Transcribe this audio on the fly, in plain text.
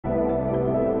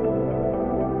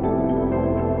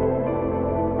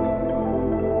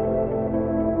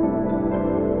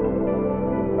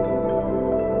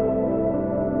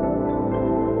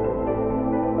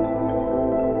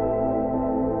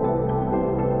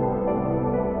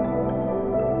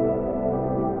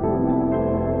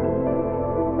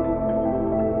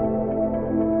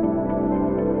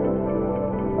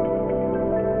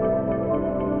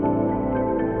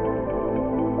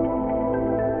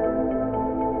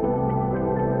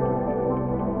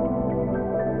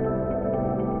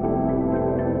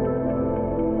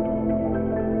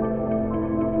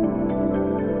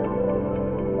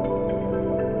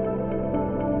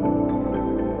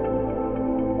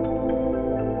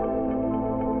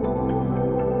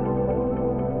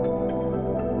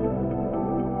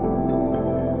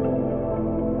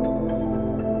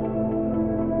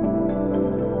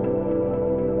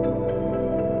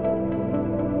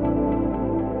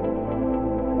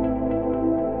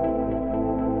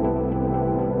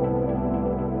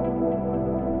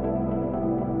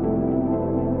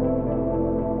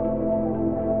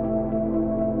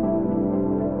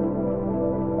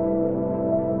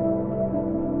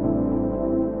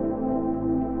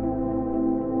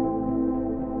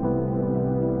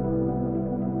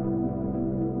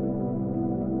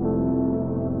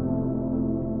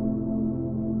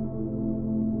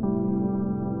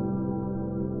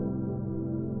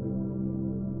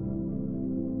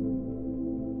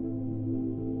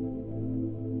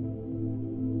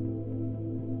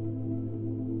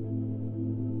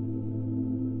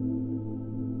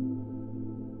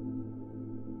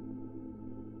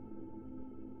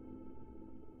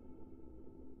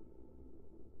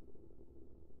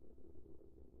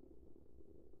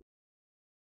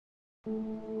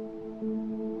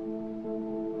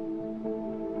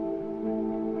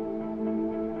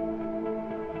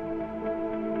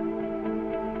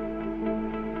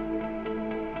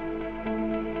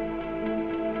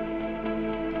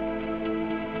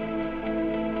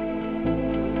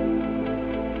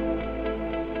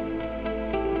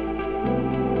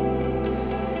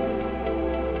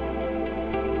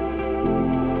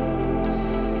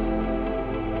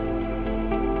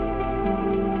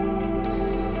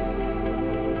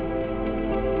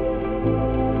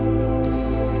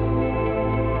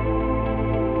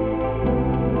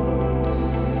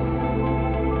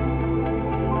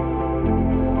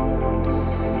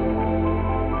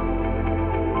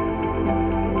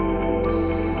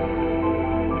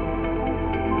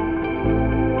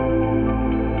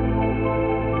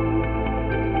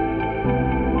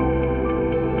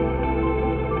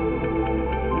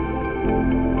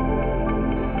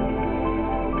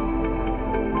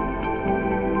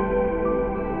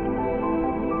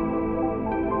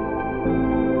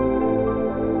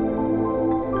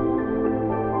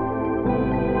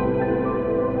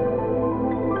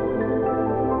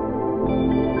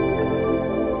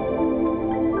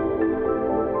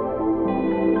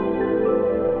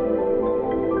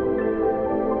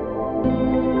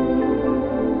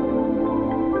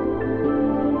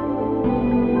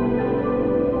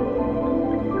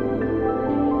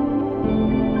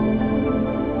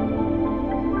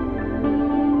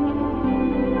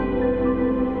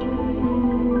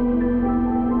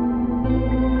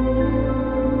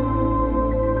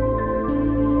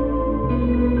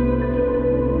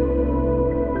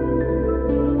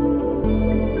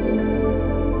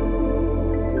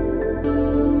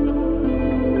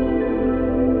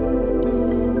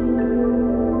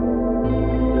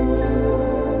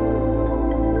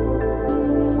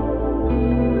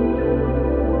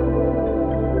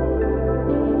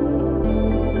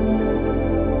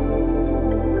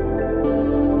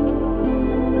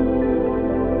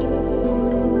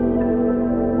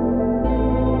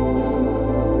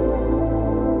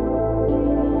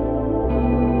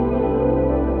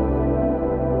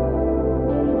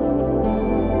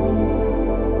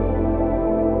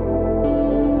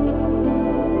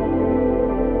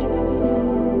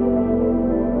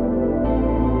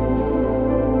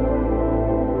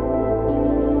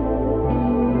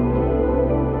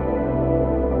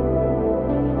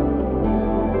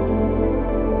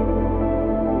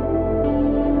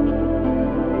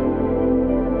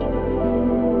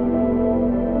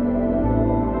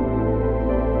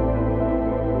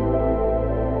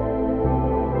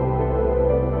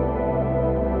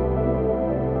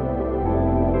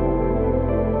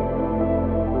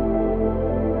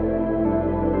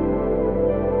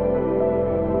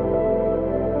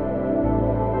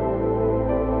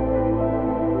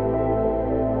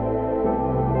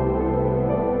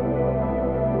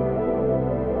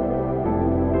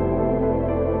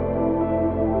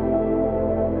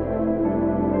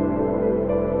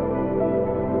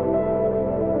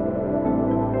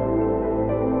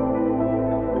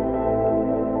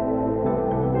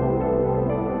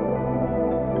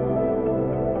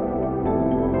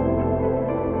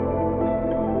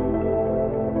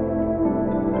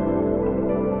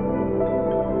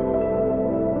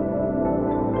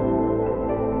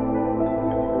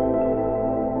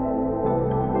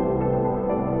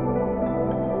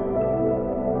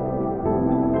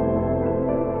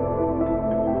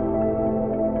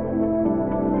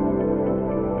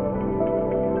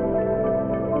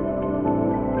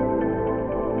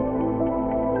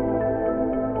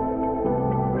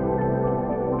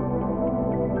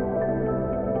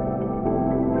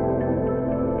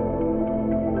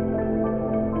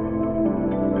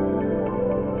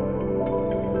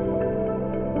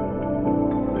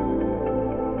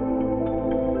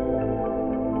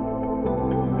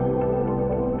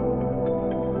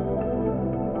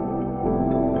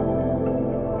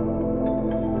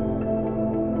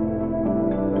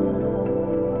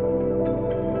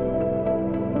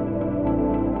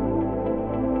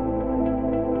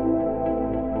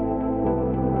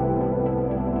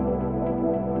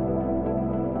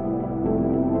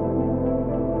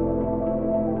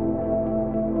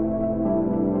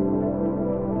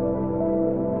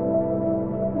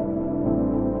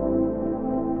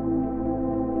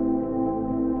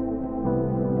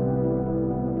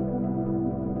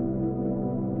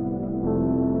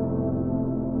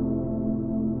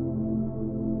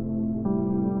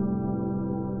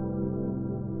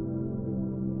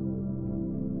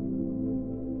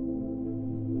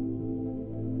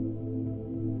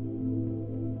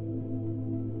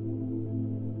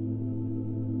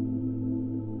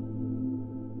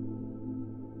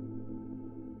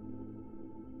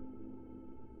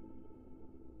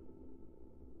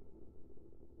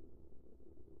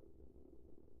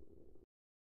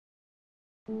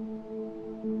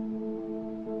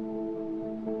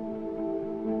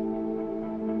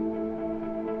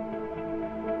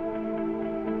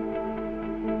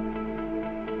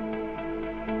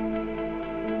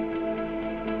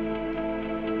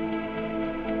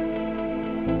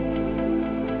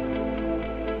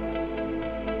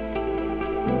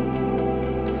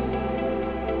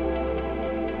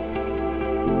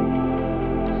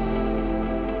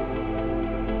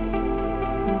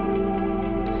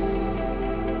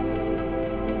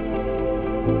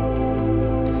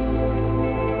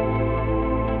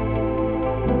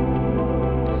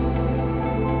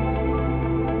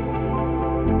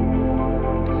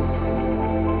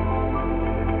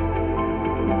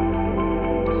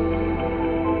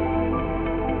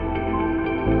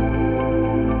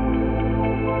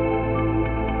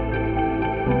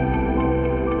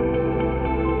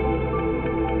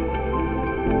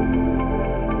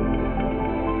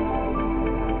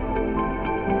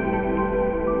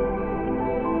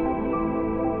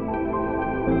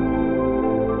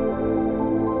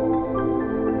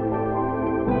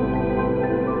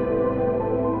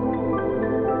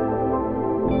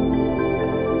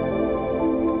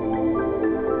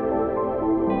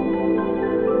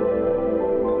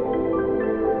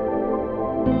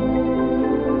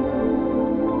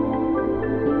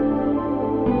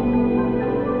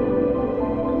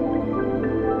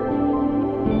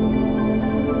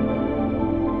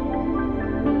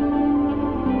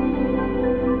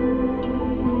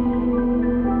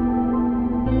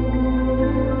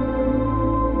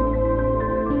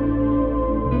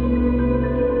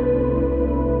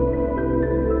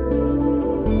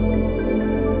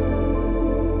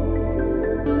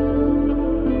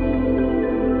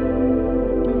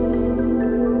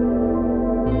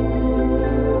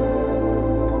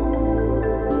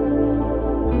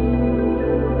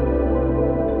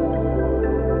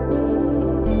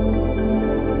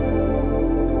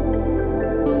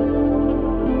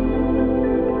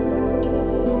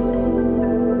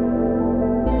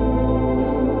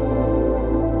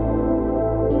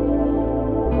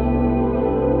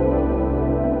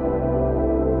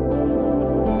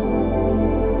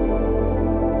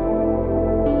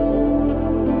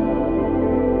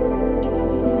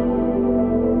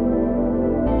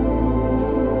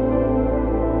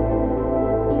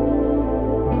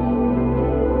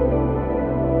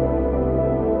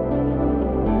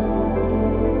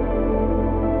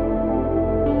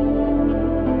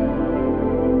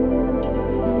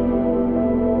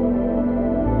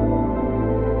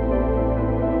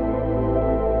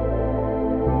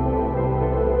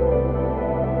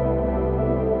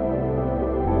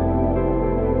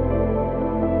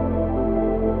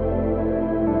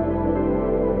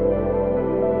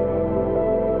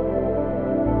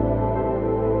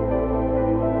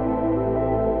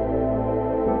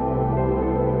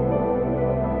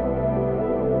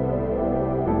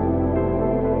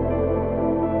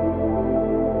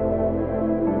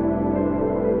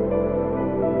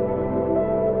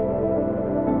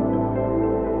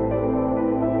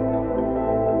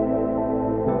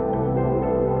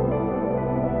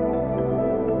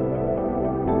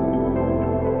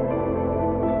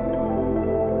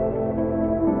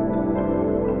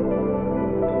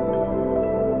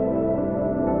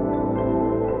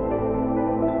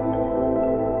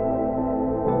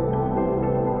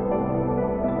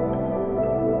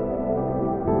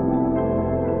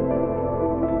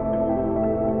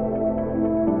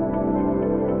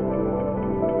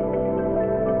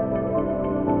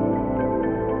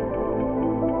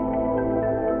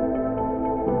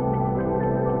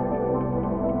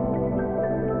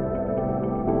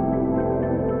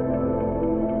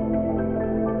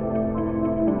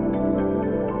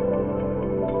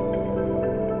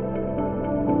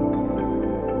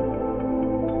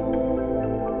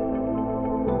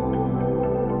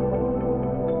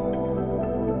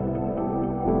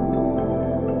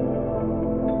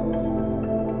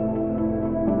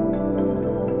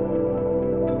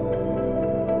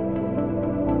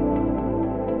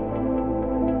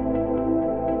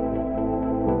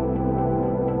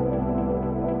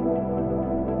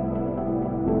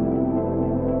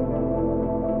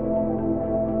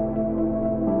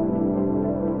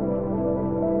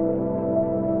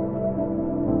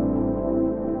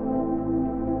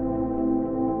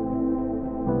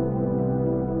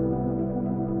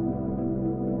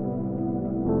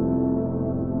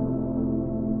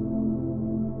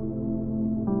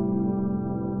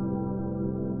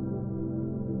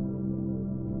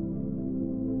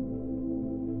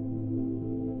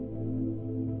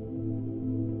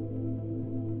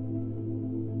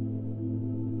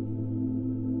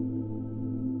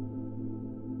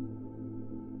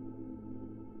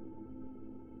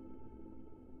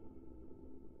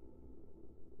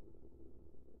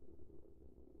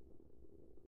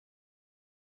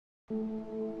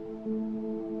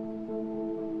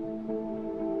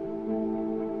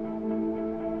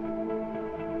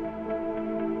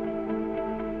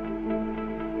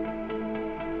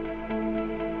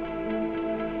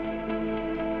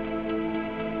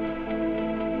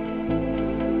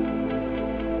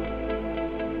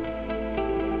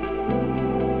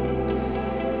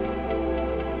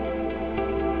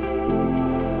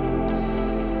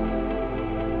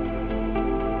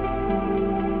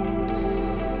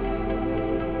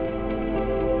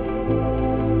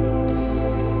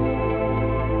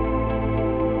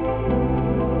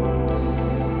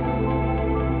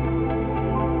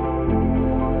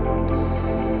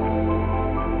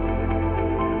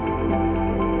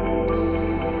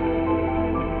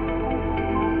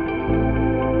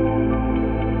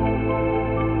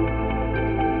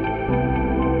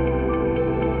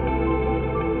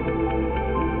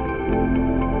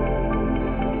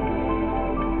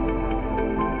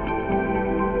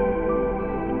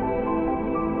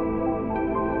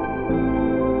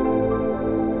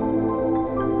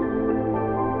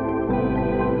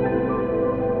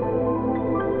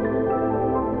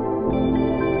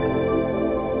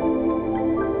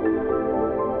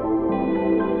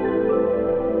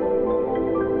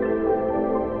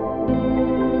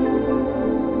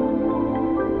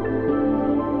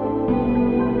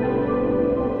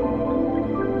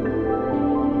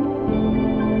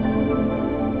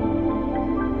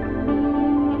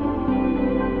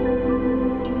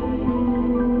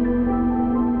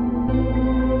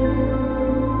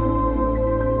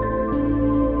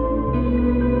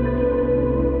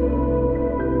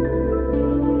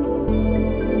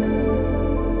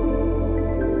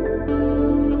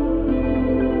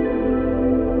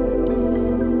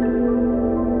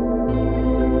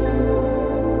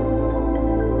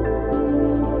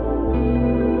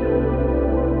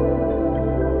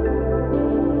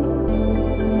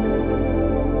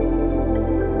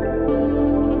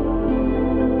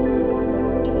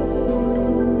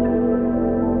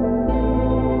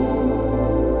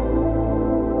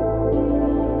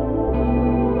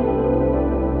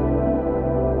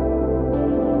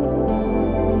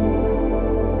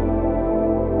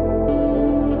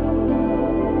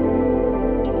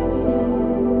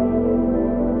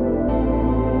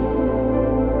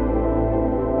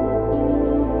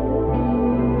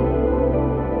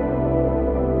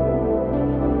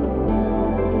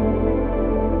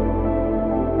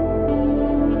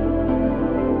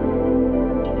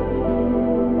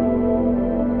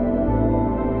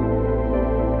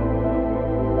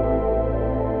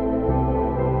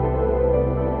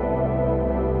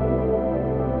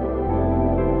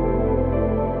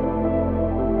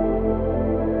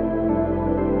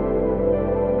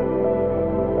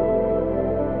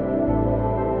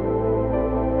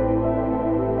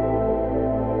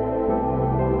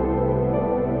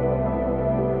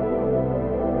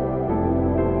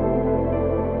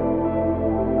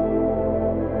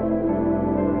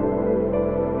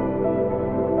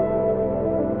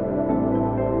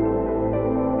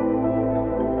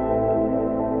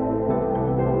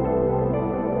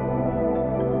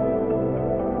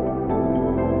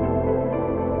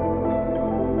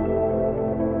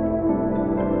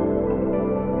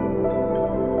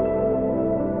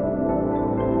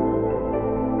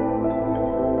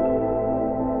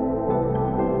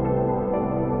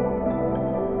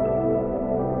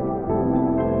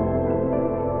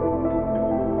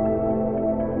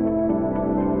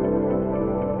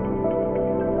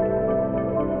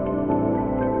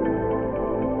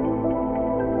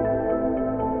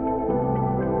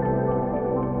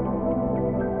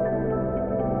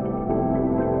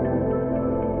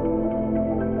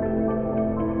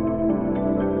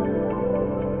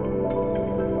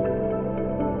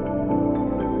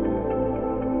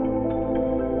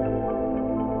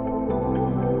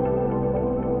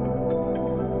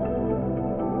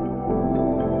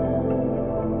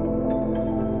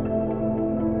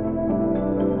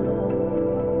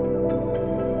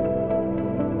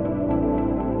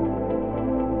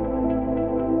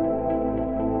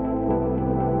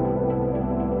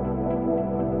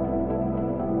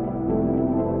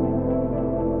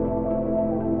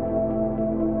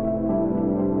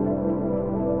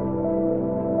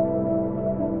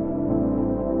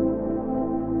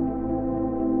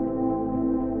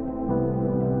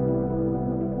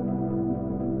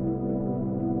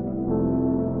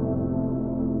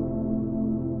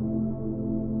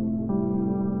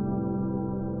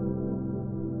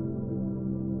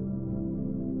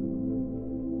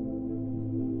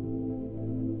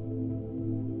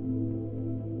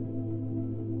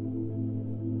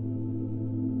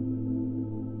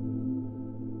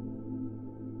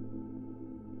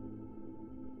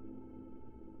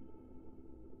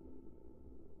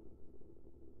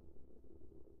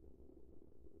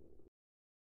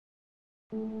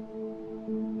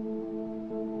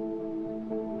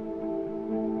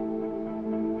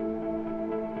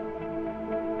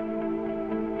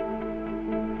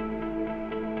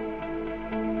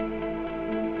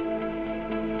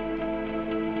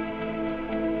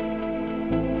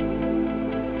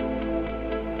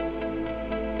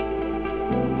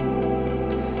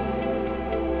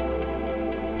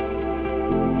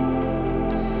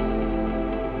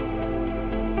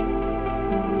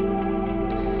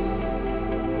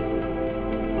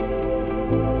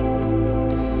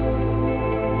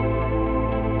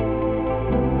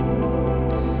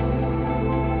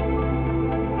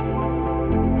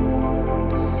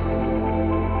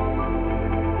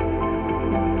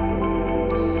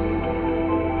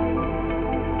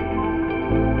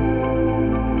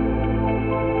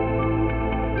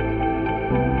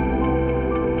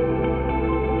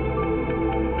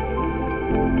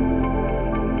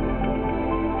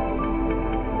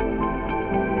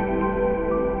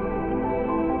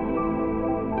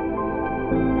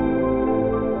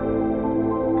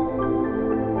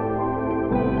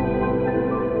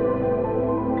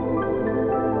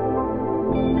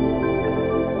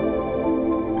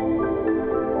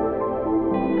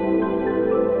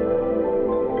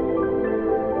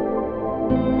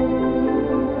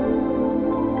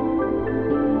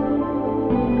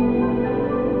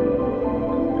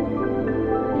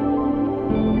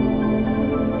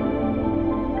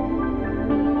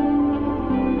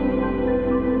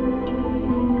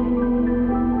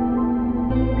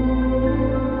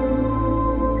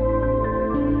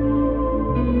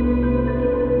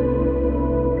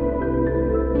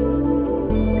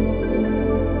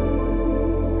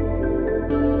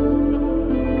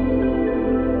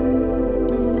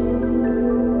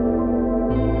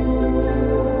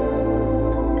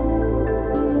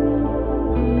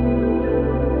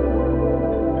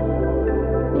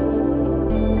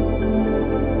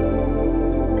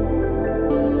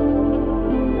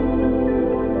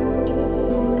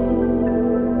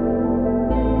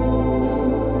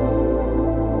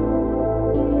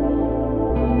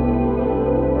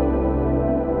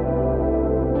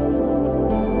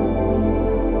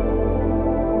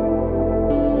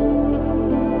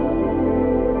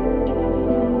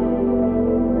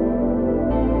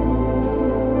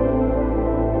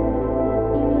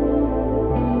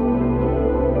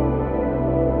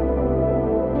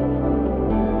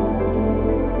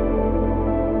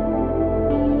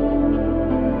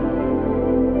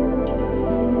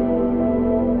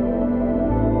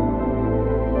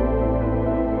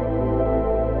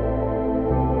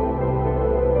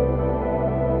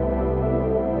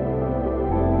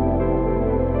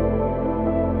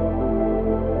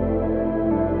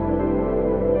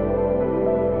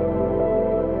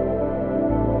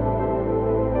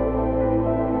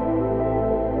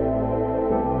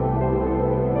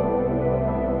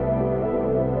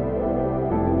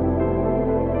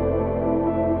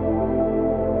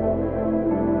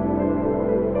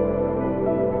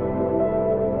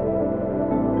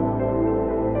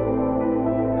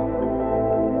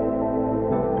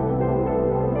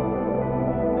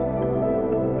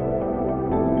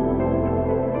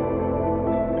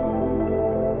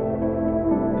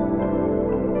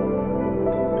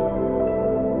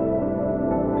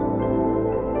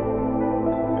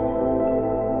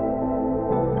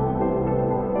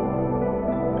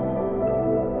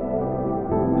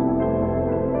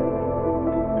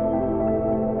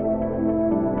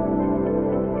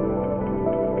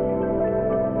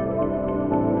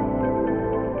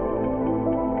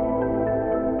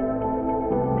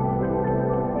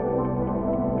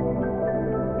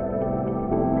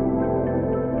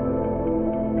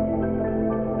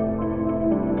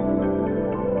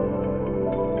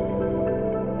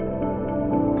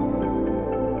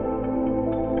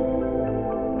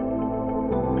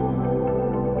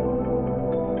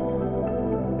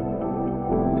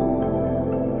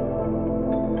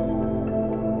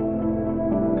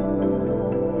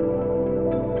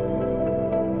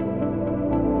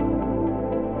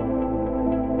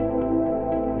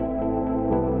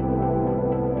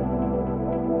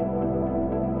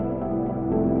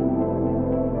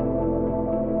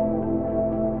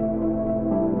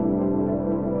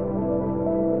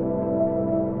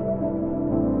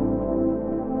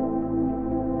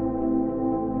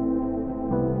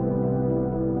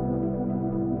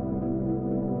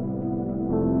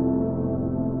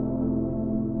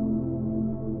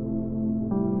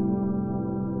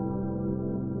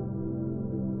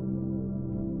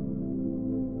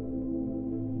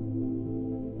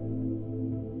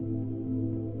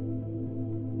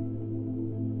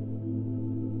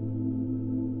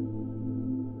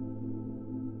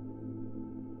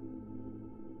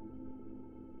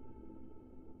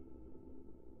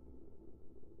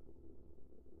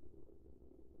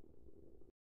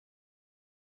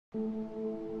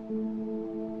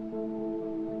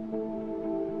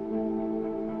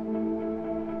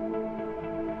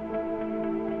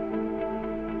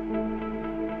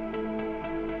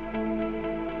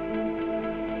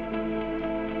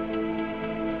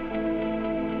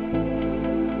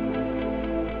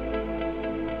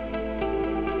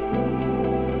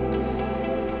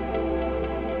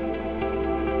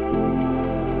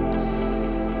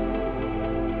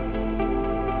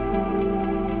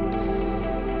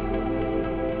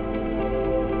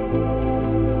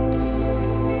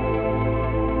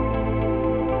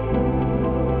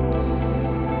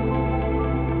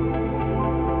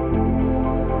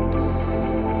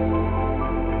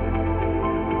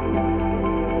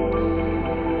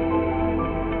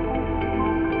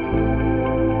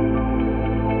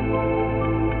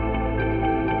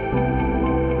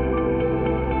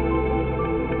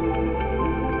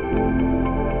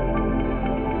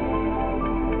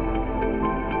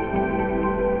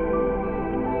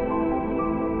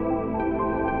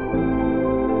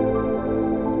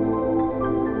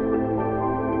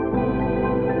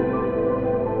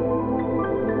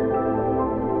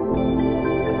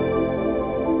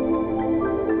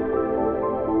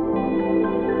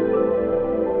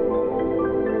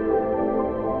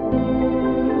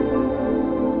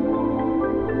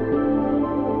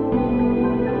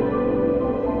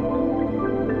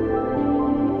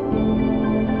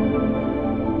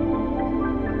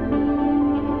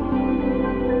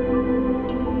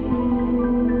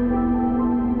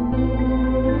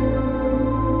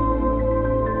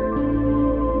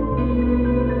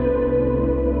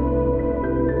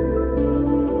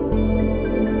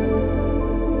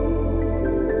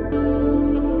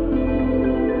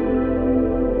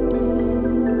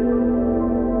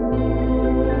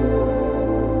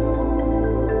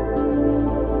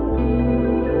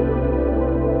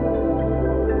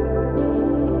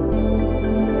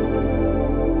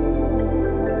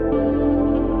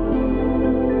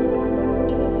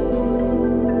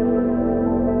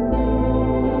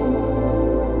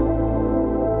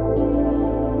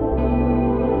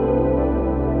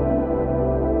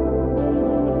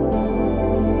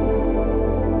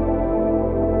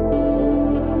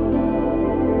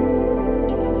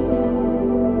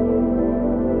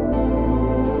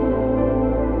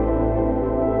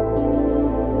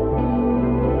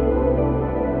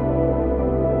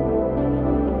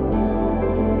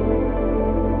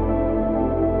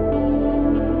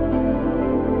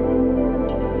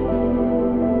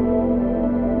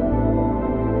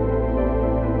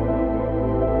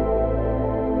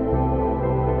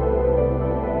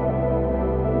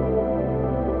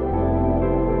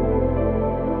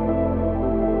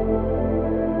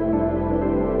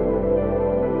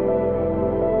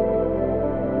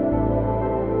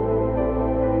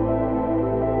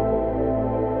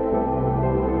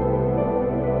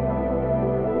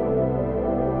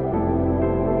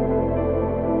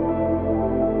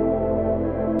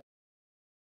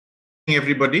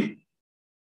Everybody.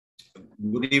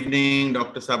 Good evening,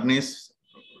 Dr. Sabnis,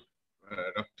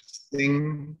 Dr.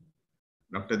 Singh,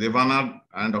 Dr. Devana,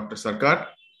 and Dr. Sarkar.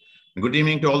 Good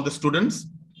evening to all the students.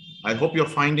 I hope you're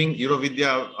finding URO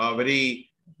Vidya a very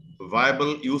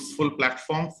viable, useful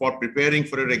platform for preparing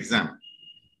for your exam.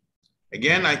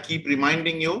 Again, I keep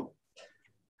reminding you,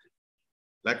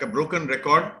 like a broken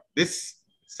record, this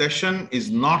session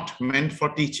is not meant for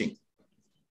teaching.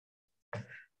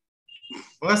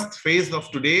 First phase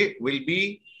of today will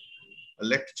be a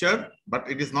lecture, but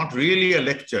it is not really a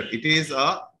lecture. It is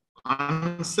a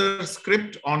answer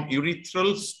script on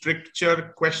urethral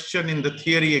stricture question in the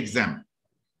theory exam.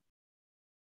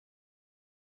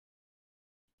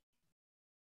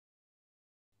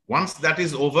 Once that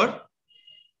is over,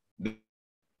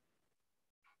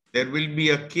 there will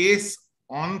be a case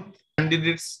on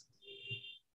candidates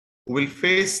who will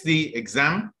face the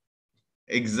exam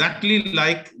exactly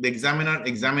like the examiner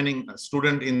examining a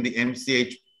student in the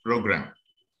MCH program.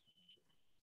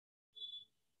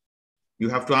 You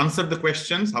have to answer the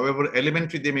questions, however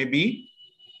elementary they may be,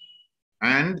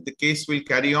 and the case will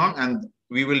carry on, and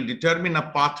we will determine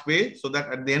a pathway so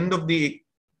that at the end of the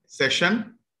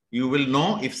session, you will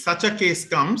know if such a case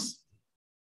comes,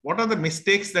 what are the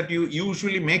mistakes that you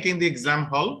usually make in the exam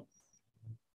hall,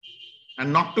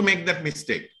 and not to make that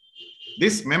mistake.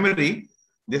 This memory,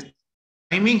 this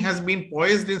timing has been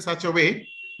poised in such a way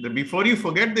that before you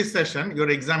forget this session, your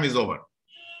exam is over.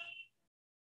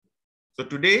 So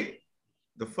today,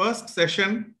 the first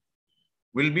session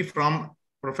will be from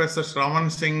Professor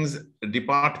Shravan Singh's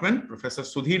department, Professor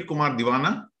Sudhir Kumar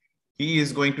Divana. He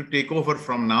is going to take over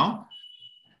from now.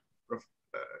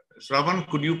 Shravan,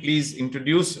 could you please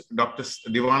introduce Dr.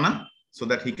 Divana so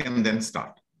that he can then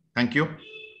start? Thank you.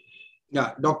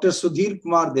 Yeah, Dr. Sudhir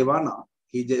Kumar Divana,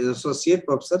 he is an associate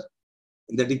professor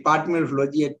in the Department of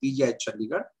Philology at PGI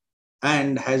Chandigarh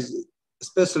and has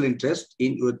special interest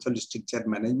in urethral stricture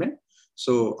management.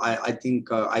 So I think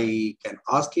I can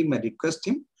ask him and request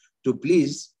him to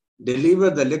please deliver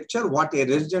the lecture, what a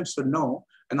resident should know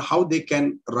and how they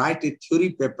can write a theory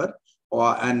paper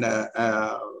and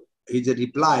his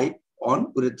reply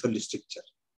on urethral stricture.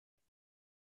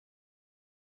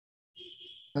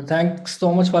 Thanks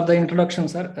so much for the introduction,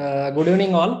 sir. Good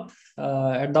evening, all.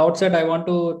 At the outset, I want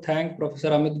to thank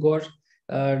Professor Amit Ghosh,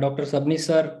 Dr. Sabni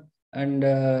sir, and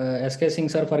SK Singh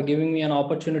sir for giving me an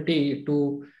opportunity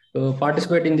to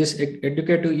participate in this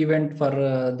educative event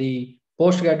for the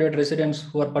postgraduate residents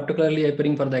who are particularly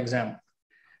appearing for the exam.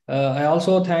 I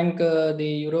also thank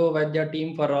the URO Vidya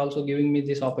team for also giving me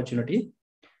this opportunity.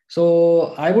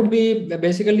 So I would be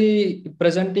basically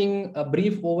presenting a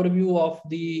brief overview of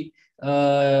the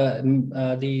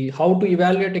how to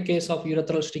evaluate a case of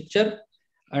urethral stricture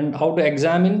and how to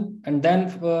examine, and then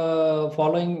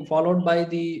followed by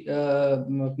the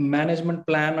management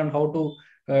plan and how to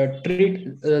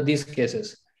treat these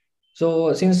cases.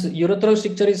 So since urethral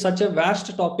stricture is such a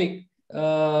vast topic,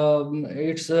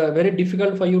 it's very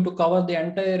difficult for you to cover the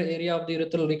entire area of the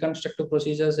urethral reconstructive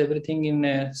procedures, everything in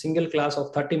a single class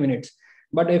of 30 minutes.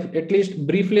 But if at least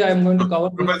briefly, I'm going to cover.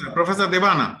 Professor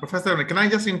Devana, Professor, can I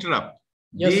just interrupt?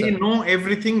 Yes, they sir. know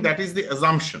everything. That is the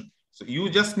assumption. So you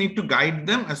just need to guide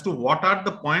them as to what are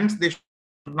the points they should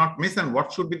not miss and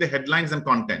what should be the headlines and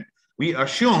content. We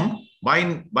assume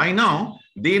by now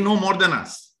they know more than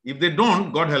us. If they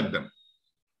don't, God help them.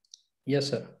 Yes,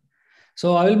 sir.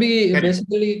 So I will be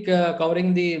basically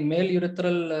covering the male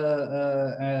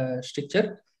urethral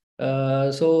stricture.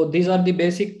 So these are the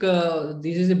basic,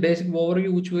 this is a basic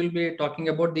overview which we will be talking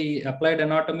about: the applied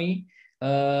anatomy,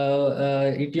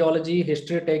 etiology,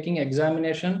 history taking,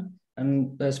 examination,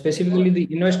 and specifically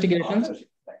the investigations,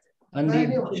 and the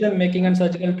decision making and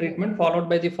surgical treatment, followed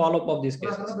by the follow-up of these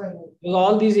cases. So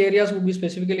all these areas will be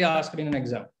specifically asked in an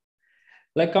exam.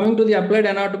 Like coming to the applied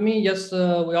anatomy, yes,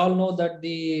 we all know that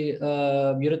the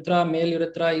urethra, male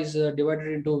urethra, is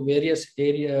divided into various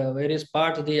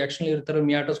parts. The external urethral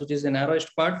meatus, which is the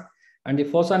narrowest part, and the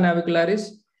fossa navicularis.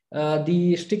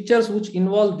 The strictures which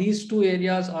involve these two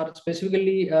areas are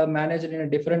specifically managed in a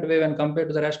different way when compared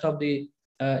to the rest of the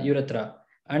urethra.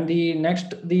 And the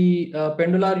next, the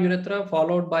pendular urethra,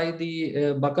 followed by the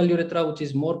buccal urethra, which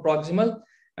is more proximal,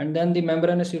 and then the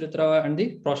membranous urethra and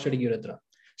the prostatic urethra.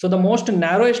 So the most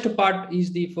narrowest part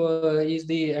is the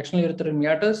external urethral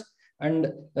meatus,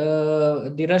 and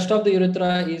the rest of the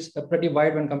urethra is pretty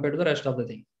wide when compared to the rest of the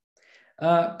thing.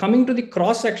 Coming to the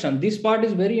cross section, this part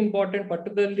is very important,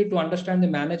 particularly to understand the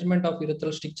management of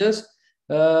urethral strictures.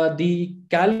 The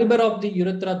caliber of the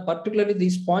urethra, particularly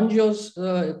the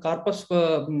corpus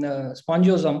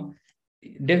spongiosum,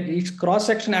 its cross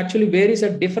section actually varies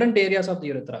at different areas of the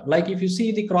urethra. Like if you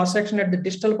see the cross section at the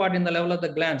distal part in the level of the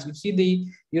glans, you see the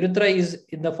urethra is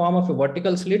in the form of a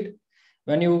vertical slit.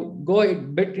 When you go a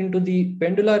bit into the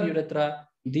pendular urethra,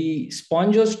 the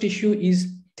spongious tissue is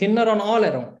thinner on all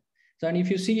around. So, and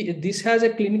if you see, this has a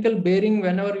clinical bearing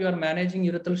whenever you are managing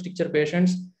urethral stricture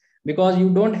patients, because you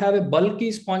don't have a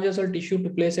bulky spongiosal tissue to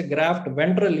place a graft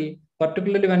ventrally,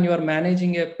 particularly when you are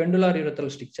managing a pendular urethral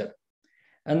stricture.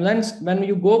 And then when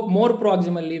you go more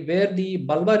proximally, where the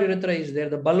bulbar urethra is there,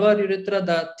 the bulbar urethra,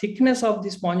 the thickness of the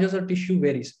spongiosal tissue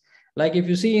varies. Like if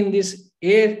you see in this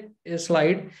A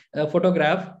slide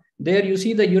photograph, there you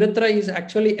see the urethra is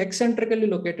actually eccentrically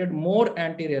located more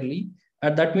anteriorly,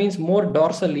 and that means more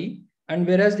dorsally. And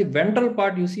whereas the ventral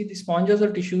part, you see the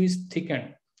spongiosal tissue is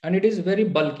thickened and it is very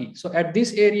bulky. So at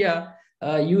this area,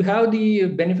 you have the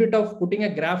benefit of putting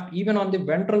a graft even on the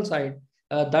ventral side.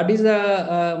 That is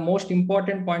the most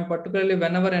important point, particularly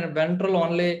whenever a ventral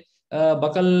only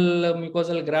buccal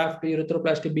mucosal graft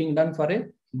urethroplasty being done for a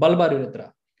bulbar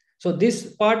urethra. So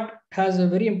this part has a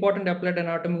very important applied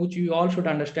anatomy, which you all should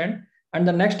understand. And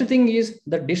the next thing is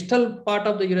the distal part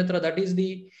of the urethra, that is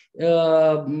the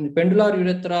pendular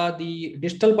urethra, the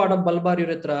distal part of bulbar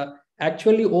urethra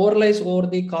actually overlies over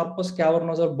the corpus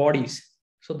cavernosal bodies.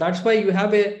 So that's why you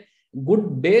have a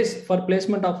good base for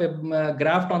placement of a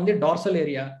graft on the dorsal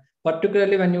area,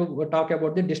 particularly when you talk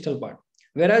about the distal part.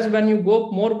 Whereas when you go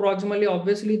more proximally,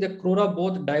 obviously the crura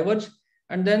both diverge,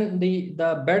 and then the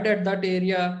bed at that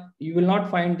area, you will not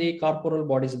find the corporal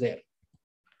bodies there.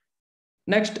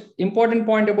 Next important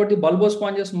point about the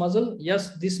bulbospongious muscle.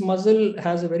 Yes, this muscle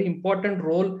has a very important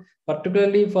role,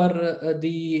 particularly for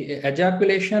the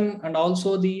ejaculation and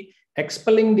also the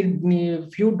expelling the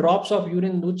few drops of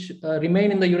urine which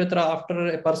remain in the urethra after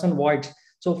a person voids.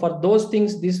 So for those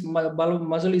things, this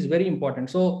muscle is very important.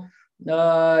 So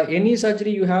any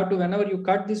surgery you have to, whenever you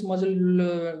cut this muscle,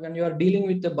 when you are dealing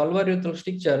with the bulbar urethral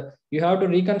stricture, you have to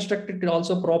reconstruct it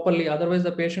also properly. Otherwise,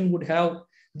 the patient would have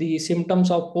the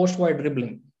symptoms of post-void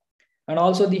dribbling. And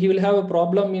also he will have a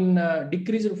problem in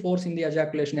decreased force in the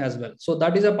ejaculation as well. So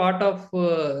that is a part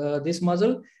of this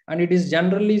muscle, and it is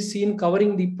generally seen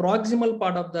covering the proximal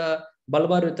part of the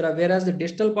bulbar urethra, whereas the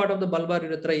distal part of the bulbar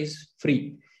urethra is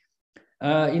free.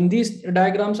 In these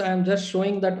diagrams, I am just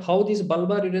showing that how this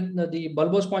bulbar urethra, the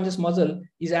bulbosponges muscle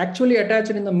is actually attached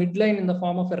in the midline in the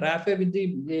form of a raphe with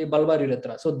the bulbar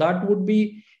urethra. So that would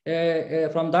be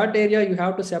from that area, you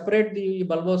have to separate the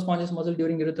bulbosponges muscle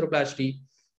during urethroplasty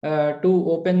to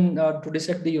open to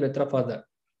dissect the urethra further.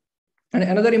 And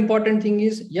another important thing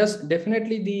is, yes,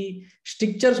 definitely the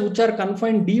strictures which are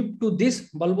confined deep to this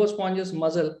bulbosponges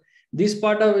muscle, this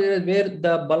part of where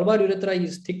the bulbar urethra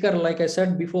is thicker, like I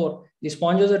said before, the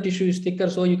spongiosal tissue is thicker,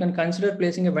 so you can consider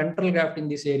placing a ventral graft in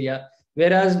this area.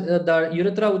 Whereas the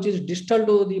urethra which is distal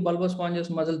to the bulbosponges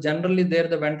muscle, generally there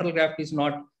the ventral graft is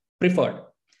not preferred.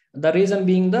 The reason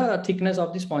being the thickness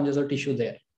of the spongiosal tissue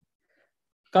there.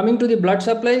 Coming to the blood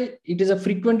supply, it is a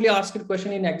frequently asked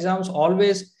question in exams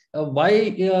always. What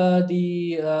you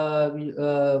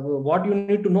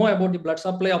need to know about the blood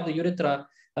supply of the urethra,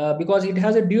 because it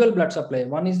has a dual blood supply.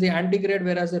 One is the antegrade,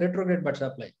 whereas the retrograde blood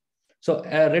supply. So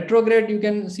retrograde, you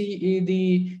can see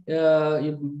the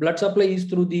blood supply is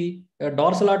through the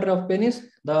dorsal artery of penis.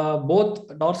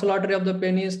 Both dorsal artery of the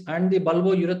penis and the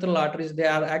bulbourethral arteries, they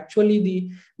are actually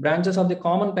the branches of the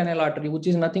common penile artery, which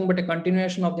is nothing but a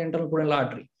continuation of the internal pudendal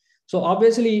artery. So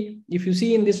obviously, if you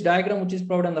see in this diagram, which is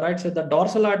provided on the right side, the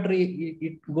dorsal artery,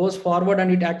 it goes forward and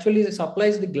it actually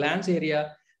supplies the glans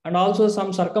area, and also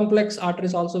some circumflex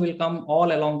arteries also will come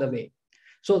all along the way.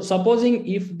 So supposing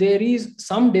if there is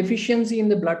some deficiency in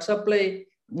the blood supply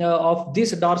of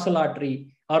this dorsal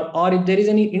artery, or if there is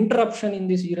any interruption in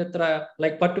this urethra,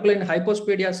 like particularly in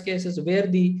hypospadias cases where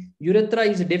the urethra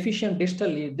is deficient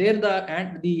distally, there the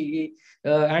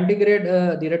antegrade,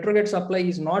 the retrograde supply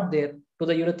is not there to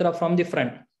the urethra from the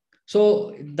front.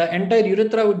 So the entire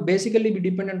urethra would basically be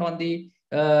dependent on the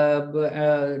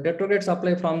retrograde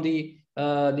supply from the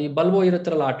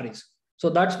bulbourethral arteries. So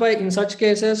that's why in such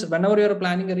cases, whenever you are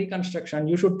planning a reconstruction,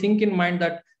 you should think in mind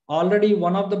that already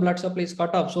one of the blood supply is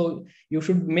cut off. So you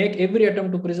should make every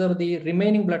attempt to preserve the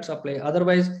remaining blood supply.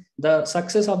 Otherwise, the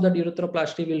success of that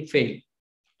urethroplasty will fail.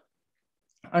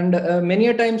 And many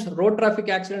a times road traffic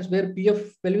accidents where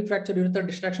PF, pelvic fracture urethral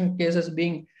distraction cases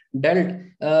being dealt,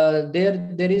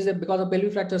 there is because of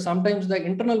pelvic fracture, sometimes the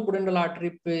internal pudendal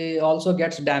artery also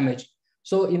gets damaged.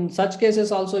 So in such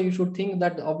cases also, you should think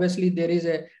that obviously there is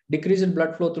a decreased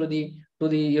blood flow through to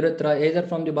the urethra, either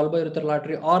from the bulbourethral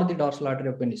artery or the dorsal artery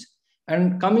of penis.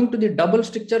 And coming to the double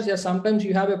strictures, yes, sometimes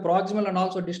you have a proximal and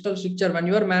also distal stricture. When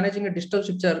you are managing a distal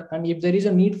stricture, and if there is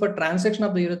a need for transection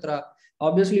of the urethra,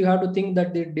 obviously you have to think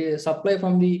that the supply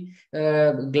from the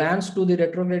glans to the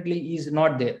retrogradely is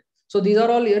not there. So these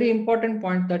are all very important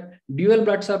points, that dual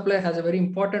blood supply has a very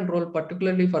important role,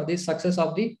 particularly for the success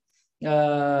of the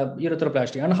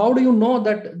urethroplasty. And how do you know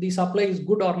that the supply is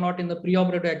good or not in the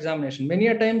preoperative examination? Many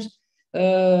a times,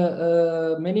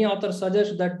 many authors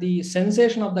suggest that the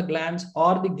sensation of the glands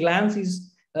or the glands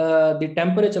is the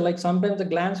temperature, like sometimes the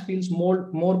glands feels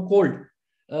more cold.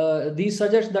 These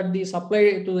suggest that the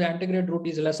supply to the antegrade route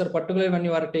is lesser, particularly when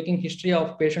you are taking history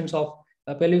of patients of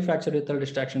pelvic fracture urethral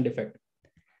distraction defect.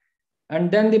 And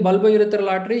then the bulbourethral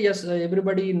artery, yes,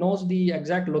 everybody knows the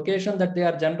exact location, that they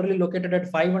are generally located at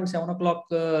 5 and 7 o'clock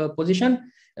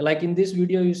position. Like in this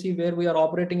video, you see where we are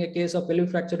operating a case of pelvic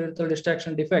fracture urethral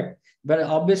distraction defect. But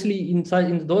obviously in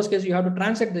those cases, you have to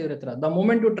transect the urethra. The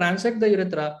moment you transect the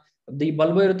urethra, the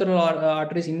bulbourethral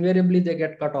arteries invariably they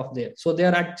get cut off there. So they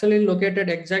are actually located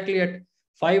exactly at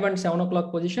 5 and 7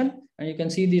 o'clock position. And you can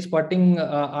see the spotting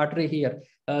artery here.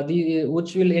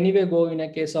 Which will anyway go in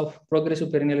a case of progressive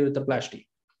perineal urethroplasty.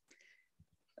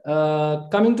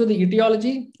 Coming to the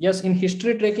etiology, yes, in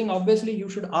history taking, obviously you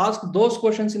should ask those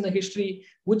questions in the history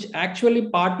which actually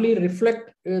partly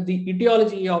reflect the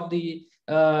etiology of the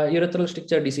urethral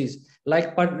stricture disease.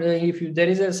 Like if there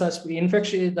is a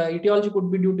infection, the etiology could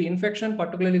be due to infection,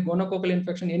 particularly gonococcal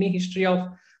infection, any history of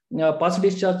pus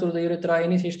discharge through the urethra,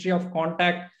 any history of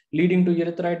contact leading to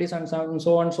urethritis, and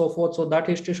so on and so forth. So that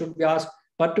history should be asked.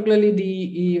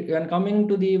 Particularly when coming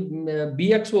to the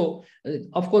BXO,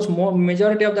 of course,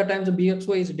 majority of the times the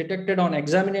BXO is detected on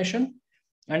examination.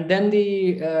 And then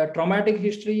the traumatic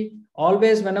history,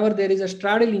 always whenever there is a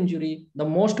straddle injury, the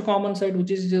most common site which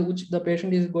the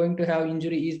patient is going to have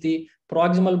injury is the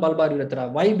proximal bulbar urethra.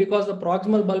 Why? Because the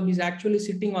proximal bulb is actually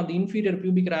sitting on the inferior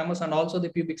pubic ramus and also the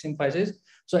pubic symphysis.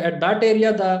 So at that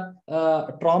area, the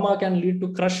trauma can lead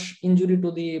to crush injury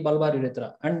to the bulbar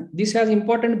urethra. And this has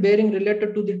important bearing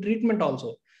related to the treatment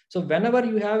also. So whenever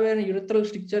you have a urethral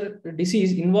stricture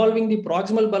disease involving the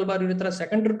proximal bulbar urethra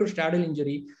secondary to straddle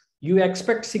injury, you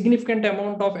expect significant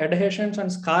amount of adhesions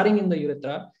and scarring in the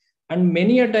urethra. And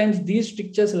many a times these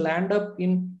strictures land up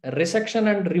in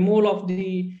resection and removal of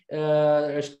the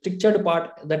strictured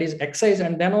part, that is excised,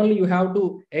 and then only you have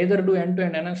to either do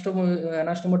end-to-end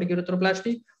anastomotic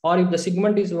erythroplasty, or if the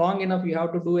segment is long enough, you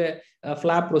have to do a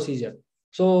flap procedure.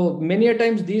 So many a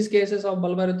times these cases of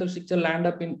bulbar urethral stricture land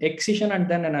up in excision and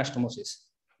then anastomosis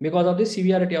because of the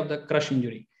severity of the crush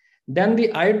injury. Then the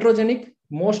iatrogenic,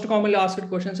 most commonly asked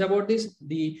questions about this,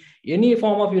 any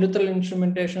form of urethral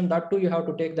instrumentation, that too you have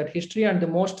to take that history, and the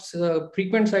most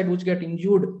frequent site which get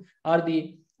injured are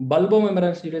the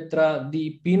bulbomembranous urethra,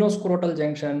 the penoscrotal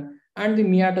junction, and the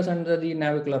meatus under the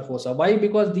navicular fossa. Why?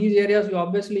 Because these areas, you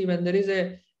obviously, when there is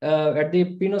a at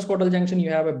the penoscrotal junction, you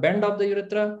have a bend of the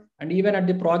urethra, and even at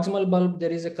the proximal bulb,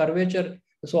 there is a curvature.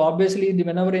 So obviously,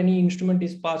 whenever any instrument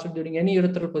is passed during any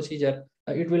urethral procedure,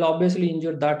 it will obviously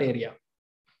injure that area.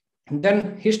 And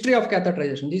then history of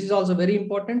catheterization. This is also very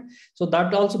important. So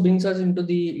that also brings us into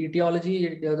the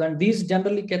etiology. And these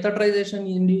generally catheterization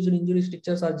induced injury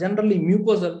strictures are generally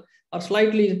mucosal or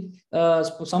slightly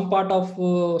some part of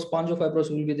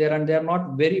spongiofibrosis will be there, and they are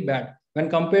not very bad when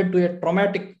compared to a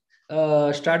traumatic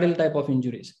straddle type of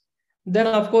injuries. Then,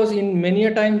 of course, in many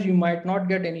a times you might not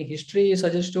get any history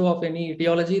suggestive of any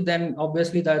etiology. Then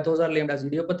obviously those are named as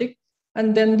idiopathic.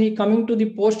 And then coming to the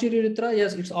posterior urethra,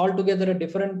 yes, it's altogether a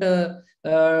different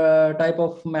type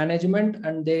of management,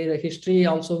 and their history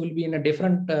also will be in a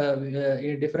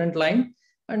different line.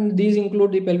 And these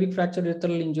include the pelvic fracture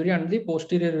urethral injury and the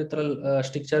posterior urethral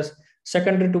strictures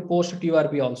secondary to post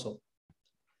TURP also.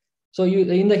 So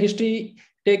in the history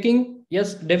taking,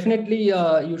 yes, definitely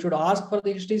you should ask for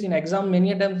the histories in exam.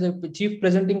 Many times the chief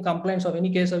presenting complaints of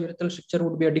any case of urethral stricture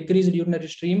would be a decreased urinary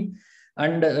stream.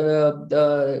 And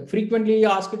the frequently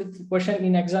asked question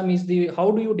in exam is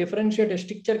how do you differentiate a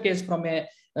stricture case from a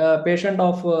patient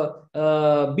of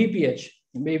BPH?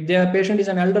 If the patient is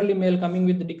an elderly male coming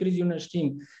with decreased urinary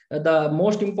stream, the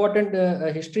most important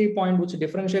history point which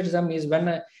differentiates them is when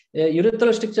a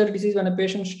urethral stricture disease, when a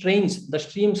patient strains, the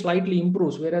stream slightly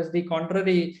improves, whereas the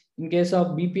contrary, in case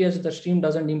of BPH, the stream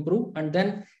doesn't improve. And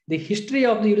then the history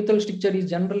of the urethral stricture is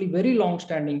generally very long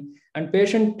standing, and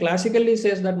patient classically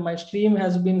says that my stream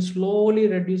has been slowly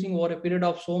reducing over a period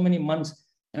of so many months,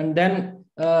 and then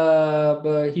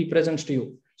he presents to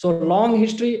you. So long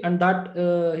history, and that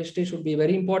history should be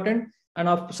very important.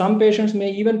 And some patients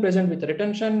may even present with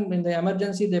retention. In the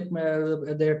emergency, they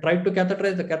try to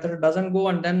catheterize, the catheter doesn't go,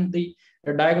 and then the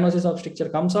diagnosis of stricture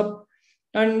comes up.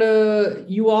 And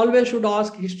you always should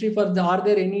ask history for are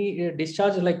there any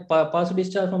discharge, like pus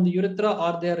discharge from the urethra?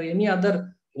 Are there any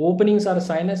other openings or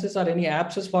sinuses or any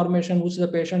abscess formation which the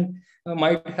patient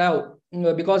might have?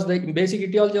 Because the basic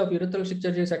etiology of urethral stricture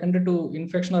is secondary to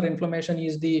infection or inflammation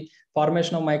is the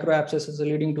formation of microabscesses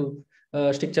leading to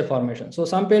stricture formation. So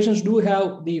some patients do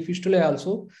have the fistulae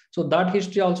also. So that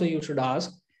history also you should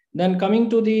ask. Then coming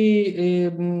to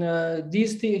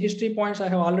these history points I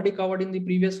have already covered in the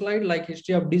previous slide, like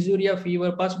history of dysuria,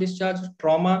 fever, pus discharge,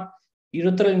 trauma,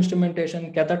 urethral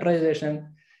instrumentation, catheterization.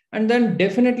 And then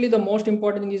definitely the most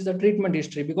important thing is the treatment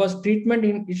history, because treatment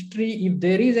in history, if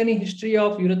there is any history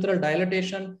of urethral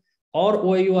dilatation or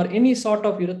OU or any sort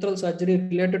of urethral surgery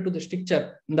related to the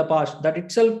stricture in the past, that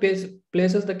itself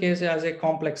places the case as a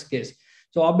complex case.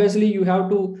 So obviously you have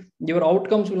to, your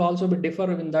outcomes will also be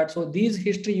differ in that. So these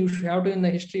history, you should have to, in the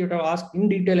history, you have to ask in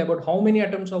detail about how many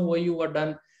attempts of OU were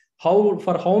done,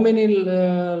 for how many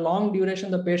long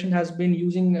duration the patient has been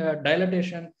using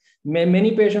dilatation.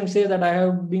 Many patients say that I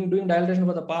have been doing dilatation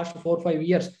for the past 4 or 5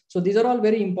 years. So these are all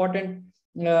very important.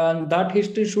 That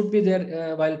history should be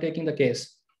there while taking the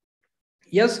case.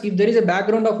 Yes, if there is a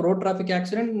background of road traffic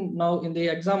accident, now in the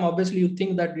exam, obviously you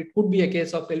think that it could be a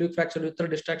case of pelvic fracture urethral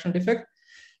distraction defect,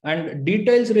 and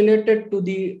details related to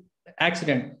the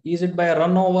accident. Is it by a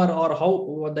run over, or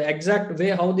how the exact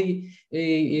way how the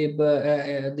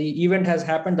event has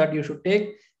happened, that you should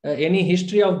take. Any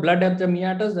history of blood at the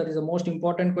meatus, that is the most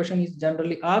important question is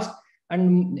generally asked.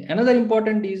 And another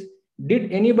important is,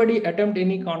 did anybody attempt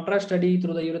any contrast study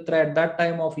through the urethra at that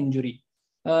time of injury?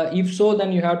 If so,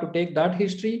 then you have to take that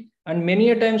history. And many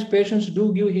a times patients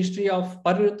do give history of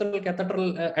perurethral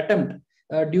catheteral attempt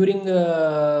during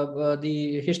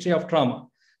the history of trauma.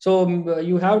 So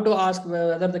you have to ask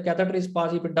whether the catheter is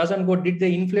passed. If it doesn't go, did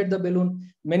they inflate the balloon?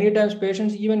 Many times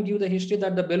patients even give the history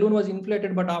that the balloon was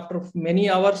inflated, but after many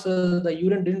hours, the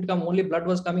urine didn't come, only blood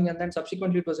was coming, and then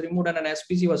subsequently it was removed and an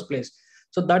SPC was placed.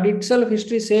 So that itself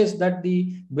history says that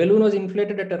the balloon was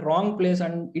inflated at a wrong place,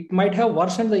 and it might have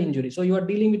worsened the injury. So you are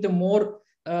dealing with a more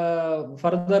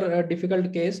further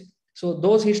difficult case. So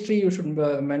those history you should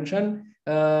mention.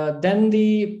 Then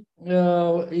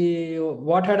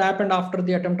what had happened after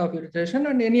the attempt of uretration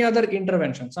and any other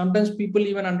intervention. Sometimes people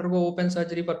even undergo open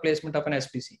surgery for placement of an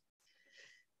SPC.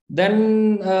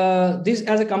 Then this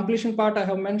as a completion part I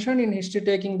have mentioned in history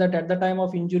taking that at the time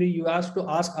of injury, you have to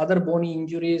ask other bony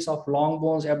injuries of long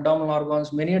bones, abdominal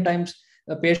organs. Many times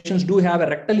patients do have a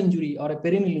rectal injury or a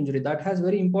perineal injury. That has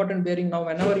very important bearing. Now,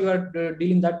 whenever you are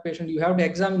dealing that patient, you have to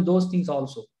examine those things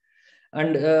also.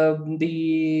 And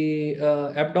the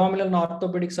abdominal and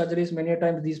orthopedic surgeries, many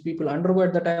times these people undergo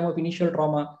at the time of initial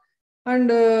trauma. And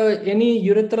any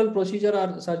urethral procedure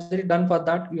or surgery done for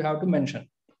that, you have to mention.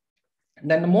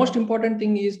 Then the most important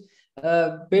thing is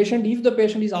patient, if the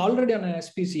patient is already on an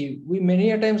SPC, we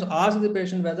many times ask the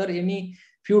patient whether any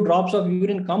few drops of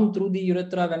urine come through the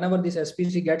urethra whenever this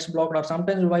SPC gets blocked, or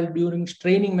sometimes while during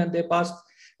straining when they pass,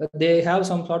 they have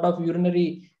some sort of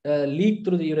urinary leak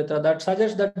through the urethra that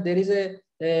suggests that there is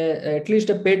at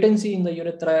least a patency in the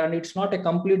urethra and it's not a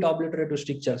complete obliterative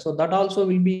stricture. So that also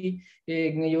will be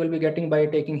you will be getting by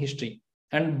taking history.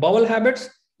 And bowel habits,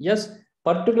 yes,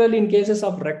 particularly in cases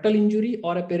of rectal injury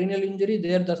or a perineal injury,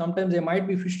 sometimes there might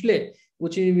be fistulae,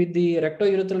 which is with the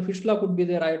rectourethral fistula could be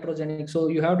there iatrogenic. So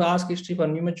you have to ask history for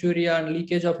pneumaturia and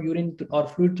leakage of urine or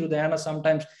fluid through the anus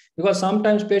sometimes, because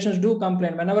sometimes patients do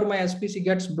complain, whenever my SPC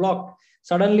gets blocked,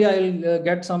 suddenly I'll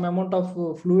get some amount of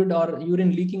fluid or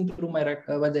urine leaking through my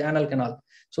the anal canal.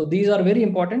 So these are very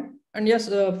important. And yes,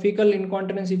 fecal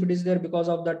incontinence, if it is there because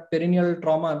of that perineal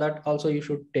trauma, that also you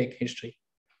should take history.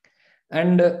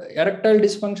 And erectile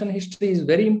dysfunction history is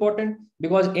very important,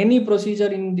 because any procedure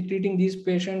in treating these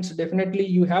patients, definitely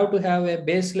you have to have a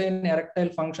baseline erectile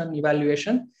function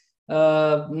evaluation.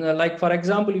 Like for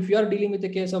example, if you are dealing with a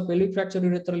case of pelvic fracture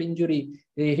urethral injury,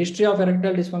 the history of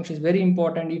erectile dysfunction is very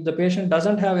important. If the patient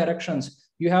doesn't have erections,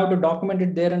 you have to document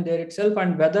it there and there itself,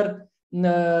 and whether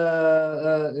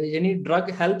any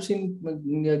drug helps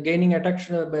in gaining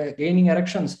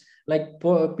erections, like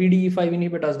PDE5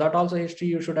 inhibitors, that also history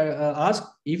you should ask.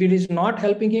 If it is not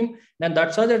helping him, then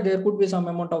that suggests there could be some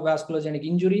amount of vasculogenic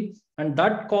injury, and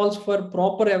that calls for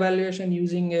proper evaluation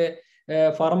using a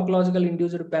pharmacological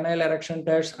induced penile erection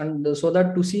test, and so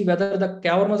that to see whether the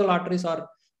cavernous arteries are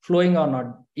flowing or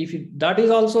not. If that is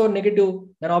also negative,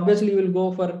 then obviously we will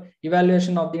go for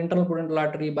evaluation of the internal pudendal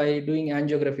artery by doing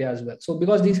angiography as well. So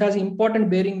because this has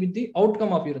important bearing with the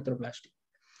outcome of urethroplasty.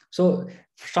 So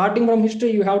starting from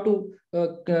history, you have to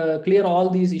clear all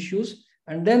these issues.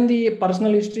 And then the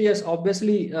personal history is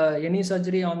obviously any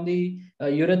surgery on the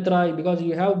urethra, because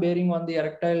you have bearing on the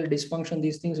erectile dysfunction,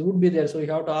 these things would be there. So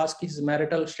you have to ask his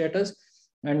marital status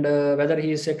and whether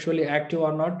he is sexually active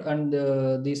or not.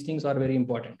 And these things are very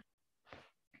important.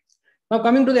 Now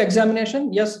coming to the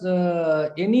examination, yes,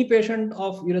 any patient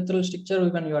of urethral stricture,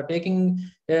 when you are taking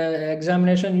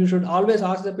examination, you should always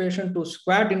ask the patient to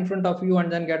squat in front of you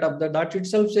and then get up. That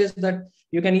itself says that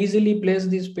you can easily place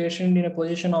this patient in a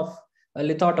position of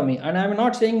lithotomy. And I'm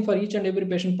not saying for each and every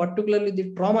patient, particularly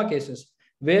the trauma cases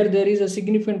where there is a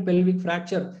significant pelvic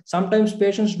fracture. Sometimes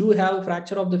patients do have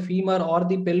fracture of the femur or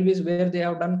the pelvis where they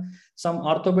have done some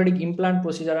orthopedic implant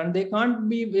procedure and they can't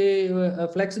be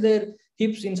flex their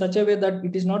hips in such a way that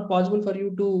it is not possible for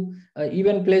you to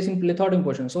even place in lithotomy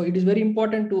position. So it is very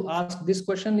important to ask this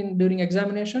question during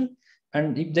examination.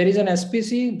 And if there is an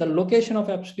SPC, the location of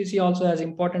SPC also has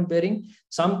important bearing.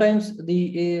 Sometimes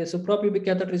the suprapubic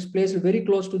catheter is placed very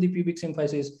close to the pubic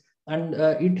symphysis, and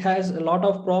it has a lot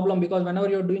of problem, because whenever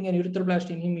you're doing an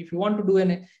urethroplasty in him, if you want to do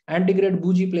an antegrade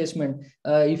bougie placement,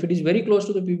 if it is very close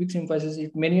to the pubic symphysis,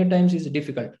 it many times is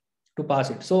difficult to pass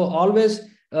it. So always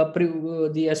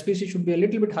the SPC should be a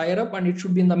little bit higher up and it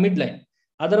should be in the midline.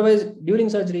 Otherwise, during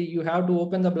surgery, you have to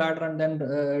open the bladder and then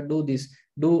do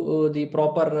the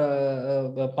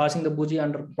proper passing the bougie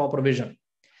under proper vision.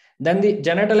 Then the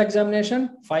genital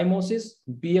examination, phimosis,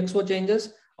 BXO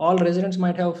changes. All residents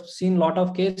might have seen a lot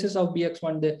of cases of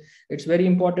BXO. It's very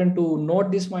important to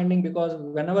note this finding, because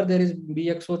whenever there is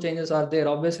BXO changes are there,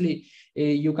 obviously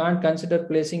you can't consider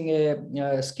placing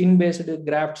a skin-based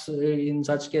grafts in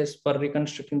such case for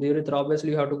reconstructing the urethra. Obviously,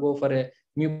 you have to go for a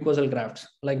mucosal grafts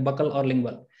like buccal or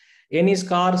lingual. Any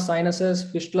scars,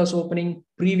 sinuses, fistulas opening,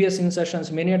 previous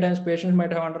insertions. Many times patients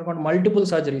might have undergone multiple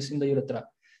surgeries in the urethra.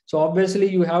 So obviously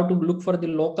you have to look for the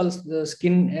local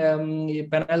skin,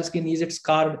 penile skin. Is it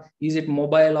scarred? Is it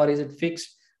mobile or is it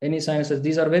fixed? Any sinuses?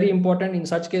 These are very important. In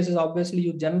such cases, obviously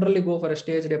you generally go for a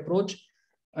staged approach.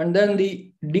 And then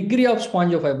the degree of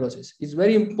spongiofibrosis. It's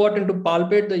very important to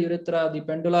palpate the urethra, the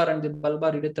pendular and the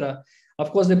bulbar urethra.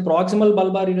 Of course, the proximal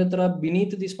bulbar urethra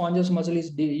beneath the spongious muscle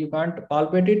is you can't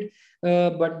palpate it,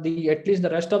 but at least the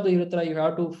rest of the urethra you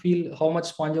have to feel how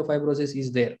much spongiofibrosis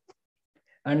is there.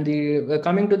 And the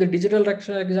coming to the digital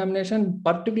examination,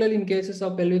 particularly in cases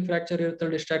of pelvic fracture urethral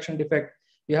distraction defect,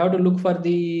 you have to look for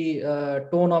the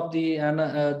tone of the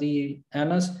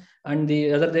anus, and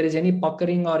whether there is any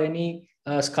puckering or any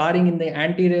scarring in the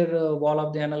anterior wall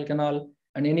of the anal canal,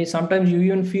 and sometimes you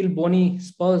even feel bony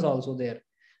spurs also there.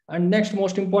 And next,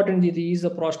 most importantly, is the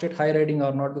prostate high riding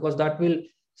or not, because that will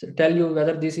tell you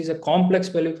whether this is a complex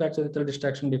pelvic fracture urethral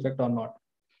distraction defect or not.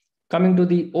 Coming to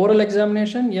the oral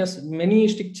examination, yes, many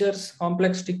strictures,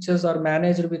 complex strictures are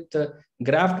managed with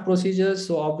graft procedures.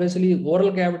 So obviously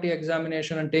oral cavity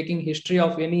examination and taking history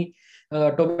of any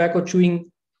tobacco chewing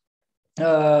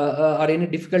or any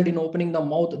difficulty in opening the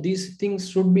mouth, these things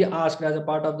should be asked as a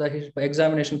part of the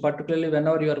examination, particularly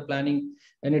whenever you are planning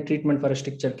any treatment for a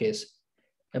stricture case.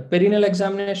 A perineal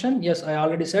examination, yes, I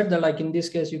already said that, like in this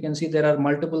case, you can see there are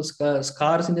multiple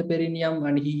scars in the perineum,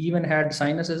 and he even had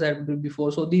sinuses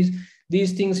before. So these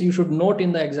things you should note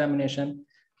in the examination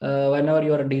whenever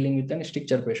you are dealing with a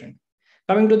stricture patient.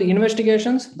 Coming to the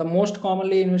investigations, the most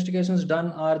commonly investigations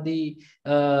done are the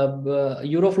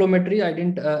uroflowmetry. I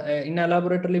didn't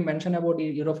elaborately mention about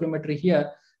uroflowmetry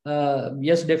here.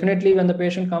 Yes, definitely when the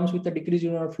patient comes with a decreased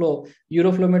urinary flow,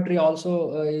 uroflowmetry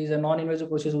also is a non-invasive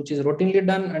process which is routinely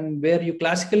done, and where you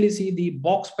classically see the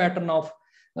box pattern of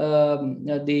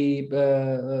the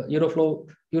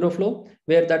uroflow,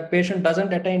 where that patient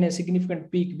doesn't attain a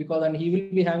significant peak, because then he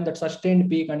will be having that sustained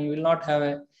peak and he will not have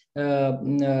a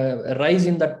rise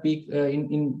in that peak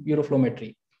in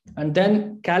uroflowmetry. And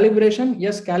then calibration,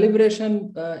 yes,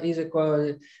 calibration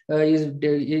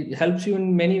it helps you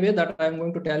in many ways that I'm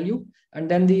going to tell you. And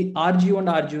then the RGU and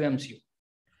RGU-MCU.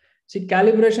 See,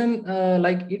 calibration,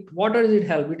 what does it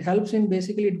help? It helps in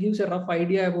basically, it gives a rough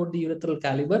idea about the urethral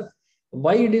caliber.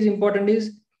 Why it is important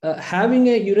is having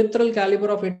a urethral caliber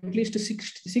of at least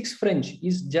 6 French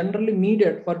is generally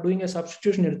needed for doing a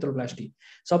substitution urethroplasty.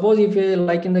 Suppose if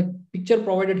like in the picture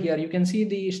provided here, you can see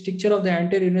the stricture of the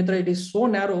anterior urethra, it is so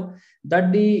narrow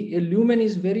that the lumen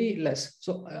is very less.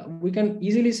 So we can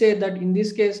easily say that in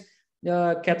this case,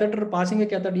 catheter, passing a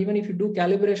catheter, even if you do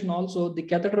calibration also, the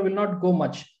catheter will not go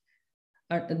much.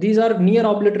 These are near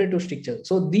obliterative strictures.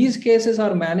 So these cases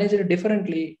are managed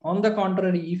differently. On the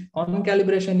contrary, if on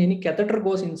calibration any catheter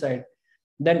goes inside,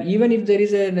 then even if there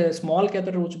is a small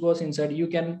catheter which goes inside, you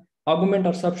can augment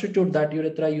or substitute that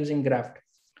urethra using graft.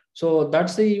 So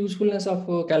that's the usefulness of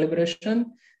calibration.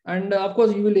 And of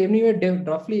course, you will anyway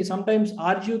roughly, sometimes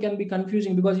RGU can be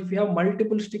confusing, because if you have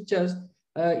multiple strictures,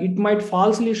 it might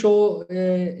falsely show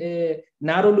a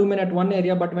narrow lumen at one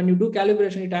area, but when you do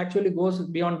calibration, it actually goes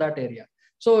beyond that area.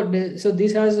 So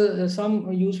this has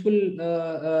some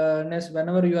usefulness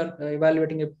whenever you are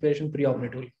evaluating a patient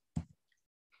preoperatively.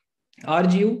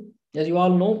 RGU, as you all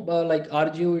know, like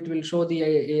RGU, it will show the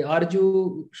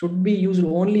RGU should be used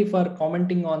only for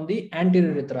commenting on the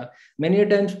anterior urethra. Many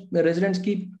times the residents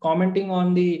keep commenting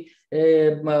on the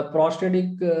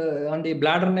prostatic, on the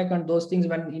bladder neck and those things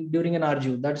during an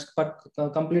RGU. That's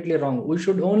completely wrong. We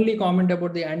should only comment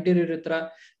about the anterior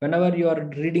urethra whenever you are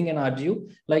reading an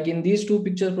RGU. Like in these two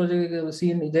pictures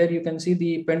seen there, you can see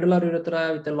the pendular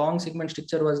urethra with a long segment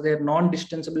stricture was there.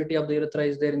 Non-distensibility of the urethra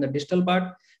is there in the distal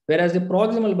part. Whereas the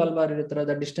proximal bulbar urethra,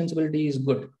 the distensibility is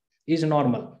good, is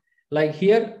normal. Like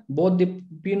here, both the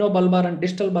pinobulbar and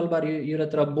distal bulbar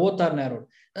urethra, both are narrowed.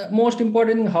 Most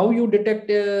important, how you detect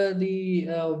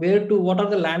what are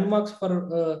the landmarks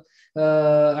for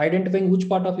identifying which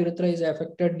part of urethra is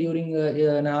affected during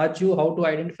an RGU, how to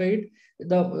identify it.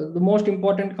 The most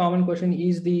important common question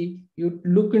is you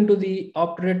look into the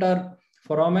obturator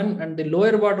foramen, and the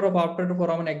lower border of obturator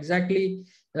foramen exactly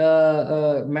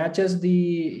matches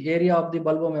the area of the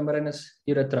bulbomembranous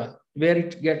urethra where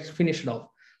it gets finished off.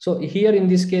 So here in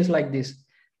this case like this.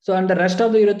 So and the rest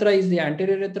of the urethra is the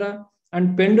anterior urethra,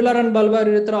 and pendular and bulbar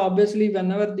urethra, obviously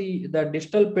whenever the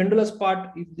distal pendulous part,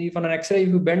 if on an X-ray, if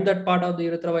you bend that part of the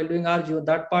urethra while doing RGU,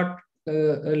 that part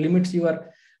limits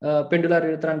your pendular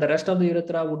urethra, and the rest of the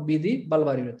urethra would be the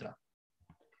bulbar urethra.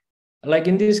 Like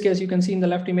in this case, you can see in the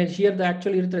left image here the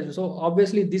actual urethra. So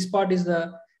obviously this part is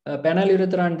the penile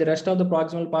urethra, and the rest of the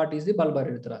proximal part is the bulbar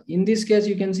urethra. In this case,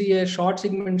 you can see a short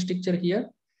segment stricture here,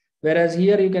 whereas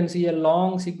here you can see a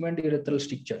long segment urethral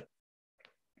stricture.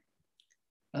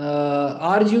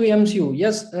 RGU-MCU,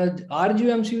 yes,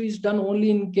 RGU-MCU is done only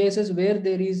in cases where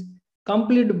there is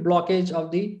complete blockage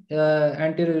of the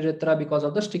anterior urethra because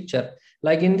of the stricture.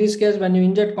 Like in this case, when you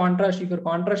inject contrast, if your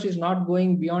contrast is not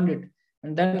going beyond it,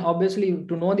 and then obviously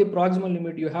to know the proximal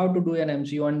limit, you have to do an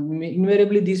MCU, and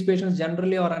invariably these patients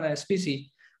generally are on SPC.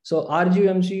 So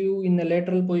RGU-MCU in the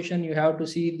lateral position, you have to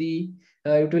see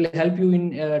it will help you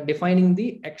in defining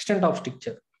the extent of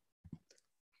stricture.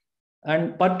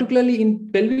 And particularly in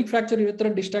pelvic fracture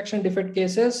urethral distraction defect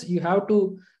cases, you have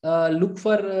to look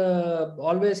for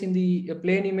always in the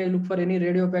plane image, look for any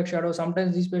radiopaque shadow.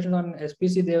 Sometimes these patients on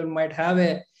SPC, they might have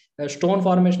a stone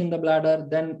formation in the bladder.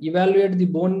 Then evaluate the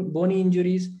bony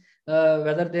injuries,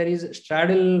 whether there is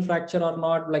straddle fracture or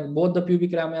not, like both the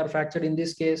pubic rami are fractured in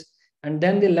this case. And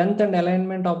then the length and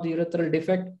alignment of the urethral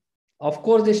defect. Of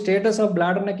course, the status of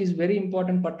bladder neck is very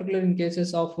important, particularly in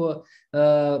cases of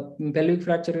pelvic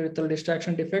fracture urethral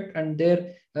distraction defect, and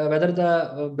there whether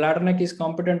the bladder neck is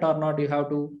competent or not, you have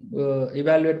to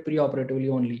evaluate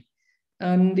preoperatively only.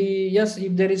 And yes,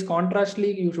 if there is contrast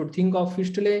leak, you should think of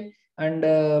fistulae, and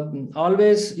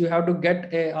always you have to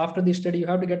get after the study, you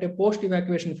have to get a post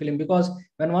evacuation film, because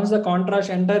once the contrast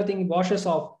entire thing washes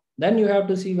off, then you have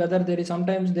to see whether there is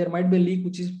sometimes there might be a leak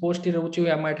which is posterior, which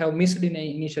you might have missed in an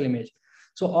initial image.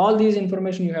 So all these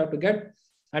information you have to get.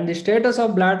 And the status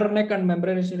of bladder neck and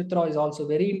membranous urethra is also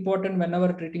very important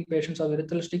whenever treating patients of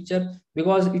urethral stricture,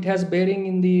 because it has bearing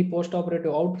in the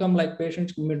post-operative outcome, like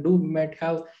patients might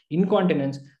have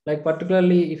incontinence, like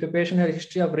particularly if a patient has a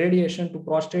history of radiation to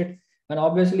prostate, and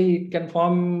obviously it can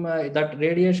form that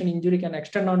radiation injury can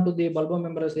extend onto the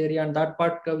bulbomembranous area, and that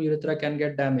part of urethra can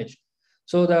get damaged.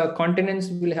 So the continence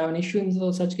will have an issue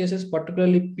in such cases,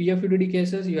 particularly PFUDD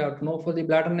cases. You have to know for the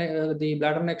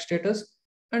bladder neck status.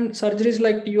 And surgeries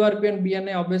like TURP and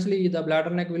BNA, obviously the bladder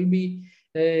neck will be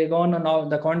gone, and now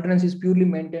the continence is purely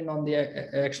maintained on the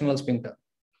external sphincter.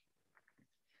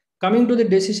 Coming to the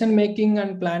decision making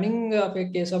and planning of a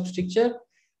case of stricture,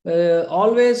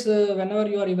 always whenever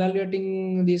you are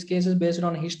evaluating these cases based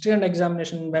on history and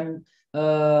examination, when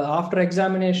after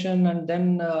examination and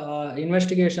then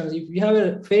investigations, if you have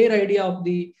a fair idea of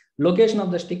the location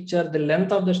of the stricture, the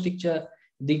length of the stricture,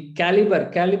 the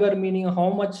caliber meaning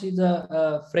how much is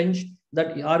the French,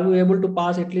 that are we able to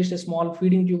pass at least a small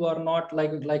feeding tube or not,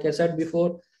 like I said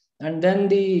before. And then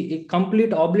the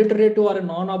complete obliterative or a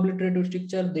non-obliterative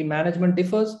stricture, the management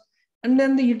differs. And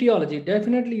then the etiology,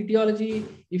 definitely etiology,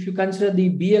 if you consider the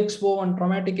BXO and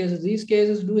traumatic cases, these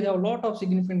cases do have a lot of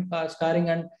significant scarring,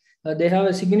 and they have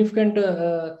a significant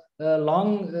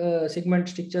long segment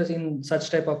strictures in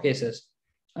such type of cases.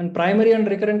 And primary and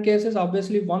recurrent cases,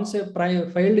 obviously once a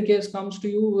failed case comes to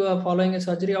you following a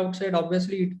surgery outside,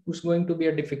 obviously it is going to be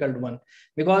a difficult one,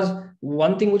 because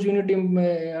one thing which we need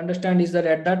to understand is that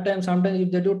at that time, sometimes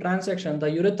if they do transection,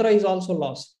 the urethra is also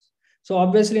lost. So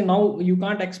obviously now you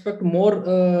can't expect more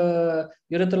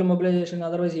urethral mobilization,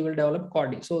 otherwise he will develop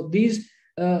CORD. So these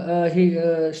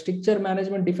stricture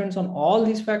management depends on all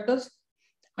these factors.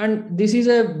 And this is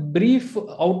a brief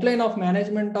outline of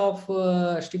management of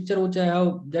stricture, which I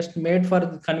have just made for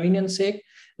convenience sake.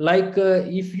 Like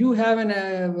if you have an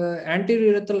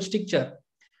anterior urethral stricture,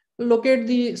 locate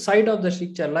the site of the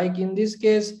stricture. Like in this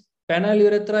case, penile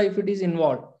urethra, if it is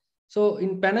involved. So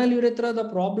in penile urethra, the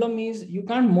problem is you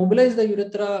can't mobilize the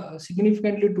urethra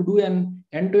significantly to do an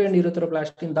end-to-end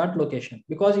urethroplasty in that location,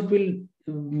 because it will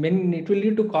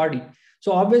lead to CORD.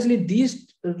 So obviously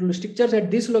these strictures at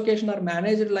this location are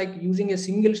managed like using a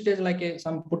single stage, like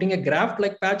putting a graft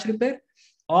like patch repair,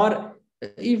 or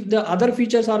if the other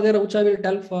features are there, which I will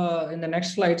tell in the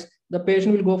next slides, the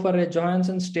patient will go for a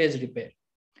Johansson stage repair.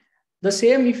 The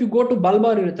same if you go to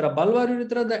bulbar urethra. Bulbar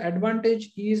urethra, the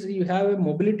advantage is you have a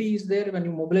mobility is there. When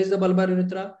you mobilize the bulbar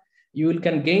urethra, you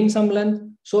can gain some length.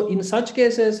 So in such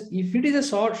cases, if it is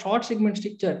a short segment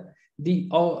stricture,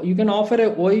 you can offer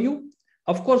a OU.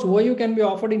 Of course, OU can be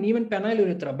offered in even penile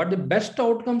urethra, but the best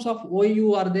outcomes of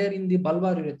OU are there in the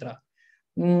bulbar urethra.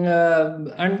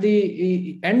 And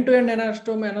the end-to-end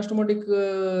anastomotic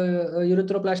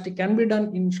urethroplasty can be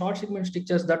done in short segment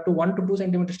strictures, that to 1 to 2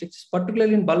 centimeter strictures,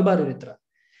 particularly in bulbar urethra.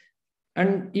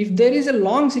 And if there is a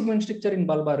long segment stricture in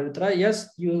bulbar urethra, yes,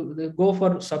 you go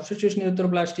for substitution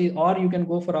urethroplasty, or you can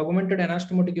go for augmented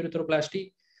anastomotic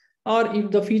urethroplasty. Or if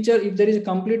there is a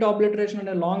complete obliteration and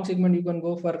a long segment, you can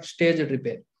go for staged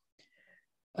repair.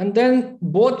 And then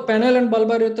both penile and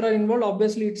bulbar urethra are involved.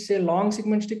 Obviously, it's a long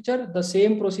segment stricture. The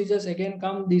same procedures again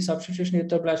come, the substitution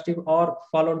urethroplasty or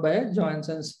followed by a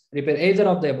Johansson's repair, either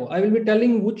of the above. I will be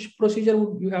telling which procedure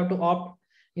you have to opt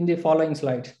in the following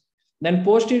slides. Then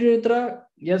posterior urethra,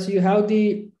 yes, you have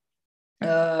the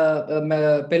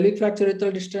pelvic fracture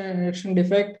urethral distraction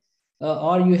defect,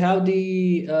 or you have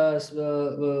the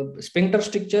sphincter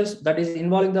strictures that is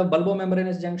involving the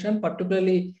bulbomembranous junction,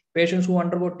 particularly patients who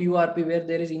undergo TURP where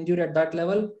there is injury at that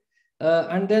level,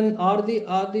 and then are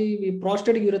the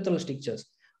prostatic urethral strictures.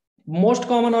 Most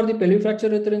common are the pelvic fracture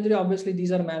urethral injury. Obviously,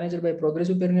 these are managed by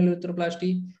progressive perineal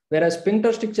urethroplasty, whereas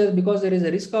sphincter strictures, because there is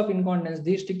a risk of incontinence,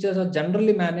 these strictures are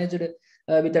generally managed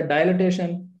with a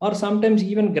dilatation, or sometimes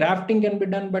even grafting can be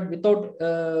done, but without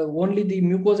only the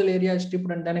mucosal area is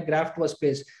stripped and then a graft was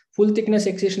placed. Full thickness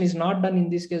excision is not done in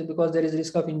this case because there is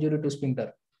risk of injury to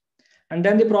sphincter. And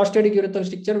then the prostatic urethral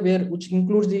stricture, which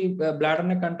includes the bladder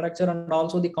neck contracture and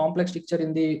also the complex stricture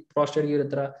in the prostatic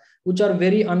urethra, which are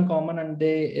very uncommon and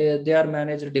they are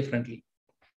managed differently.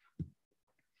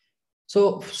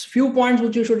 So few points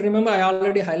which you should remember, I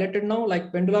already highlighted now,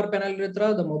 like pendular penile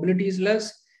urethra, the mobility is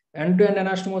less. End-to-end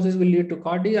anastomosis will lead to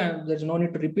CARD, and there's no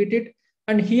need to repeat it.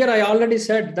 And here I already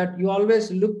said that you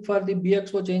always look for the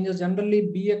BXO changes. Generally,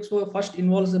 BXO first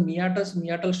involves the meatus,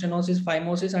 meatal stenosis,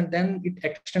 phimosis, and then it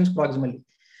extends proximally.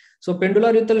 So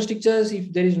pendular urethral strictures,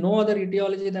 if there is no other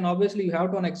etiology, then obviously you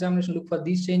have to on examination look for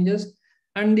these changes.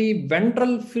 And the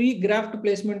ventral free graft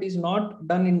placement is not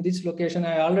done in this location.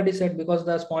 I already said because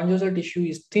the spongiosal tissue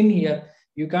is thin here,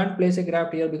 you can't place a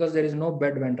graft here because there is no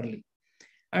bed ventrally.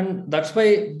 And that's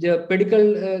why the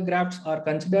pedicle grafts are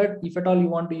considered. If at all you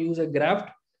want to use a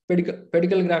graft,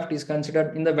 pedicle graft is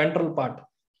considered in the ventral part.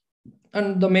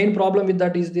 And the main problem with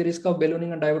that is the risk of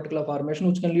ballooning and diverticular formation,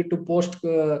 which can lead to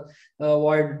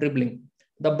post-void dribbling.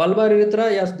 The bulbar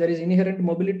urethra, yes, there is inherent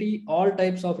mobility. All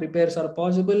types of repairs are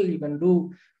possible. You can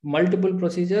do multiple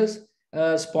procedures.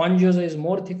 Spongiosa is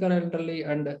more thicker ventrally,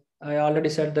 and I already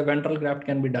said the ventral graft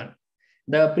can be done.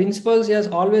 The principles, yes,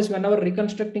 always whenever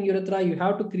reconstructing urethra, you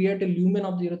have to create a lumen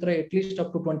of the urethra at least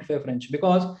up to 25 French,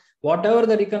 because whatever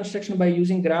the reconstruction by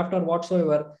using graft or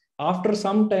whatsoever, after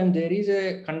some time there is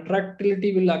a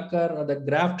contractility will occur, or the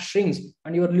graft shrinks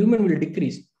and your lumen will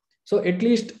decrease. So at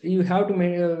least you have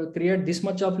to create this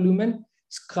much of lumen.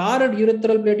 Scarred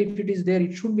urethral plate, if it is there,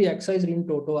 it should be excised in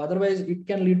toto. Otherwise, it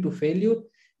can lead to failure.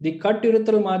 The cut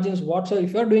urethral margins, whatsoever,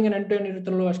 if you are doing an end-to-end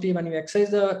urethral, when you excise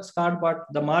the scarred part,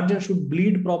 the margin should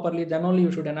bleed properly, then only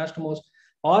you should anastomose.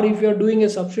 Or if you are doing a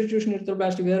substitution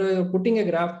urethroplasty where you are putting a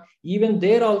graft, even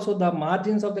there also the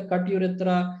margins of the cut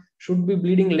urethra should be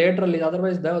bleeding laterally,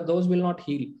 otherwise those will not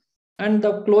heal. And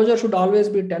the closure should always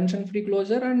be tension-free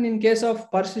closure. And in case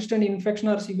of persistent infection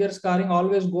or severe scarring,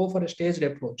 always go for a staged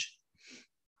approach.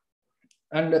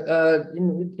 And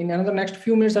in another next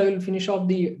few minutes, I will finish off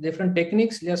the different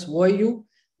techniques. Yes, OIU,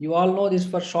 you all know this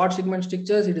for short segment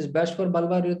strictures. It is best for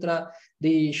bulbar urethra.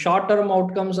 The short-term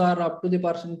outcomes are up to the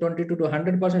 22 to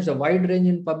 100%. It's a wide range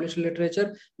in published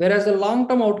literature, whereas the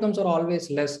long-term outcomes are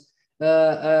always less,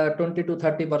 20 to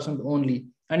 30% only.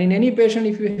 And in any patient,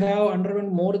 if you have undergone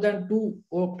more than 2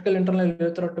 optical internal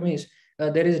urethrectomies,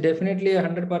 there is definitely a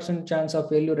 100% chance of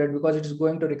failure rate because it is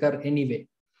going to recur anyway.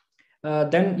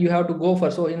 Then you have to go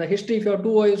for, so in the history, if you have 2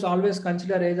 OIs, always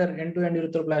consider either end-to-end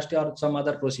urethroplasty or some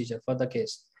other procedure for the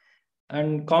case.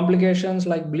 And complications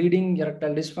like bleeding,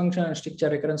 erectile dysfunction, and stricture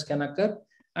recurrence can occur.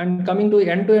 And coming to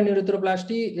end-to-end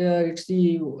urethroplasty, it's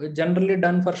generally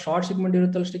done for short segment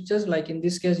urethral strictures. Like in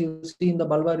this case, you see in the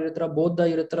bulbar urethra, both the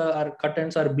urethra are cut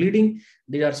ends are bleeding.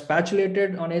 They are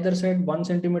spatulated on either side, 1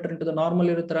 centimeter into the normal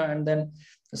urethra, and then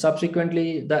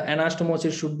subsequently the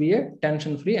anastomosis should be a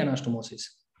tension-free anastomosis.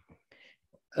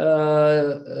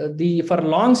 For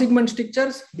long segment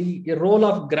strictures, the role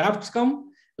of grafts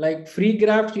come. Like free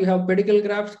grafts, you have pedicle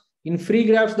grafts. In free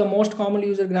grafts, the most commonly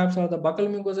used grafts are the buccal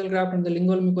mucosal graft and the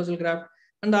lingual mucosal graft.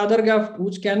 And the other graft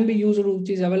which can be used, which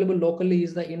is available locally,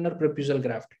 is the inner prepusal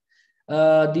graft.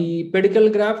 The pedicle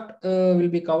graft will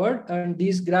be covered, and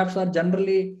these grafts are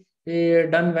generally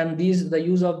done when the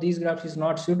use of these grafts is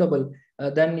not suitable.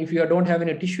 Then if you don't have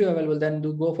any tissue available, then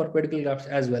do go for pedicle grafts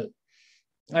as well.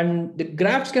 And the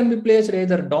grafts can be placed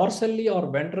either dorsally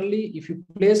or ventrally. If you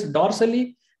place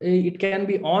dorsally, it can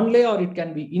be onlay or it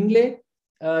can be inlay.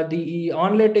 The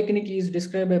onlay technique is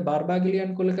described by Barbaglio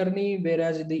and Kulkarni,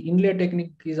 whereas the inlay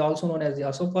technique is also known as the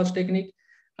Asofas technique.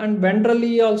 And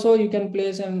ventrally also you can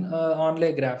place an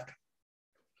onlay graft.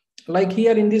 Like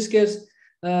here in this case,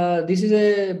 this is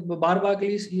a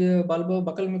Barbagli's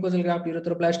buccal mucosal graft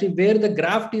urethroplasty where the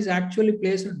graft is actually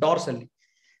placed dorsally.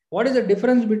 What is the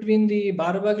difference between the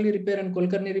Barbagli repair and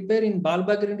Kulkarni repair? In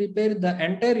Barbagli repair, the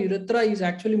entire urethra is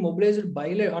actually mobilized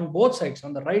on both sides.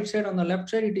 On the right side, on the left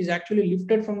side, it is actually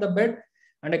lifted from the bed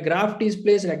and a graft is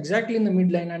placed exactly in the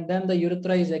midline, and then the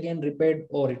urethra is again repaired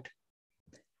over it.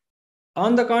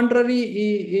 On the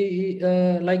contrary,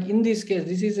 like in this case,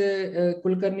 this is a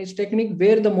Kulkarni's technique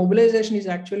where the mobilization is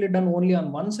actually done only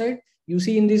on one side. You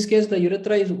see in this case, the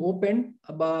urethra is opened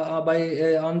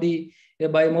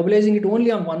by mobilizing it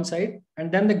only on one side,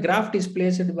 and then the graft is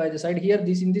placed by the side. Here,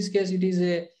 in this case, it is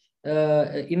a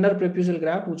inner prepusal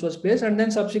graft which was placed, and then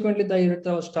subsequently the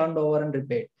urethra was turned over and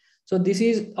repaired. So this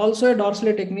is also a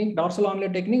dorsal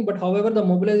onlay technique, but however, the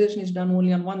mobilization is done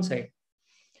only on one side.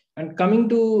 And coming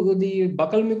to the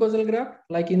buccal mucosal graft,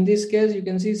 like in this case, you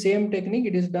can see same technique.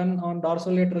 It is done on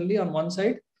dorsolaterally on one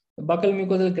side. The buccal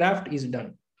mucosal graft is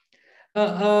done.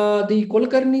 The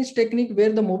Kulkarni's technique,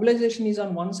 where the mobilization is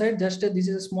on one side, just this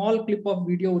is a small clip of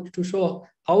video to show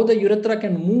how the urethra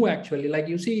can move actually. Like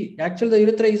you see, actually the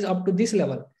urethra is up to this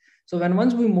level. So when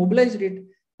once we mobilized it,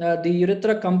 the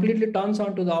urethra completely turns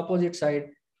onto the opposite side,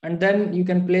 and then you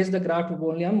can place the graft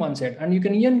only on one side. And you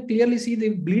can even clearly see the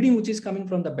bleeding which is coming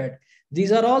from the bed.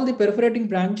 These are all the perforating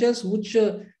branches which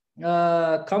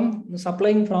come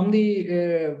supplying from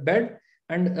the bed.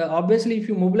 And obviously, if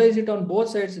you mobilize it on both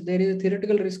sides, there is a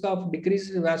theoretical risk of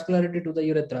decreased vascularity to the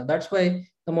urethra. That's why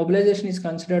the mobilization is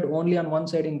considered only on one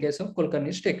side in case of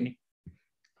Kulkarni's technique.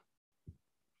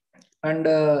 And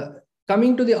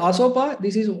coming to the ASOPA,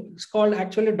 this is called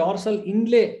actually dorsal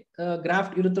inlay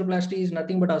graft urethroplasty is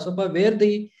nothing but ASOPA, where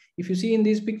if you see in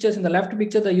these pictures, in the left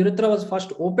picture, the urethra was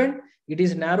first opened, it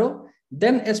is narrow,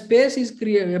 then a space is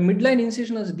created, a midline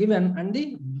incision is given, and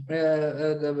the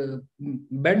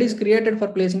bed is created for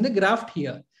placing the graft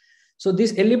here. So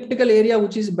this elliptical area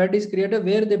which is bed is created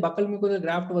where the buccal mucosal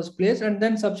graft was placed, and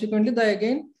then subsequently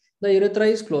the urethra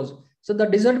is closed. So the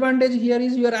disadvantage here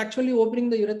is you are actually opening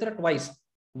the urethra twice.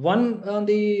 One on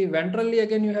the ventrally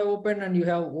again you have opened, and you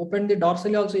have opened the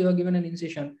dorsally also you have given an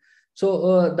incision.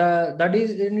 So that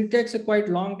is, and it takes a quite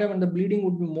long time, and the bleeding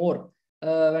would be more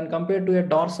when compared to a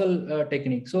dorsal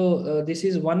technique. So this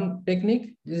is one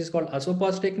technique. This is called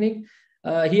ASOPA's technique.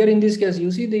 Here in this case,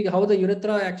 you see how the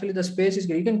urethra actually the space is.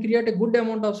 You can create a good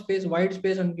amount of space, wide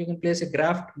space, and you can place a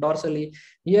graft dorsally.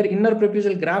 Here inner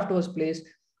preputial graft was placed,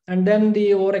 and then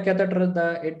the over a catheter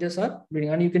the edges are bleeding,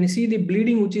 and you can see the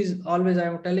bleeding, which is always I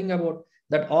am telling about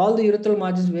that all the urethral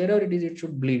margins wherever it is, it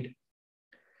should bleed.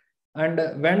 And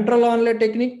ventral onlay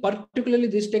technique, particularly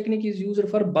this technique is used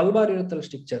for bulbar urethral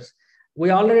strictures. We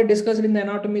already discussed in the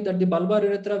anatomy that the bulbar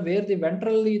urethra, where the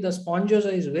ventrally the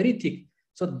spongosa is very thick,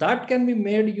 so that can be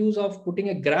made use of putting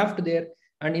a graft there.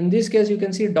 And in this case, you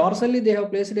can see dorsally they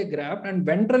have placed a graft, and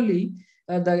ventrally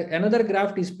another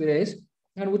graft is placed,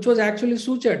 and which was actually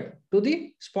sutured to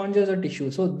the spongosa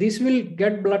tissue. So this will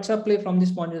get blood supply from the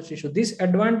spongosa tissue. This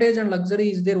advantage and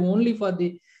luxury is there only for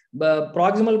the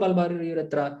proximal bulbar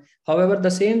urethra. However,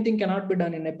 the same thing cannot be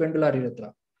done in a pendular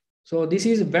urethra. So this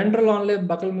is ventral onlay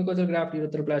buccal mucosal graft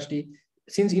urethroplasty.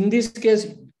 Since in this case,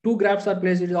 two grafts are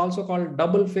placed, it is also called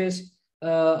double phase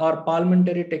or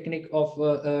parliamentary technique of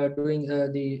doing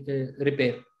the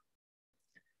repair.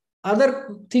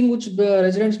 Other thing which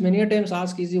residents many times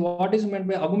ask is what is meant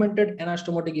by augmented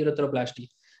anastomotic urethroplasty.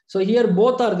 So here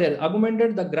both are there.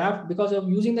 Augmented the graft, because of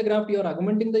using the graft, you are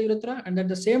augmenting the urethra, and at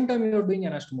the same time you are doing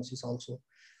anastomosis also.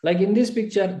 Like in this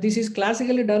picture, this is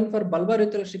classically done for bulbar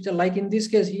urethral stricture. Like in this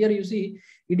case here, you see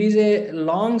it is a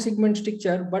long segment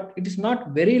stricture, but it is not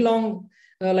very long,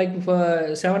 like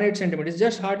 7-8 centimeters. It's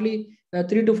just hardly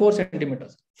 3 to 4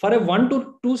 centimeters. For a 1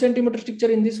 to 2 centimeter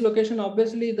stricture in this location,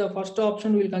 obviously the first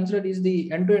option we'll consider is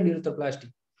the end-to-end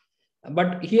urethroplasty.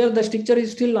 But here the stricture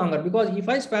is still longer, because if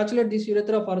I spatulate this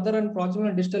urethra further and proximal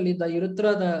and distally, the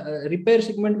urethra, the repair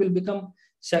segment will become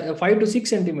 5 to 6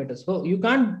 centimeters. So you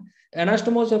can't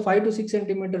anastomose a 5 to 6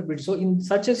 centimeter bit. So in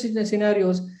such a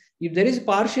scenarios, if there is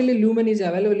partially lumen is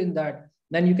available in that,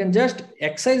 then you can just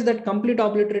excise that complete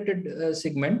obliterated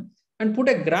segment and put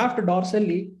a graft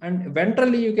dorsally, and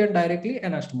ventrally you can directly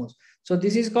anastomose. So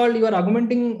this is called you are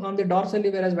augmenting on the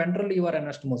dorsally, whereas ventrally you are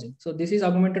anastomosing. So this is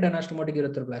augmented anastomotic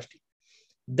urethroplasty.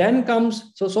 Then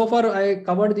comes, so far I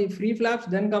covered the free flaps,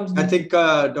 then comes I think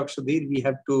Dr. Sudhir, we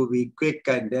have to be quick,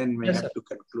 and then we have to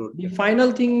conclude. The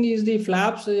final thing is the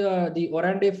flaps, the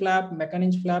Orande flap,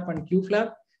 Mechanin's flap, and Q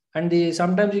flap. And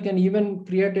sometimes you can even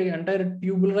create an entire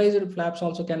tubularized flaps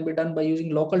also can be done by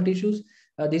using local tissues.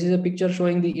 This is a picture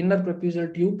showing the inner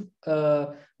preputial tube,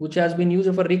 which has been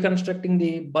used for reconstructing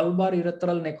the bulbar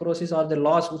urethral necrosis or the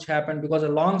loss which happened because a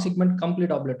long segment complete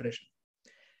obliteration.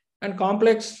 And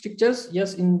complex strictures,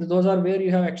 yes, those are where you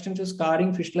have extensive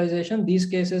scarring, fistulization. These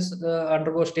cases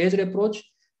undergo staged approach,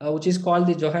 which is called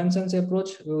the Johansson's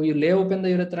approach. You lay open the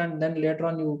urethra and then later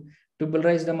on you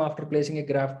tubularize them after placing a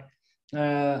graft.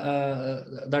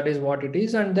 That is what it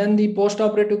is. And then the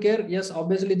post-operative care, yes,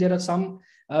 obviously there are some,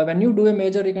 when you do a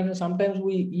major reconstruction, sometimes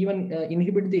we even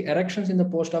inhibit the erections in the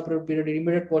post-operative period,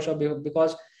 immediate post-operative,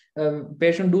 because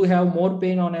patient do have more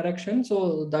pain on erection.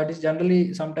 So that is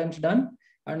generally sometimes done,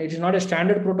 and it is not a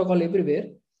standard protocol everywhere.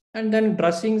 And then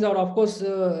dressings are, of course,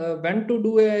 when to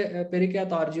do a pericath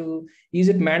RGU, is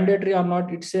it mandatory or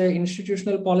not? It's a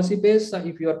institutional policy base.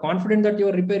 If you are confident that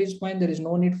your repair is fine, there is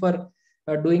no need for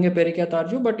doing a pericath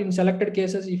RGU. But in selected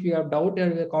cases, if you have doubt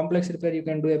or a complex repair, you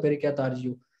can do a pericath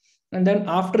RGU. And then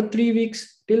after 3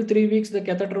 weeks, till 3 weeks, the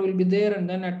catheter will be there. And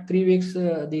then at 3 weeks,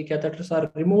 the catheters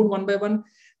are removed one by one.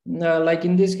 Like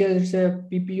in this case, it's a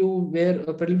PPU where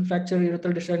a pelvic fracture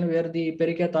urethral dissection, where the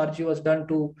pericath RG was done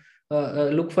to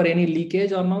look for any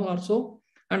leakage or no or so.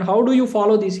 And how do you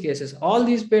follow these cases? All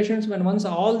these patients, when once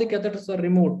all the catheters are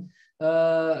removed,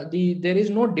 there is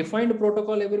no defined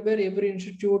protocol everywhere. Every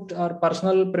institute or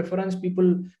personal preference,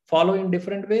 people follow in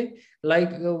different way.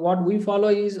 Like what we follow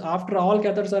is, after all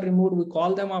catheters are removed, we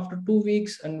call them after 2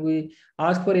 weeks and we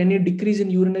ask for any decrease in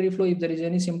urinary flow if there is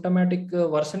any symptomatic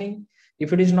worsening.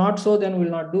 If it is not so, then we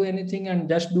will not do anything and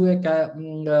just do a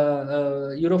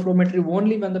uroflowmetry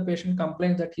only when the patient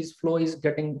complains that his flow is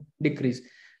getting decreased.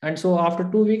 And so after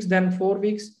 2 weeks, then 4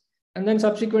 weeks, and then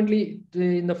subsequently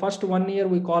in the first 1 year,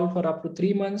 we call for up to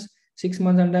 3 months, 6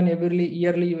 months, and then every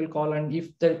yearly you will call. And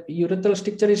if the urethral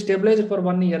stricture is stabilized for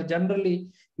 1 year, generally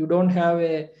you don't have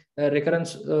a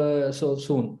recurrence so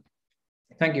soon.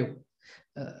 Thank you.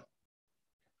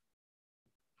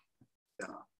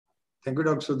 Thank you,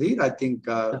 Dr. Sudhir. I think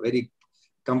very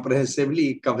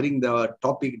comprehensively covering the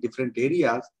topic, different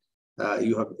areas.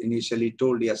 You have initially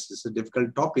told, yes, it's a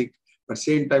difficult topic, but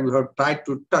same time you have tried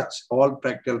to touch all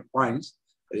practical points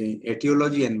in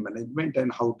etiology and management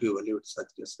and how to evaluate such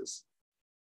cases.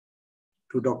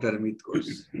 To Dr. Amit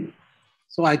Ghosh.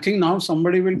 So I think now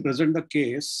somebody will present the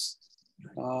case.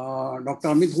 Dr.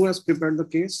 Amit, who has prepared the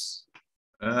case?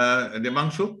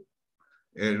 Demanshu?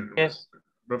 Yes.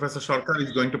 Professor Sarkar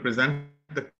is going to present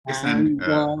the case and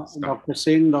Dr.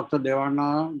 Singh, Dr.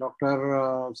 Devana,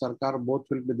 Dr. Sarkar, both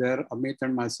will be there. Amit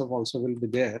and myself also will be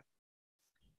there.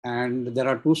 And there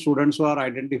are 2 students who are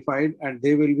identified and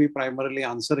they will be primarily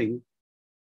answering.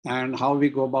 And how we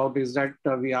go about is that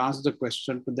we ask the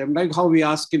question to them, like how we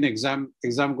ask in exam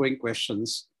going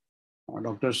questions.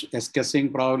 Dr. S.K.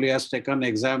 Singh probably has taken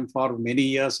exam for many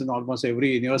years in almost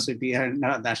every university and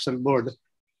national board.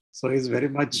 So he's very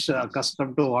much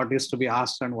accustomed to what is to be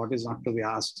asked and what is not to be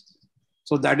asked.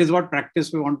 So that is what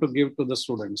practice we want to give to the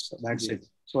students. That's it.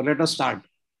 So let us start.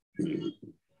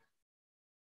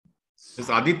 This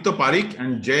Aditya Parikh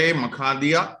and Jay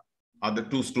Makhadia are the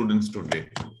 2 students today.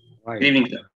 Right. Good evening,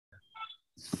 sir.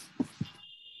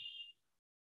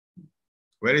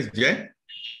 Where is Jay?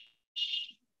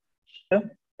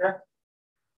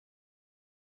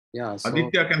 Yeah. So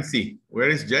Aditya can see. Where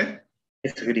is Jay?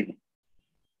 Yes, good evening.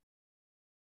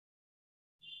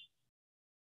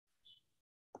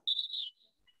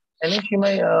 Can you see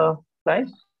my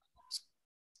slides?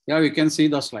 yeah, we can see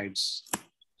the slides.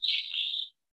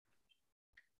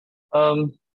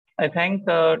 I thank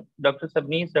Dr.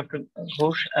 Sabnis, Dr.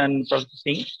 Ghosh, and Professor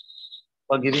Singh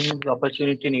for giving me the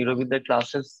opportunity in URO Vidya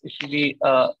classes. It will be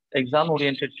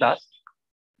exam-oriented class,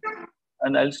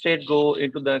 and I'll straight go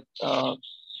into the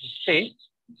history.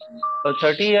 A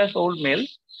 30-year-old male,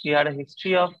 he had a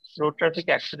history of road traffic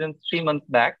accidents 3 months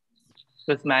back.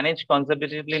 He was managed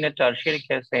conservatively in a tertiary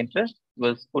care center,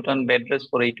 was put on bed rest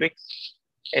for 8 weeks.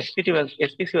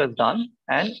 SPC was done,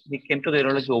 and he came to the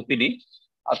urology OPD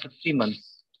after 3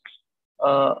 months.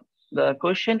 The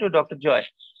question to Dr. Joy.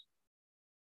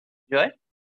 Joy? I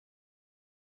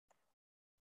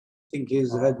think he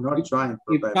has not joined.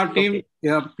 Ifta team,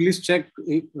 yeah, please check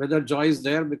whether Joy is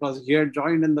there because he had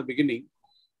joined in the beginning.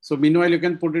 So meanwhile, you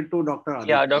can put it to Dr.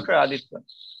 Aditya. Yeah, Dr. Aditya.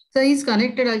 So he's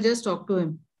connected. I'll just talk to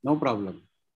him. No problem.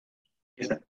 Yes,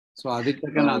 sir. So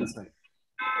Aditya can answer.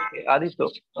 Okay, Aditya,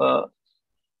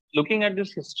 looking at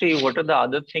this history, what are the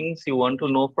other things you want to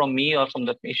know from me or from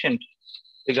the patient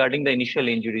regarding the initial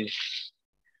injuries?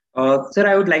 Sir,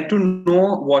 I would like to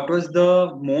know what was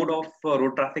the mode of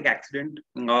road traffic accident,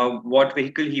 what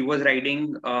vehicle he was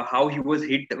riding, how he was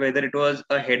hit, whether it was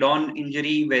a head-on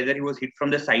injury, whether he was hit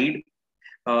from the side.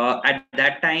 At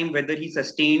that time, whether he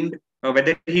sustained,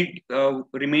 whether he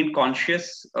remained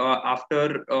conscious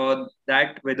after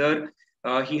that, whether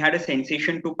he had a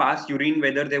sensation to pass urine,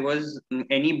 whether there was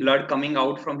any blood coming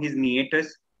out from his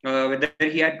meatus, whether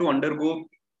he had to undergo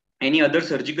any other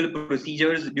surgical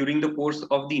procedures during the course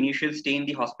of the initial stay in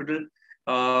the hospital,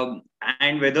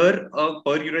 and whether a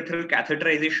perurethral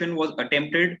catheterization was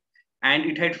attempted and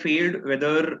it had failed,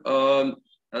 whether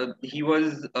he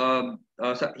was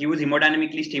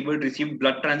hemodynamically stable, received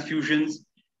blood transfusions,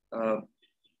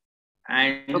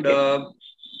 and Okay.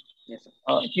 yes, sir.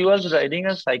 He was riding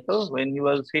a cycle when he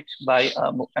was hit by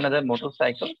another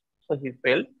motorcycle, so he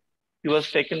fell. He was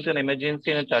taken to an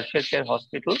emergency in a tertiary care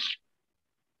hospital.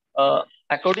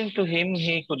 According to him,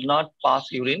 he could not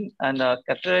pass urine, and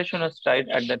catheterization was tried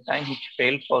at that time, which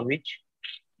failed, for which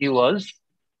he was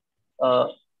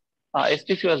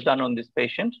SPC was done on this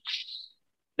patient.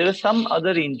 There were some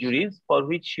other injuries for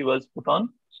which he was put on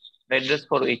bed rest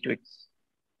for 8 weeks.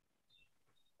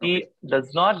 He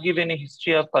does not give any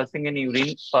history of passing any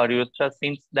urine for urethra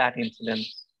since that incident.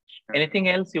 Anything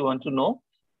else you want to know?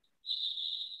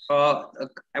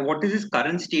 What is his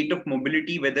current state of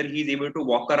mobility, whether he is able to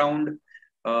walk around,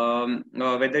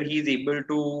 whether he is able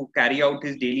to carry out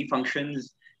his daily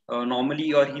functions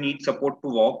normally, or he needs support to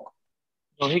walk?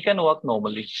 So he can walk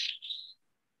normally.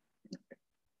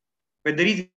 Whether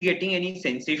he's getting any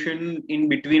sensation in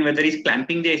between, whether he's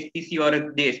clamping the SPC or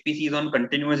the SPC is on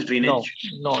continuous drainage?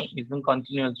 No, he's on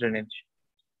continuous drainage.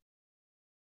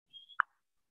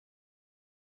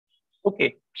 Okay.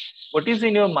 What is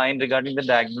in your mind regarding the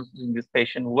diagnosis in this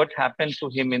patient? What happened to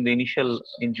him in the initial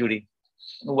injury?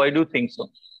 Why do you think so?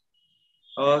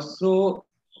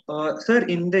 Sir,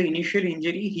 in the initial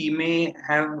injury, he may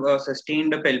have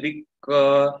sustained a pelvic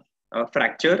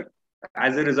fracture,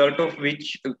 as a result of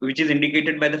which is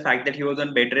indicated by the fact that he was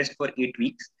on bed rest for 8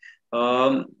 weeks.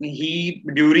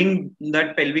 During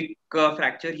that pelvic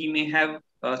fracture, he may have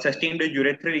sustained a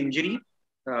urethral injury,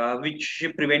 which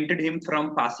prevented him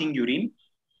from passing urine,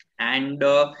 and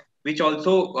which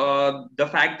also the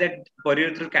fact that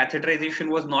periurethral catheterization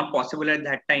was not possible at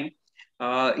that time,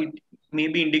 it may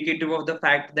be indicative of the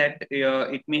fact that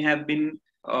it may have been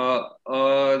a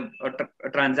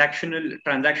transaction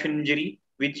injury,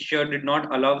 which did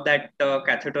not allow that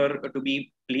catheter to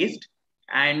be placed.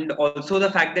 And also the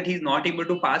fact that he's not able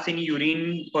to pass any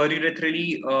urine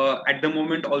periurethral at the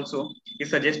moment also is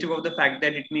suggestive of the fact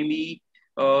that it may be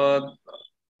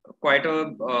quite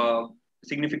a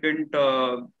significant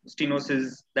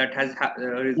stenosis that has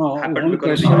happened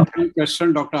because of the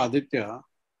question, Dr. Aditya.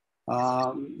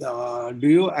 Do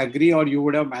you agree, or you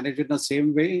would have managed it the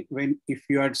same way if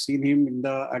you had seen him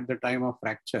at the time of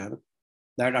fracture,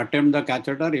 that attempt the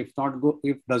catheter, if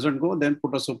doesn't go, then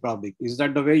put a supraoblique? Is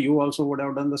that the way you also would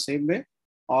have done the same way,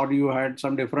 or you had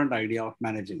some different idea of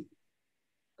managing?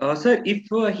 Sir, if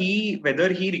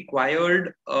whether he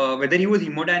was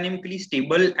hemodynamically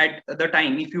stable at the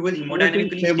time, if he was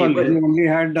hemodynamically stable. He only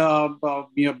had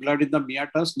blood in the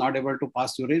meatus, not able to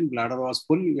pass urine, bladder was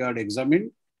full, you had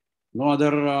examined, no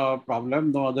other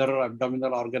problem, no other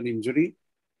abdominal organ injury.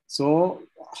 So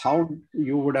how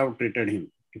you would have treated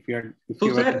him?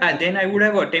 Then I would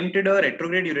have attempted a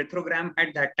retrograde urethrogram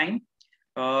at that time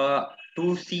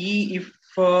to see if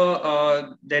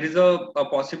there is a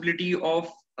possibility of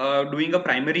doing a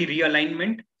primary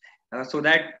realignment so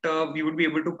that we would be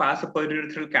able to pass a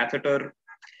periurethral catheter,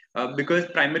 because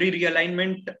primary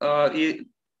realignment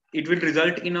it will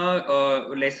result in a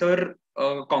lesser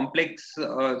complex,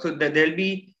 so that there'll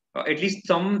be at least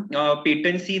some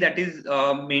patency that is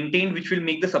maintained, which will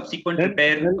make the subsequent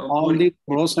repair. All the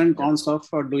pros and cons of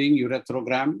doing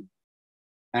urethrogram,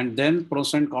 and then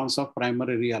pros and cons of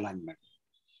primary realignment.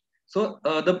 So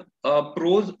the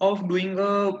pros of doing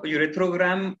a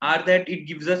urethrogram are that it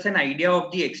gives us an idea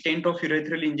of the extent of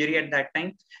urethral injury at that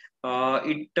time.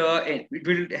 It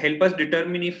will help us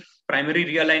determine if primary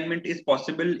realignment is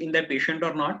possible in that patient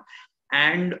or not.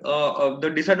 And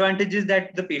the disadvantage is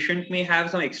that the patient may have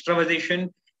some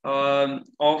extravasation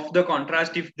of the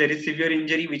contrast if there is severe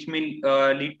injury, which may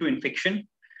lead to infection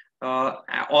or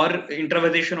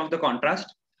intravasation of the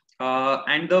contrast.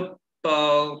 And the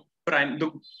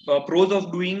pros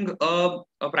of doing a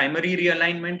primary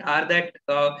realignment are that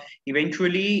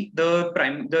eventually the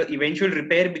eventual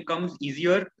repair becomes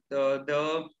easier.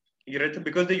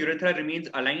 Because the urethra remains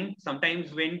aligned.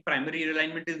 Sometimes when primary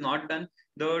realignment is not done,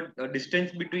 the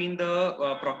distance between the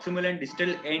proximal and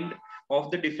distal end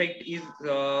of the defect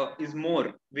is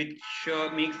more, which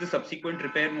makes the subsequent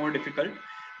repair more difficult.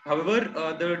 However,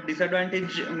 the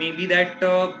disadvantage may be that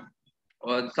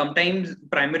sometimes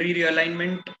primary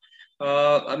realignment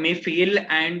may fail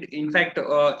and in fact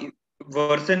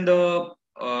worsen the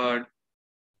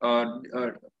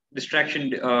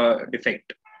distraction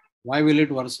defect. Why will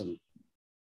it worsen?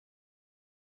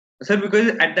 Sir, because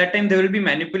at that time there will be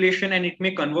manipulation and it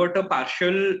may convert a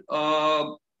partial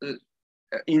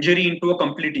injury into a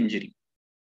complete injury.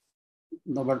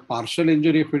 No, but partial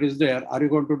injury, if it is there, are you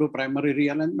going to do primary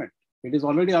realignment? It is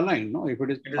already aligned, no? If it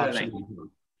is partial injury.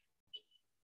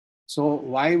 So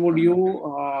why would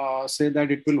you say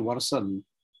that it will worsen?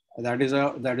 That is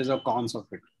a cons of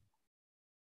it.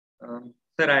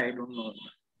 Sir, I don't know.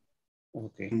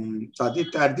 Okay. So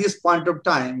at this point of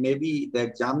time, maybe the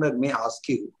examiner may ask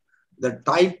you the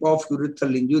type of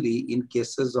urethral injury in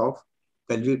cases of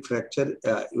pelvic fracture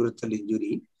urethral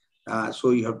injury. So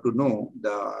you have to know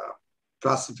the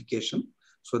classification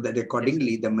so that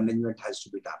accordingly the management has to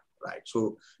be done, right?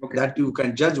 So that you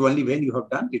can judge only when you have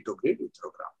done retrograde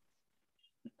uretrogram.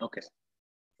 Okay.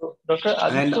 So, Dr.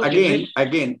 And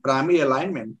again, primary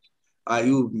alignment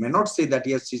you may not say that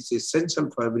yes, it's essential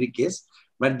for every case,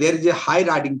 but there is a high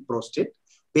riding prostate.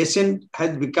 Patient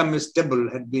has become stable,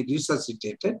 has been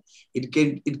resuscitated. It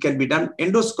can be done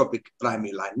endoscopic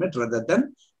primary alignment rather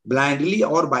than blindly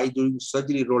or by doing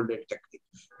surgery rolled technique.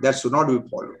 That should not be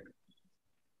followed.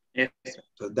 Yes.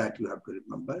 So that you have to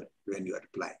remember when you are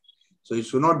applying. So you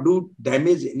should not do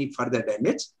damage, any further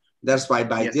damage. That's why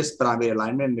by this primary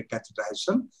alignment and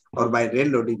catheterization or by rail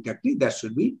loading technique, that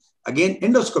should be again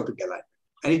endoscopic alignment.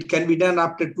 And it can be done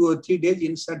after 2 or 3 days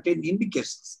in certain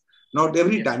indications. Not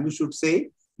every time. You should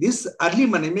say this early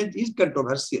management is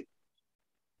controversial.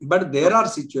 But there are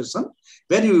situations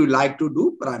where you would like to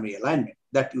do primary alignment.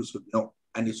 That you should know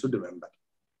and you should remember.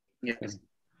 Yes.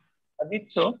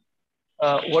 Aditya,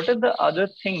 what are the other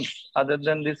things other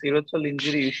than this urethral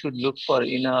injury you should look for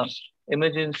in a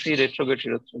emergency retrograde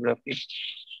urethroplasty?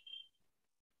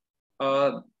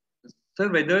 Sir,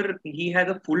 whether he has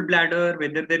a full bladder,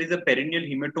 whether there is a perineal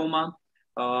hematoma,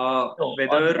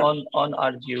 whether on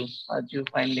RGU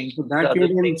findings. So that you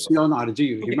don't see on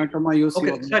RGU. Okay. Hematoma you see.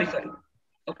 Okay, sorry.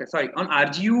 Okay, sorry. On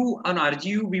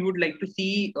RGU, we would like to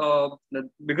see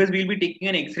because we'll be taking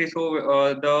an X-ray.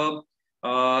 So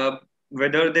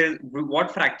whether there's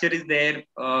what fracture is there,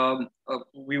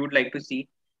 we would like to see.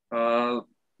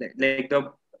 Like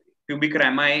the pubic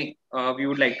rami, we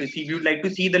would like to see. We would like to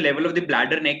see the level of the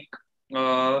bladder neck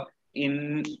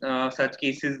in such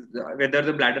cases, whether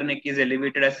the bladder neck is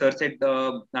elevated as such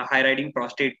that high riding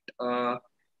prostate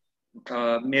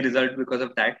may result because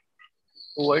of that.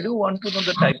 Why do you want to know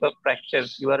the type of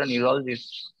fractures? You are a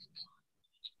neurologist.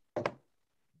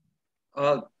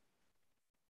 You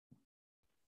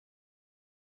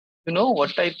know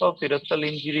what type of urethral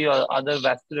injury or other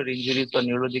vascular injuries or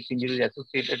neurologic injuries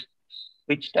associated?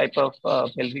 Which type of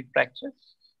pelvic fractures?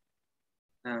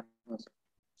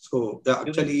 So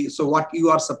actually, so what you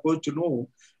are supposed to know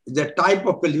is the type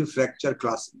of pelvic fracture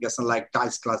classification, like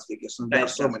TICE classification. There are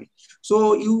so many.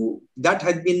 So that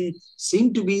has been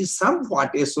seen to be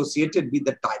somewhat associated with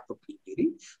the type of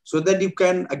injury, so that you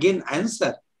can again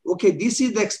answer. Okay, this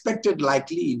is the expected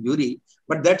likely injury,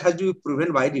 but that has to be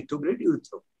proven by retrograde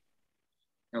urethro.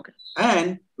 Okay.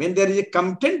 And when there is a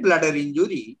content bladder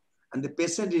injury and the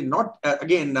patient is not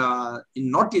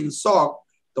not in shock,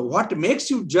 so what makes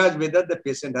you judge whether the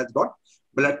patient has got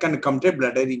content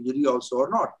bladder injury also or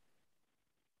not?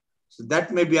 So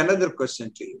that may be another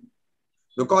question to you.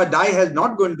 Because dye has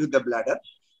not gone to the bladder.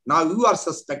 Now you are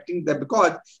suspecting that,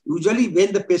 because usually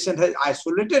when the patient has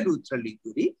isolated urethral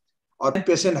injury or the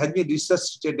patient has been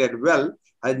resuscitated well,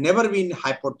 has never been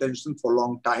hypotension for a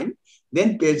long time,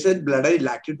 then patient bladder is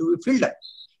likely to be filled up.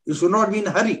 You should not be in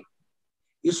a hurry.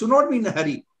 You should not be in a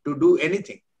hurry to do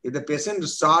anything. If the patient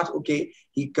starts, okay,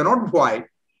 he cannot void,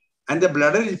 and the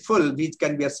bladder is full, which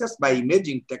can be assessed by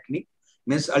imaging technique,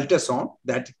 means ultrasound,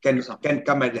 that can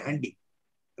come as handy.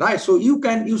 Right? So you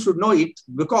should know it,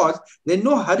 because there's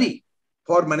no hurry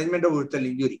for management of urethral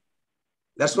injury.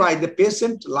 That's why the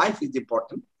patient life is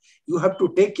important. You have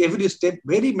to take every step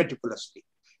very meticulously.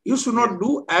 You should not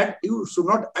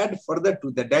add further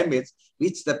to the damage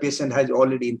which the patient has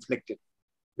already inflicted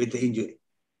with the injury.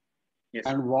 Yes.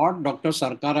 And what Dr.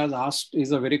 Sarkar has asked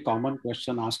is a very common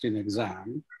question asked in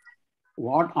exam.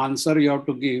 What answer you have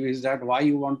to give is that why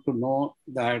you want to know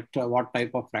that what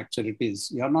type of fracture it is.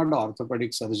 You are not an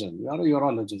orthopedic surgeon, you are a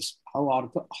urologist.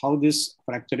 How this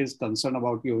fracture is concerned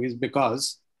about you is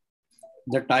because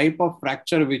the type of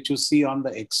fracture which you see on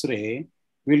the X-ray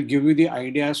will give you the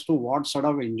idea as to what sort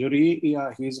of injury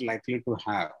he is likely to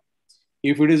have.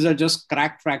 If it is a just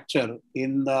crack fracture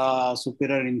in the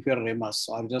superior inferior ramus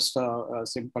or just a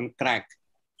simple crack,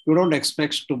 you don't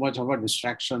expect too much of a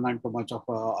distraction and too much of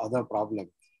other problem.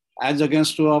 As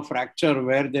against to a fracture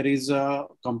where there is a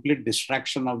complete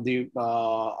distraction of the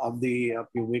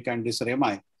pubic and this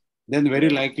rami, then very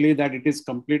likely that it is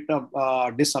complete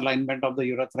disalignment of the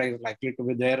urethra is likely to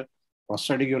be there.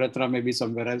 Prostatic urethra may be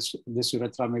somewhere else. This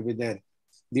urethra may be there.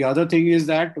 The other thing is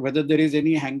that whether there is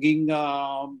any hanging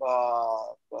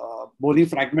bony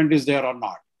fragment is there or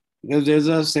not. Because there's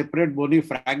a separate bony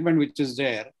fragment which is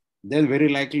there, then very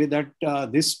likely that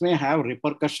this may have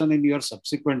repercussion in your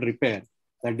subsequent repair.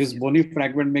 That this bony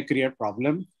fragment may create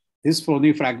problem. This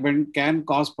bony fragment can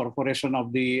cause perforation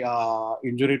of the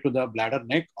injury to the bladder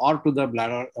neck or to the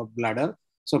bladder.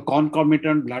 So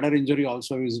concomitant bladder injury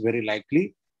also is very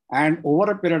likely. And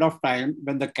over a period of time,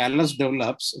 when the callus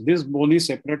develops, this bony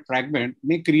separate fragment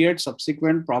may create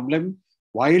subsequent problem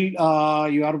while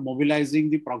you are mobilizing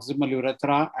the proximal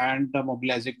urethra and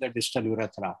mobilizing the distal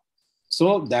urethra.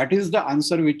 So that is the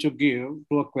answer which you give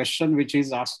to a question which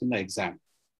is asked in the exam.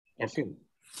 Okay.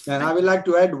 And I would like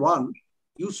to add one.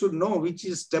 you should know which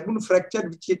is stable fracture,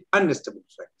 which is unstable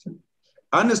fracture.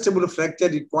 Unstable fracture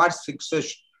requires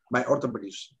fixation by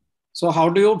orthopedist. So how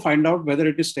do you find out whether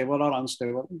it is stable or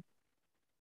unstable?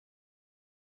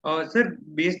 Sir,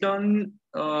 based on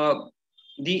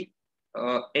the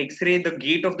X-ray, the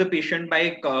gait of the patient by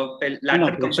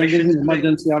lateral compressions. Is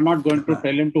emergency. You are not going to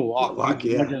tell him to walk.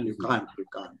 You can't.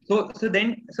 So then,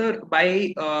 sir, by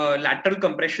lateral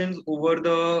compressions over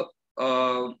the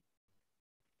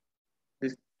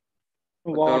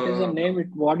what is the name?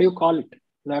 What do you call it?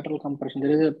 Lateral compression.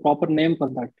 There is a proper name for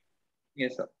that.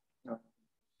 Yes, sir.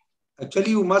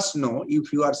 Actually, you must know,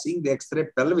 if you are seeing the X-ray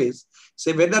pelvis,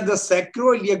 say whether the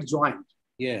sacroiliac joint,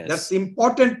 that's the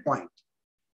important point,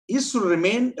 it should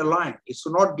remain aligned. It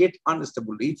should not get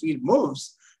unstable. If it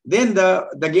moves, then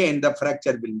the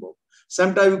fracture will move.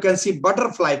 Sometimes you can see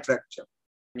butterfly fracture.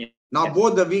 Now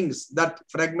both the wings, that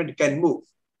fragment can move.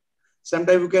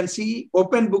 Sometimes you can see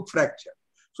open book fracture.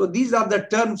 So these are the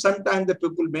terms sometimes the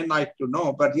people may not to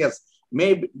know, but yes,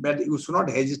 maybe, but you should not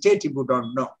hesitate if you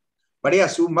don't know. But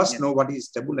yes, you must know what is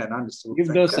stable and unstable. If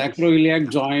the sacroiliac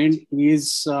joint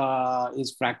is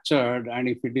fractured and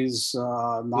if it is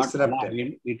not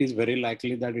aligned, it is very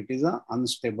likely that it is an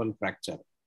unstable fracture.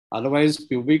 Otherwise,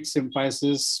 pubic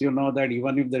symphysis, you know that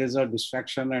even if there is a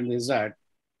distraction and is that,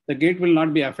 the gait will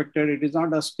not be affected. It is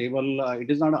not a stable, it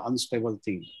is not an unstable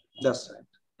thing. That's right.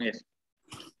 Yes.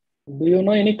 Do you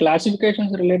know any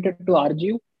classifications related to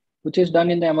RGU, which is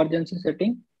done in the emergency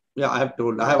setting? Yeah, I have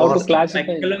told. I have how to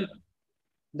classify.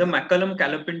 The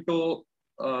McCallum-Calapinto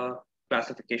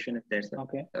classification is there, sir.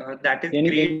 Okay. That is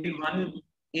grade 1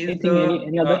 is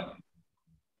any other?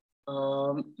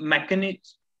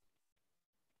 Mechanics.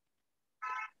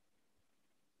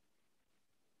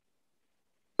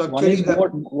 One is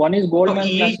Goldman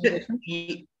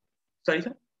classification. Sorry,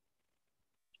 sir.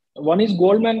 One is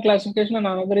Goldman classification and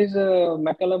another is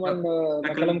McCallum and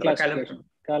McCallum classification.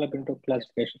 Calapinto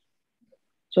classification.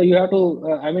 So you have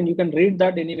to, I mean, you can read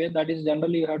that anyway. That is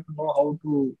generally you have to know how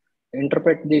to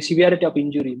interpret the severity of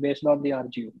injury based on the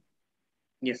RGU.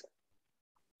 Yes.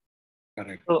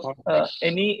 Correct. So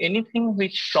anything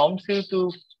which prompts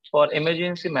you for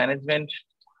emergency management?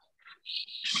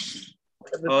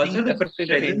 So the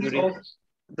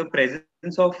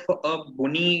presence of a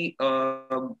bony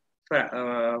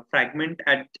fragment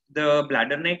at the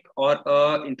bladder neck or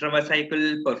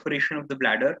intravesical perforation of the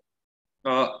bladder.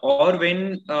 Or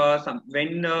when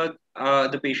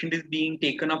the patient is being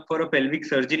taken up for a pelvic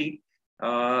surgery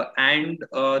and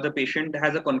the patient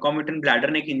has a concomitant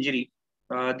bladder neck injury,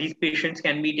 these patients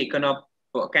can be taken up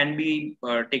for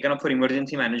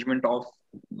emergency management of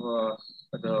the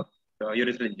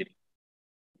urethral injury.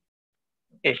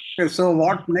 Okay, so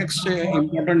what next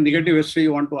important negative history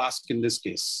you want to ask in this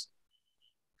case?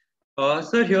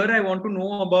 Sir, here I want to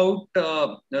know about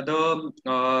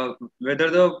whether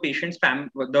the patient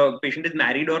is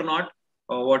married or not.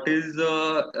 What is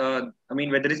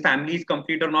whether his family is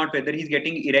complete or not. Whether he's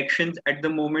getting erections at the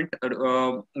moment.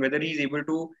 Whether he's able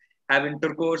to have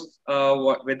intercourse.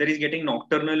 Whether he's getting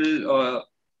nocturnal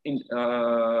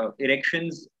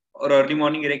erections or early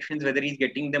morning erections. Whether he's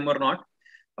getting them or not.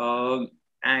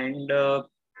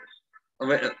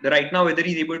 Right now, whether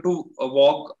he's able to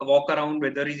walk around,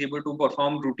 whether he's able to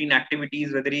perform routine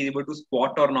activities, whether he's able to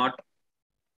squat or not.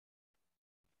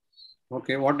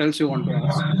 Okay, what else you want to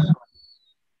ask?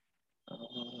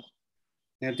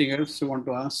 Anything else you want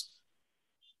to ask?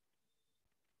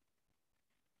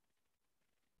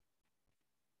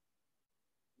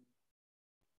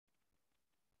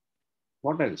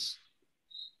 What else?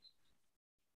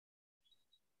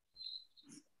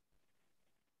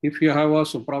 If you have a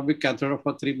suprapubic catheter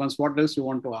for 3 months, what else you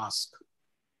want to ask?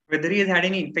 Whether he has had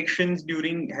any infections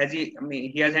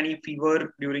he has any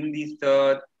fever during these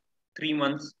 3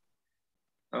 months.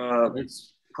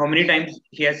 How many times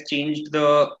he has changed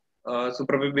the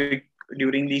suprapubic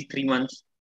during these 3 months?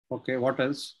 Okay, what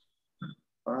else?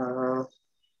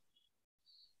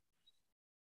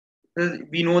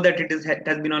 We know that it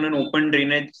has been on an open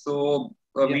drainage, so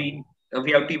we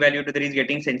have to evaluate whether he's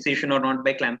getting sensation or not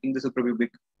by clamping the suprapubic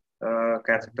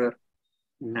catheter.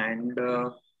 And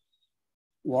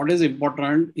what is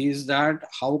important is that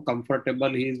how comfortable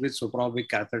he is with suprapubic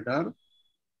catheter,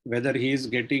 whether he is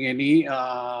getting any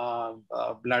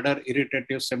bladder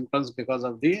irritative symptoms because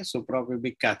of the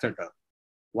suprapubic catheter.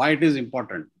 Why it is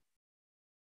important?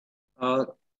 Sir,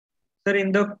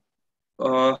 in the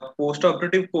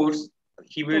post-operative course,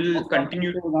 he will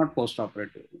continue. Not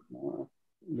post-operative,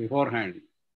 beforehand.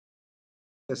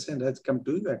 Patient has come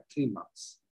to you at 3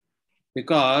 months.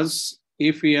 Because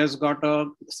if he has got a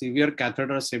severe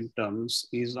catheter symptoms,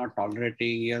 he is not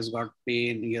tolerating, he has got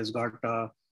pain, he has got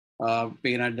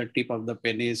pain at the tip of the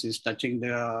penis, is touching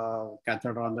the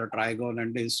catheter on the trigone,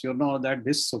 and this, you know that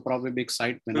this suprapubic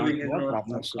site may not be a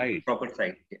proper site. Proper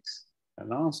site, yes. You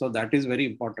know, so that is very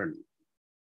important.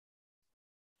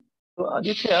 So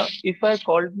Aditya, if I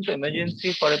called into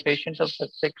emergency for a patient of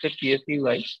suspected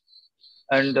PFUI,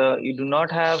 and you do not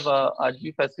have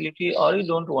RG facility, or you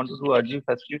don't want to do RG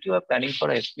facility, or planning for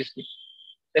SPC,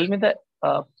 tell me the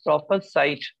proper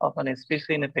site of an SPC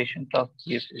in a patient of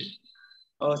PFUI.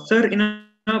 Sir, in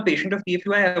a patient of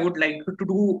PFUI, I would like to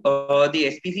do the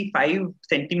SPC 5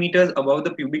 centimeters above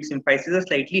the pubic symphysis, a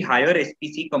slightly higher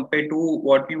SPC compared to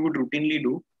what we would routinely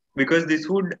do, because this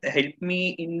would help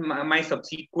me in my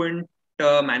subsequent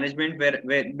management,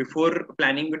 where before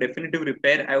planning a definitive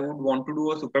repair, I would want to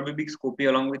do a suprapubic scopy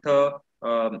along with a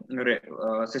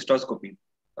cystoscopy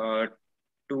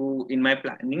in my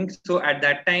planning. So at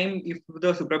that time, if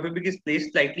the suprapubic is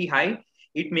placed slightly high,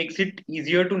 it makes it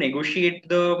easier to negotiate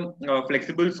the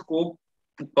flexible scope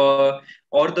or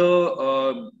the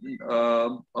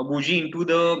bougie into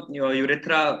the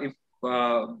urethra if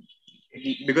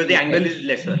because the angle is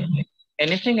lesser.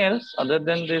 Anything else other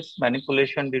than this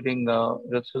manipulation during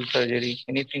urethral surgery?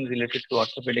 Anything related to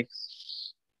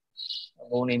orthopedics,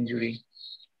 bone injury?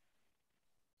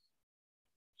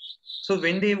 So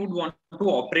when they would want to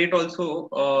operate also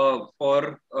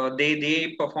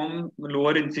they perform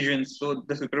lower incisions. So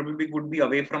the suprapubic would be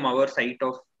away from our site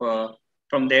of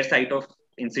from their site of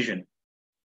incision.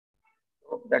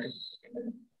 So that is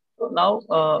so now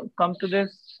come to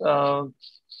this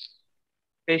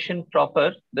patient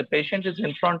proper. The patient is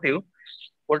in front of you.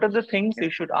 What are the things you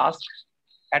should ask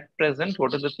at present?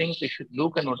 What are the things you should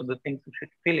look, and what are the things you should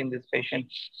feel in this patient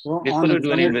before you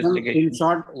do an investigation? In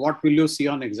short, what will you see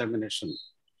on examination?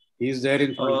 He is there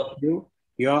in front of you.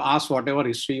 You have asked whatever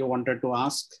history you wanted to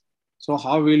ask. So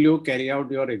how will you carry out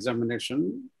your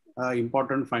examination?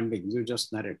 Important findings, you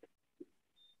just narrate.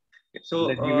 So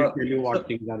he will tell you what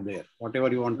things are there, whatever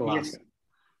you want to ask.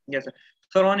 Yes, sir.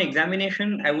 So on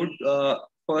examination, I would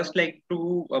first like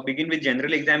to begin with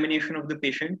general examination of the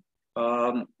patient.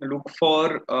 Look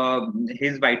for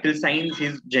his vital signs,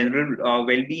 his general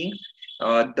well-being.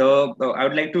 I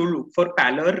would like to look for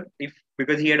pallor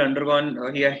because he had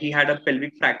undergone he had a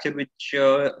pelvic fracture which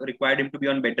required him to be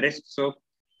on bed rest. So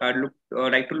I'd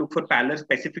like to look for pallor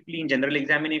specifically in general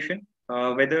examination.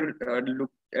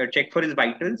 Check for his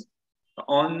vitals.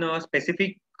 On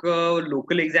specific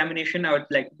local examination, I would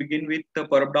like to begin with the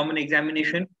per abdomen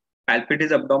examination. Palpate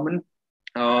his abdomen.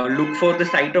 Look for the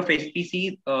site of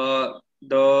SPC.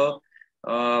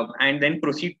 And then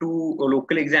proceed to a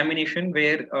local examination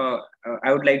where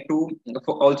I would like to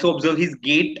also observe his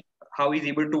gait, how he's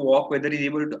able to walk, whether he's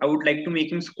able to. I would like to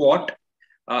make him squat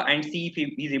and see if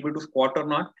he's able to squat or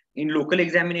not. In local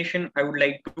examination, I would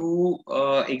like to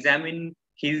examine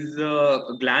his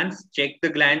glands, check the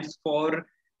glands for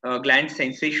gland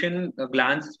sensation,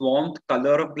 glands warmth,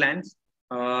 color of glands.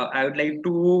 I would like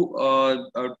to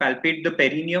palpate the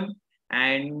perineum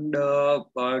and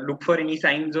look for any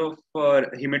signs of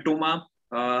hematoma,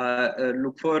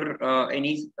 look for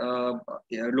any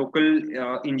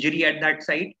local injury at that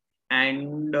site.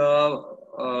 And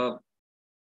I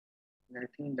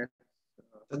think that.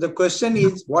 The question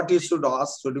is what you should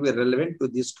ask should be relevant to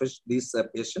this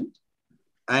patient.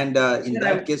 And in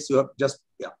that case, you have just,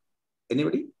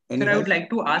 anybody? Sir, I would like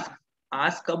to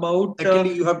ask about.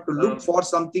 Actually, you have to look for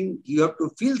something, you have to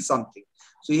feel something.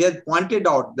 So he has pointed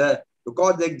out that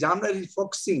because the examiner is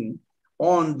focusing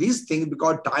on these things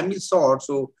because time is short,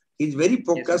 so he's very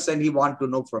focused and he wants to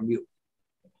know from you.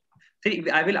 See,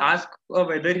 I will ask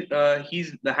whether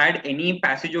he's had any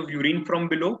passage of urine from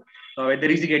below, whether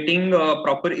he's getting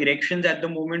proper erections at the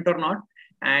moment or not,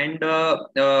 and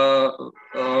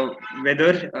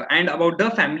whether and about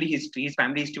the family history,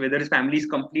 whether his family is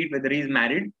complete, whether he is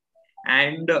married,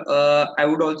 and I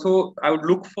would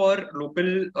look for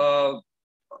local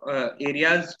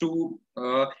areas to.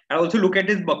 I also look at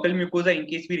his buccal mucosa in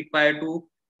case we require to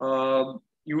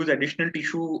use additional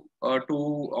tissue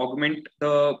to augment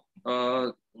the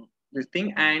this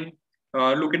thing, and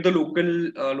look at the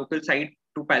local site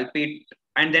to palpate,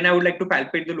 and then I would like to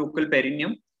palpate the local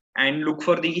perineum and look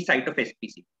for the site of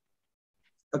SPC.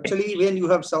 Actually, when you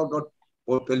have sort of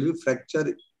pelvic fracture,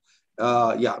 in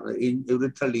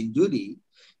urethral injury,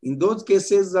 in those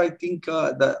cases, I think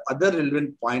the other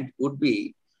relevant point would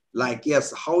be like,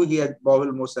 yes, how he has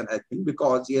bowel motion has been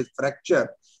because he has fracture.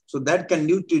 So that can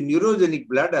lead to neurogenic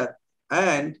bladder,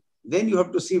 and then you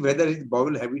have to see whether his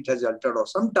bowel habit has altered or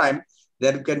sometimes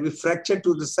there can be fracture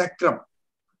to the sacrum.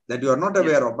 that you are not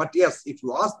aware of. But yes, if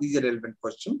you ask these relevant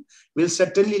questions, we'll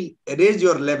certainly raise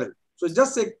your level. So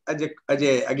just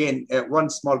again, one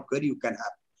small query you can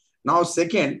have. Now,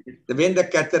 second, when the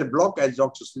catheter block, as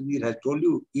Dr. Sudhir has told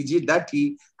you, is it that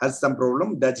he has some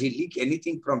problem? Does he leak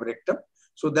anything from rectum?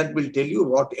 So that will tell you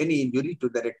what any injury to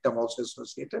the rectum also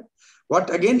associated.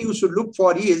 What again you should look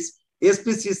for is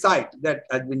SPC site that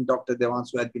has been Dr.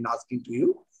 Devansu has been asking to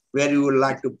you, where you would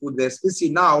like to put the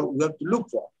SPC. Now you have to look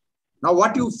for. Now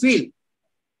what you feel,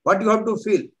 what you have to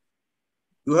feel.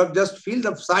 You have just feel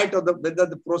the site of whether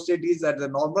the prostate is at the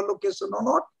normal location or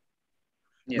not.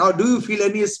 Yes. Now, do you feel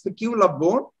any spicule of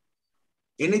bone?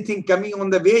 Anything coming on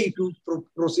the way if you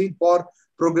proceed for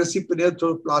progressive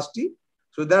pneumatoplasty?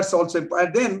 So that's also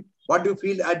important. Then what you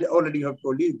feel, I already have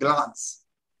told you, glands,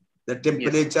 the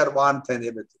temperature, warmth and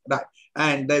everything. Right.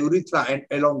 And the urethra and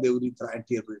along the urethra,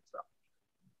 anterior urethra.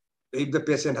 If the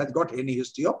patient has got any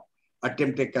history of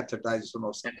attempted catheterization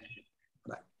or something.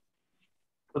 Right.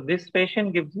 So this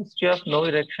patient gives history of no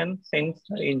erection since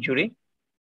injury.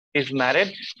 Is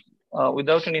married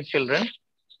without any children.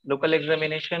 Local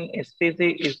examination,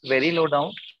 SPC is very low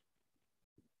down.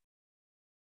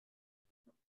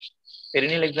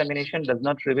 Perineal examination does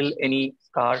not reveal any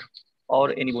scar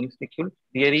or any bony spicule.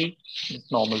 Theory is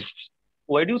normal.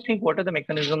 Why do you think, what are the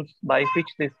mechanisms by which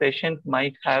this patient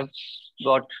might have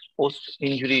got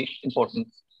post-injury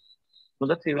importance? So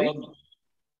that's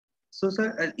So,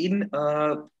 sir, in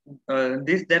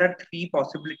this, there are three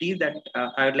possibilities that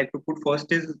I would like to put.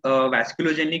 First is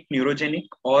vasculogenic, neurogenic,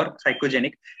 or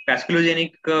psychogenic.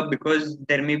 Vasculogenic because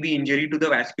there may be injury to the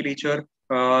vasculature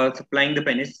supplying the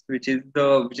penis, which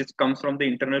comes from the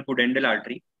internal pudendal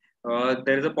artery.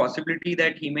 There is a possibility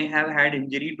that he may have had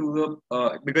injury to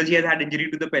the because he has had injury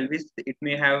to the pelvis. It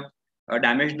may have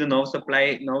damaged the nerves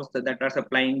that are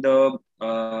supplying the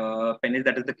penis,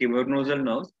 that is the cavernosal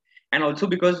nerves. And also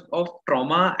because of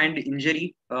trauma and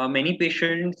injury, many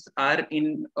patients are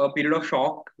in a period of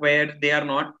shock where they are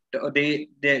not,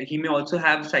 he may also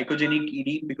have psychogenic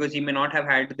ED because he may not have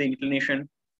had the inclination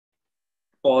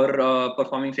for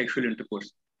performing sexual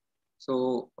intercourse.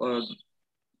 So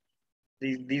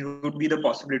these would be the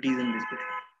possibilities in this patient.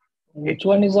 Which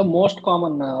one is the most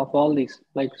common of all these?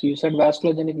 Like you said,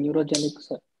 vasculogenic, neurogenic,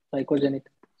 psychogenic.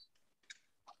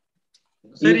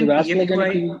 Sir, in vasculogenic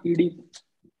PFUI, ED,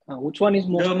 which one is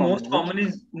most common? The most common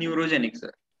is neurogenic,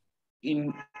 sir.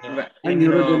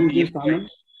 Neurogenic is common.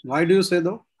 Why do you say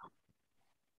though?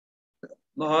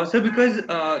 Sir, because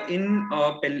in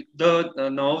the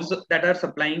nerves that are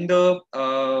supplying the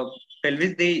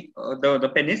pelvis,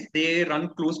 the penis, they run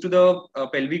close to the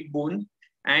pelvic bone,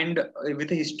 and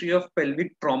with a history of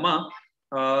pelvic trauma,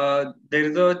 there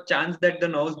is a chance that the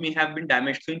nerves may have been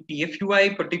damaged. So in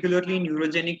PFUI, particularly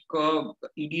neurogenic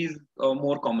ED is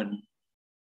more common.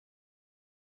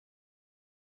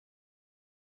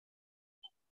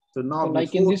 So now,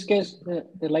 like in this case,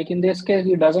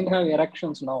 he doesn't have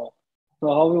erections now. So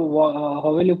how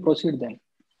will you proceed then?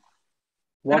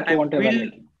 What you want to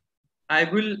evaluate? I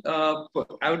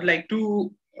would like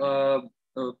to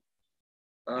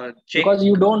check. Because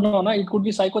you don't know, it could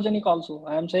be psychogenic also.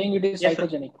 I am saying it is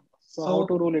psychogenic. So how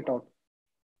to rule it out?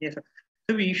 Yes, sir.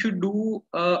 So we should do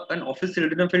an office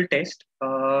sildenafil test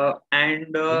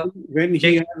and when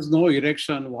he has no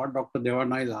erection, what Dr.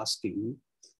 Devana is asking,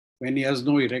 when he has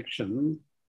no erection,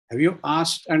 have you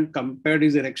asked and compared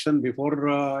his erection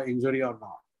before injury or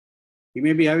not? He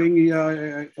may be having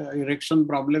erection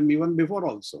problem even before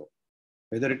also,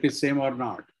 whether it is same or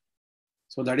not.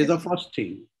 So that is the first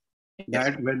thing,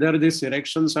 that whether these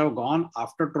erections have gone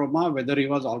after trauma, whether he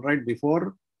was all right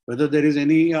before, whether there is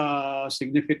any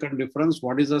significant difference,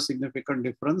 what is the significant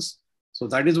difference? So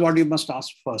that is what you must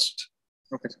ask first.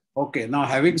 Okay. Okay. Now,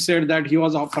 having said that, he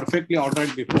was perfectly all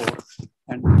right before,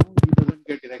 and now he doesn't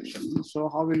get erection. So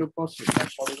how will you proceed?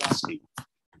 That's what he's asking.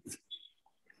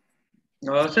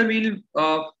 Sir,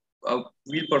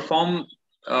 we'll perform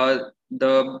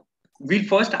we'll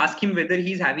first ask him whether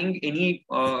he's having any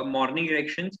morning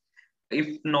erections.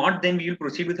 If not, then we will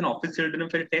proceed with an office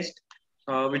sildenafil test,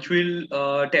 which will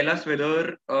tell us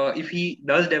whether if he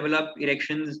does develop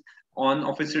erections on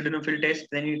office sildenafil test,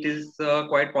 then it is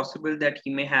quite possible that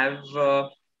he may have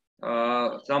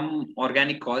some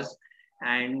organic cause,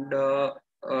 and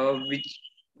which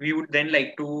we would then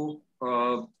like to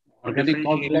organic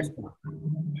cause.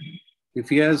 If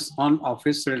he has on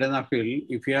office sildenafil,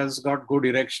 if he has got good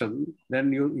erection,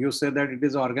 then you say that it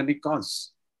is organic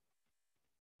cause.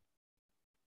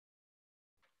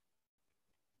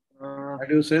 How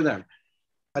do you say that?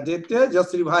 Aditya,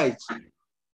 just revise.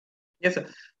 Yes, sir.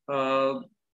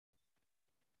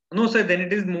 No, sir. Then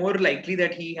it is more likely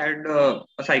that he had a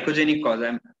psychogenic cause.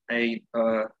 I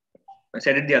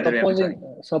said it the other way. I'm sorry.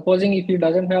 Supposing if he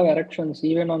doesn't have erections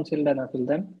even on sildenafil,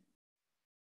 then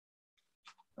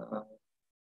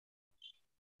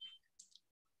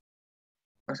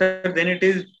sir, then it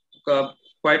is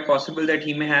quite possible that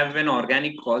he may have an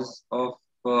organic cause of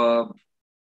the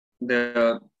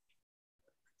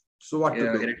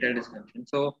erectile dysfunction.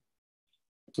 So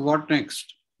what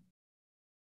next?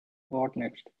 What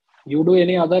next? You do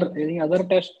any other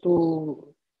test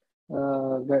to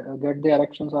get the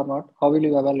erections or not? How will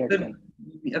you evaluate them?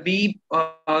 We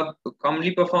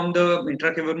commonly perform the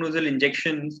intracavernosal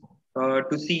injections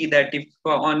to see that if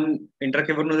on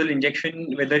intracavernosal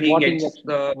injection whether he gets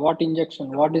what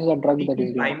injection? What is the drug that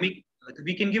is given?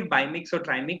 We can give bimix or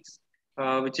trimix,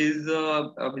 which is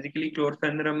basically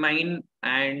chlorpheniramine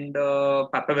and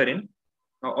papaverine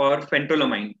or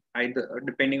phentolamine, either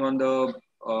depending on the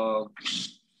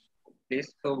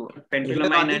place. So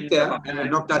phentolamine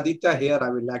and Dr. Aditya, here I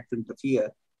would like to interfere.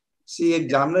 See,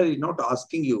 examiner is not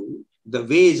asking you the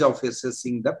ways of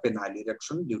assessing the penile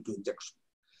erection due to injection.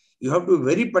 You have to be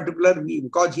very particular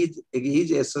because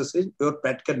he's assessing your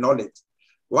practical knowledge.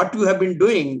 What you have been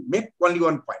doing, make only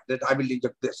one point that I will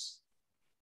inject this.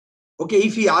 Okay,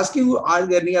 if he asking you, are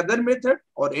there any other method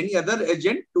or any other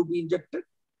agent to be injected?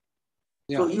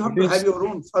 Yeah, so you have to have your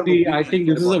own. I think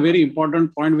this is a very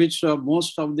important point which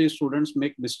most of the students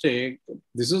make mistake.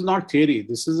 This is not theory.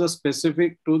 This is a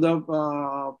specific to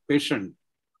the patient.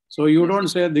 So you don't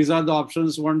say these are the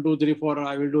options 1, 2, 3, 4.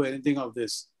 I will do anything of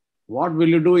this. What will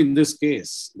you do in this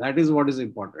case? That is what is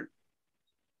important.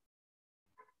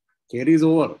 Theory is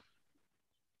over.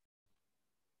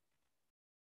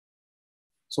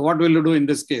 So what will you do in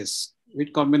this case?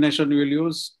 Which combination you will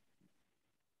use?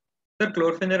 The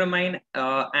chlorpheniramine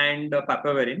and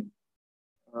papaverine.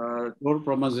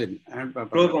 Chlorpromazine and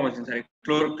papaverine.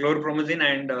 Chlorpromazine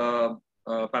and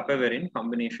papaverine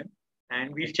combination.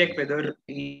 And we'll check whether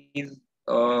he is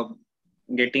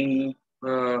getting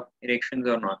erections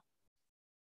or not.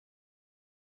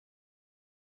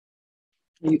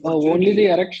 Only the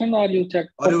erection, or you check?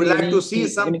 Or you would like to see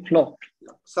some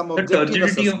objective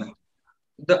assessment?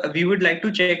 We would like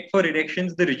to check for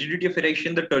erections, the rigidity of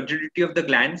erection, the turgidity of the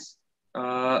glands.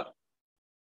 But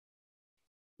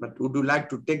would you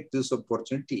like to take this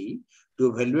opportunity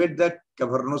to evaluate the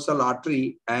cavernosal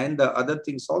artery and the other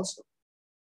things also?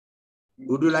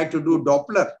 Would you like to do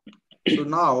Doppler? So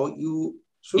now you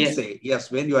should say yes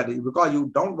when you are, because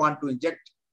you don't want to inject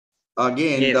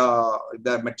again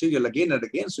the material again and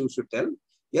again. So you should tell,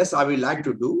 yes, I will like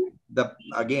to do the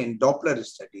again Doppler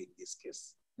study in this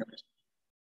case. Okay.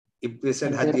 If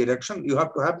patient has the erection, you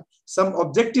have to have some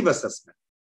objective assessment.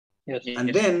 Yes.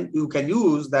 And then you can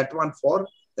use that one for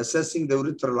assessing the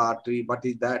urethral artery, what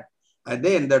is that? And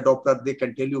then the Doppler, they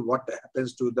can tell you what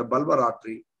happens to the bulbar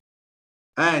artery.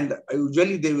 And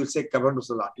usually they will say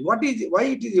cavernosal artery. Why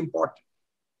it is important?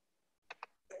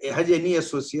 It has any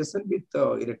association with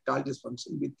erectile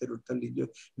dysfunction, with the urethral,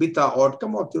 with the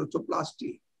outcome of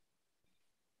urethroplasty?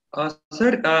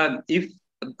 Sir,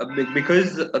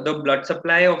 because the blood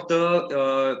supply of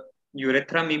the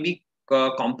urethra may be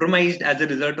compromised as a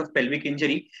result of pelvic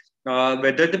injury,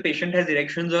 whether the patient has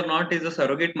erections or not is a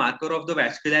surrogate marker of the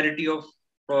vascularity of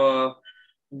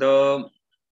the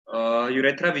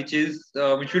urethra, which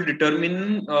will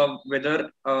determine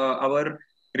whether our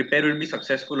repair will be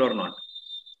successful or not.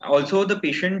 Also, the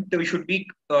patient should be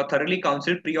thoroughly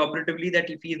counseled preoperatively that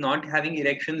if he is not having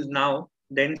erections now,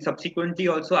 then subsequently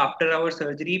also after our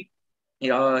surgery, he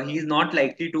is not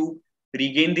likely to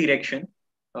regain the erection,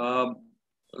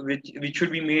 which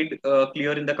should be made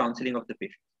clear in the counseling of the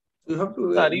patient. You have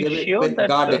to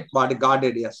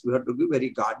guarded. Yes, you have to be very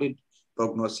guarded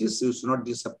prognosis. You should not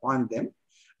disappoint them.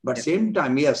 But same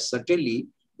time, yes, certainly,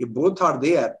 if both are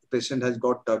there, the patient has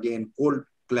got again cold,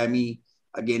 clammy,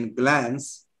 again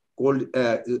glands, cold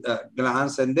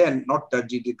glands, and then not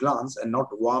turgid glands and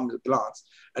not warm glands.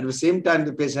 At the same time,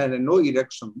 the patient has no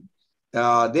erection.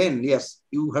 Then yes,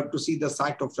 you have to see the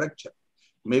site of fracture.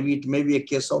 Maybe it may be a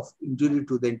case of injury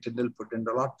to the internal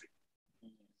pudendal artery.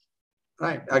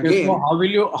 Right. Again, so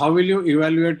how will you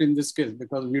evaluate in this case?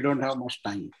 Because we don't have much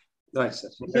time. Right, sir.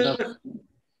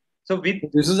 So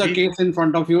this is a case in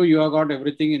front of you. You have got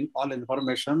everything in all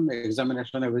information,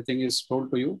 examination, everything is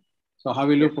told to you. So how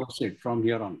will you proceed from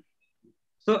here on?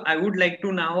 So I would like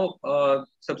to now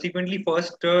subsequently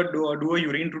first do a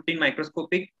urine routine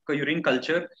microscopic urine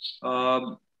culture,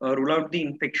 rule out the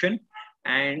infection,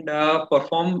 and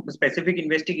perform specific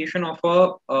investigation of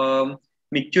a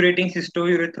micturating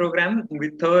cystourethrogram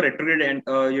with a retrograde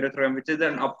uretrogram, which is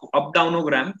an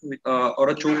up-downogram or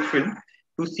a choke film,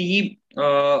 to see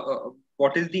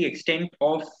what is the extent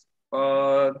of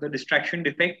the distraction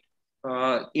defect.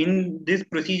 In this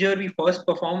procedure, we first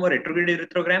perform a retrograde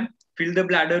erythrogram, fill the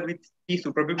bladder with the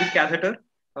suprapubic catheter,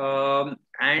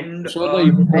 and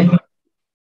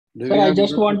Sir, I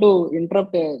just want to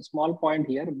interrupt a small point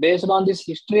here. Based on this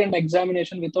history and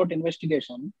examination without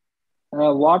investigation,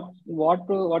 what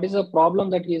is the problem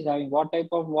that he is having? What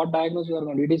diagnosis you are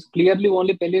going to? It is clearly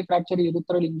only pelvic fracture,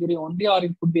 urethral injury only, or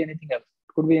it could be anything else.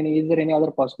 It could be is there any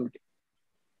other possibility?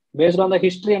 Based on the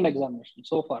history and examination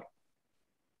so far.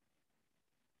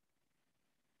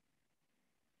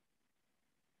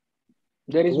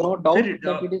 There is no doubt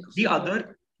that it is the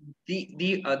other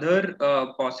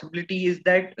possibility is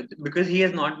that because he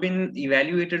has not been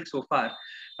evaluated so far,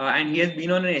 and he has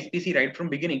been on an SPC right from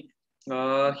beginning.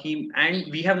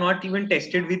 We have not even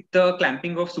tested with the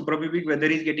clamping of suprapubic whether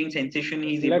he's getting sensation,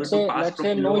 he's able to pass. Let's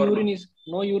say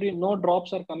no urine, no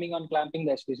drops are coming on clamping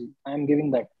the SPC. I am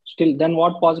giving that. Still, then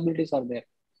what possibilities are there?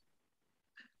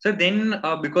 So then,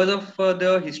 because of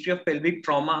the history of pelvic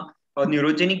trauma,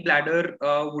 neurogenic bladder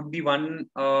would be one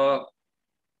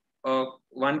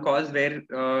cause where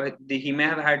he may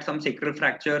have had some sacral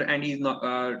fracture and he's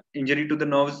not injury to the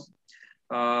nerves.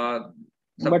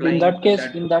 But in that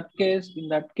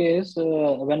case,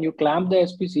 when you clamp the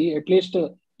SPC, at least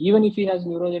even if he has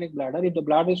neurogenic bladder, if the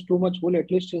bladder is too much full,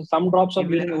 at least some drops of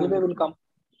urine anyway will come.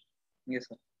 Yes,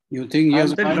 sir. You think he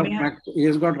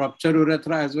has got ruptured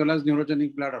urethra as well as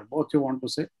neurogenic bladder? Both you want to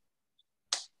say?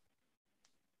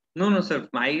 No, sir.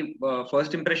 My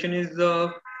first impression is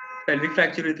pelvic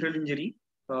fracture urethral injury.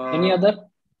 Any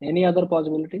other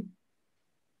possibility?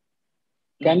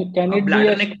 Can it be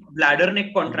bladder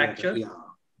neck contracture? Yeah.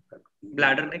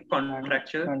 Bladder neck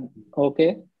contracture.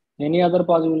 Okay. Any other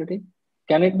possibility?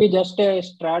 Can it be just a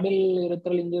straddle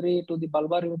urethral injury to the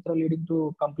bulbar urethra leading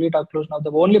to complete occlusion of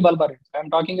the only bulbar? I am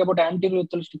talking about anterior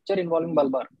urethral stricture involving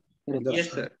bulbar. Yes,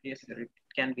 sir. It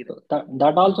can be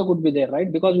that also could be there,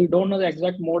 right? Because we don't know the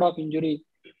exact mode of injury.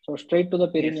 So straight to the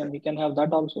perineum, we can have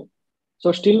that also.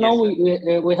 So still now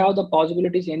we have the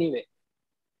possibilities anyway.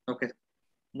 Okay.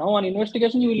 Now on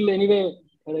investigation, you will anyway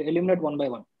eliminate one by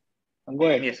one. Go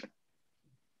ahead. Yes, sir.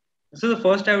 So the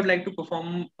first I would like to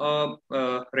perform a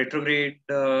retrograde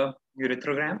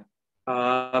urethrogram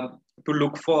to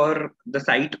look for the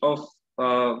site of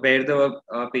where the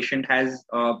patient has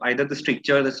either the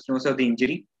stricture, the stenosis, or the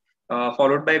injury.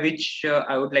 Followed by which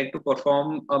I would like to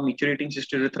perform a micturating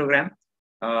cystourethrogram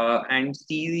and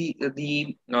see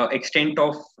the extent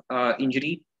of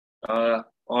injury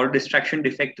or distraction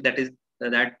defect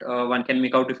that one can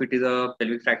make out if it is a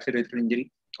pelvic fracture urethral injury.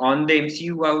 On the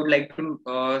MCU, I would like to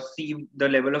see the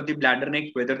level of the bladder neck,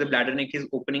 whether the bladder neck is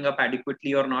opening up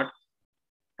adequately or not,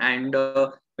 and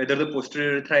whether the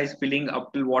posterior urethra is filling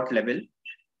up to what level.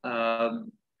 I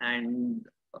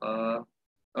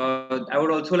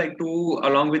would also like to,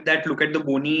 along with that, look at the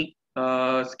bony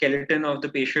skeleton of the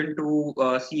patient to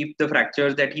see if the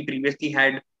fractures that he previously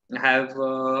had have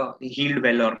healed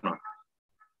well or not.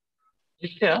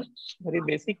 Vidya, very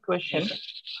basic question.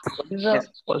 What is the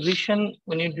position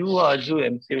when you do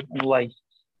RGU MCU and why?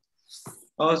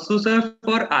 So, sir,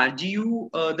 for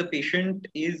RGU, the patient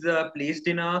is placed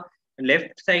in a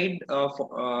left side,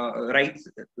 right,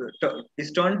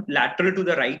 is turned lateral to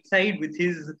the right side with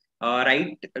his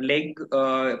right leg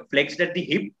flexed at the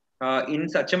hip in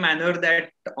such a manner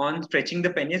that on stretching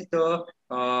the penis, the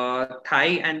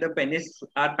thigh and the penis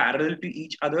are parallel to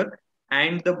each other,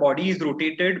 and the body is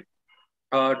rotated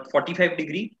 45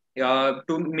 degree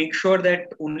to make sure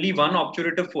that only one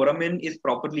obturative foramen is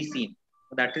properly seen.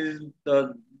 That is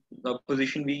the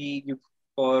position we give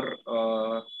for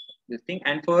this thing.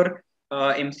 And for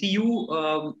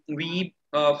MCU, we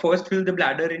first fill the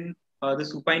bladder in the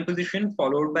supine position,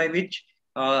 followed by which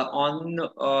when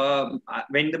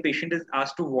the patient is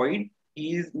asked to void,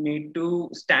 he is made to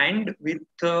stand with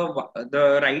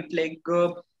the right leg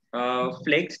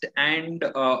flexed and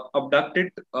abducted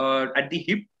at the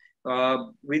hip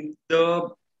with the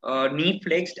knee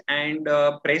flexed and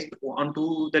pressed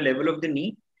onto the level of the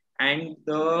knee, and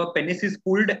the penis is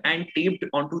pulled and taped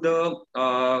onto the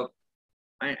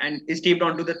and is taped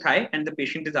onto the thigh, and the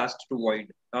patient is asked to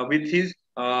void with his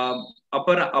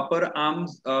upper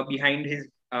arms behind his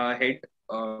head.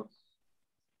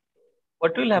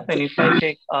 What will happen if I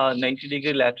take a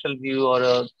 90-degree lateral view or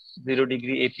a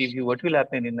 0-degree AP view? What will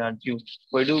happen in RGU?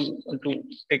 Why do you want to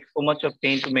take so much of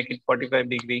pain to make it 45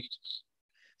 degrees?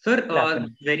 Sir,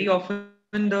 very often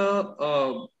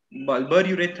the bulbar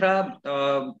urethra,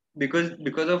 because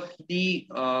of the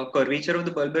curvature of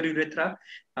the bulbar urethra,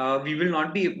 we will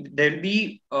not be, there will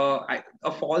be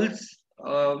a false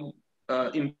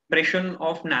impression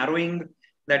of narrowing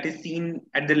that is seen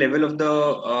at the level of the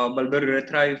bulbar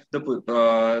urethra if the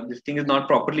this thing is not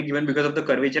properly given because of the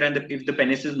curvature and if the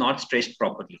penis is not stretched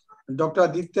properly. Dr.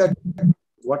 Aditya,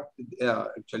 what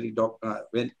actually, doctor,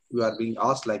 when you are being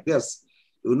asked like this,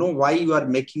 you know why you are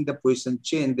making the position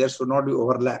change? There should not be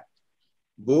overlap.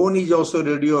 Bone is also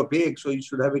radio opaque, so you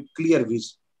should have a clear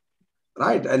vision,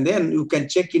 right? And then you can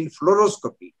check in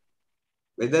fluoroscopy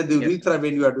whether the urethra,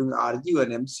 when you are doing RG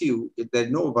and MCU, if there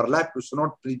is no overlap, you should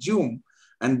not presume,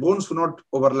 and bones should not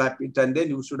overlap it, and then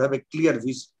you should have a clear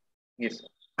vision. Yes, sir.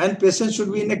 And patient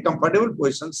should be in a comfortable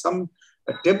position. Some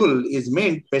table is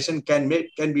made, patient can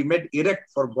be made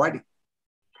erect for body.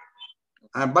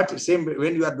 But same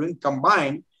when you are doing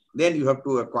combined, then you have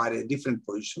to acquire a different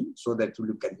position so that it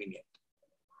will be convenient.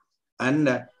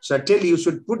 And certainly you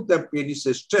should put the penis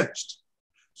stretched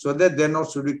so that there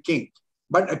not should be kink.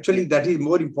 But actually that is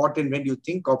more important when you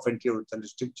think of anterior urethral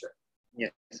stricture.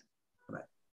 Yes. Right.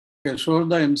 Okay, show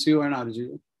the MCU and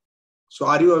RGU. So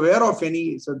are you aware of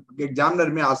any, so examiner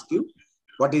may ask you,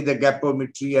 what is the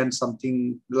gapometry and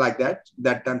something like that?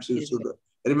 That times you should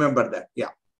remember that. Yeah.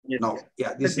 Yes, now,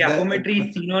 yeah. This the gapometry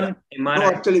is seen on MRI. No,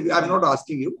 actually, I'm not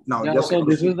asking you now. Yeah, so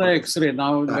this is the X-ray.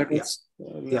 Now let us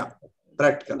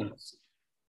practical.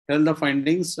 Tell the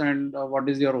findings and what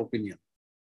is your opinion?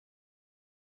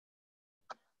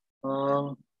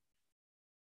 So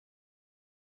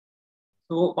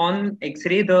on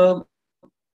X-ray, the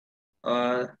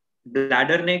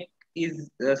bladder neck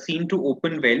is seen to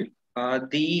open well.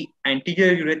 The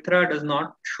anterior urethra does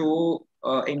not show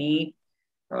any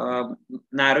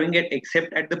narrowing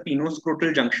except at the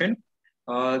penoscrotal junction.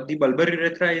 The bulbar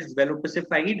urethra is well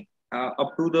opacified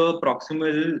up to the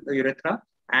proximal urethra,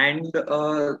 and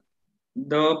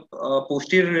the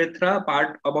posterior urethra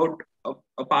part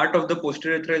a part of the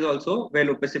posterior urethra is also well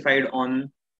opacified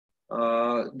on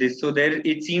this. So there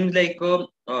it seems like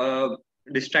a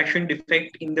distraction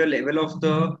defect in the level of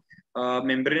the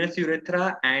membranous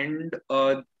urethra and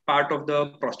part of the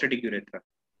prostatic urethra.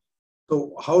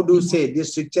 So how do you say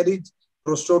this stricture is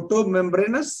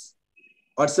prostatomembranous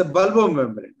or it's a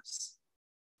bulbomembranous?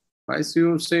 Why do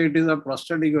you say it is a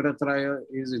prostatic urethra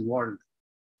is involved?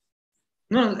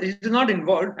 No, it is not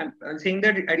involved. I'm saying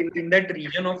that in that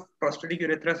region of prostatic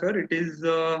urethra, sir, it is.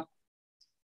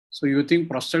 So you think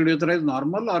prostatic urethra is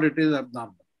normal or it is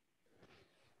abnormal?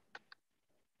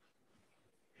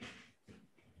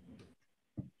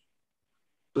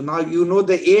 So now you know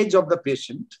the age of the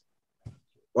patient.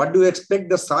 What do you expect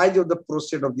the size of the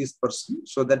prostate of this person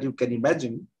so that you can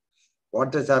imagine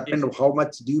what has happened? Yes. How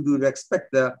much do you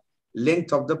expect the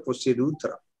length of the posterior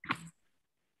urethra?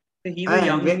 He's a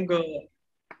young.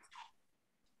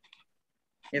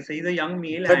 Yes, he's a young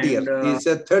male. 30 years. He's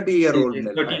a 30-year-old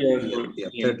male. 30 years old.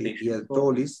 Yeah, 30 years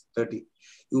old is 30.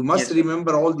 You must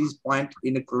remember all these points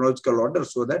in a chronological order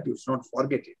so that you should not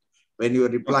forget it when you are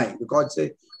replying. Because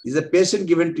is a patient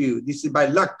given to you. This is by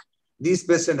luck. This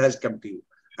patient has come to you.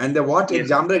 And what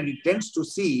examiner tends to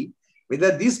see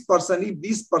whether this person, if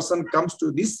this person comes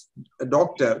to this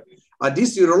doctor or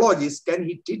this urologist, can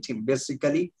he treat him?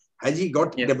 Basically, has he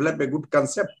got developed a good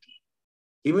concept?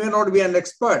 He may not be an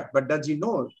expert, but does he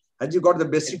know? Has he got the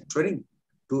basic training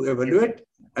to evaluate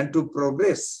and to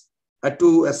progress,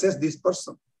 to assess this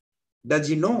person? Does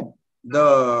he know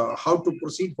how to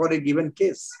proceed for a given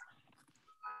case?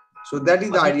 So that is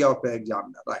the idea of the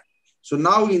examiner, right? So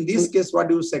now in this case, what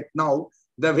do you say? Now,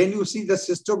 when you see the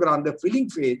cystogram, the filling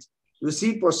phase, you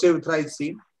see posterior urethra is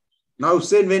seen. Now,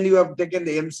 say when you have taken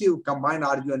the MCU, combined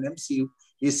RU and MCU,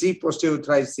 you see posterior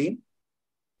urethra is seen.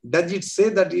 Does it say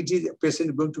that it is a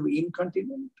patient going to be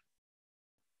incontinent?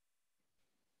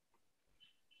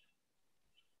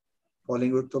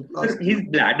 Falling urethroplasty.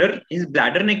 His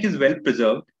bladder neck is well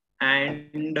preserved,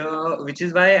 and which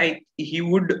is why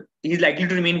he's likely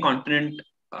to remain continent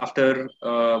after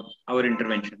our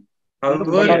intervention.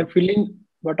 However,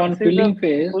 but on filling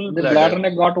phase, the bladder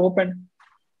neck got open.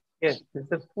 Yes,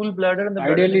 it's a full bladder, and the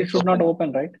ideally it should not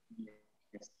open, right?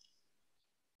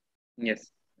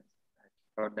 Yes.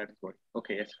 That's good.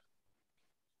 Okay, yes.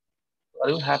 Are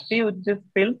you happy with this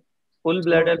fill? Full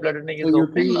bladder neck is you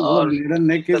open, think or bladder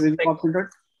neck is incompetent?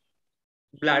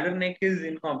 Bladder neck is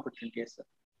incompetent, yes, sir.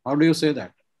 How do you say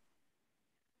that?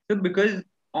 So because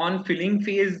on filling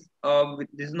phase,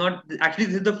 this is not actually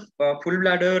this is the full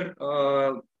bladder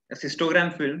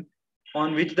cystogram film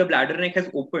on which the bladder neck has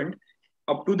opened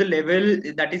up to the level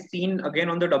that is seen again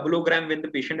on the double-ogram when the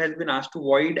patient has been asked to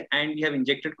void and we have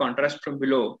injected contrast from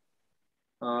below.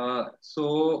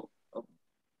 So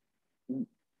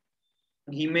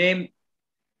he may,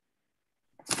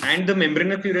 and the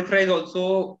membranous urethra is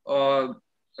also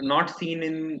not seen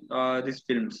in this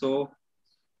film. So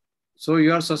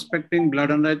you are suspecting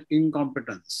bladder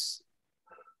incompetence.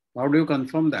 How do you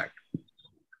confirm that?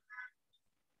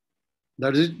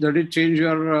 Does it change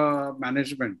your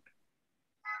management?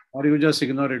 Or you just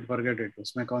ignore it, forget it?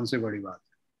 उसमें कौन सी बड़ी बात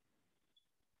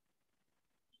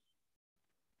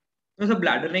है? So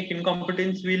bladder neck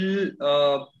incompetence will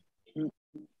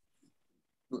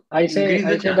I say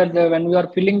that when we are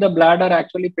filling the bladder,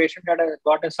 actually patient had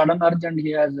got a sudden urge and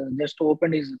he has just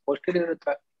opened his posterior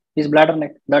urethra, his bladder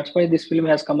neck. That's why this film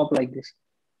has come up like this.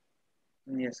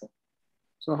 Yes, sir.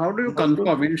 So how do you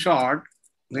confirm, in short,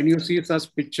 when you see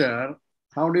such picture,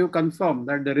 how do you confirm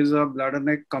that there is a bladder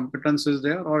neck competence is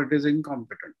there or it is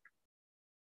incompetent?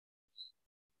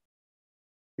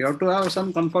 You have to have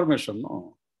some confirmation,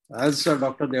 no? As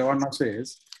Dr. Devarna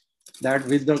says, that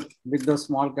with the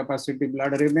small capacity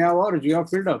bladder, he may have urge, you are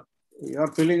filled up. You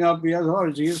are filling up, he has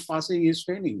urge, he is passing, he is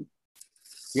straining.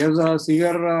 He has a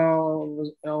severe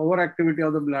overactivity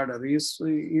of the bladder. He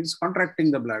is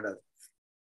contracting the bladder.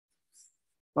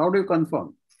 How do you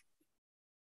confirm?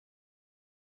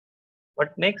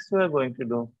 What next we are going to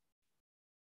do?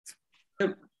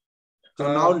 So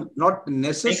now, not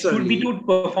necessarily. Next would be to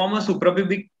perform a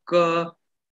suprapubic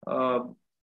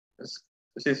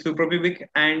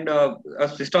and a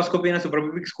cystoscopy and a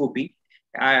suprapubic scopy.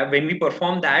 When we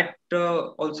perform that,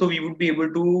 also we would be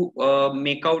able to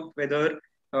make out whether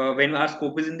when our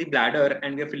scope is in the bladder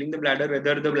and we are filling the bladder,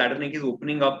 whether the bladder neck is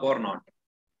opening up or not,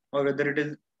 or whether it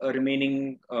is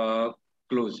remaining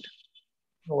closed.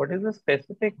 What is the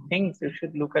specific things you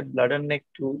should look at bladder neck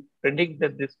to predict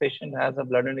that this patient has a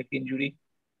bladder neck injury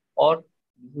or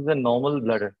this is a normal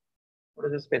bladder? What are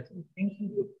the specific things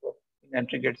you look for in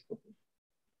antegrade scopy?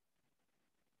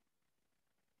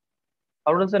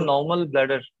 How does a normal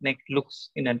bladder neck looks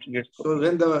in antegrade scopy? So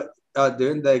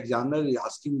when the examiner is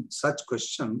asking such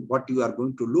question, what you are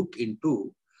going to look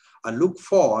into, look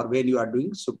for when you are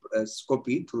doing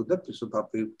scopy through the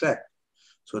suprapubic tract.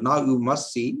 So now you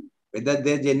must see whether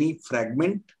there's any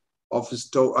fragment of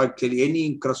stone, actually any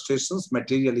incrustations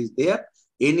material is there,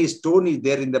 any stone is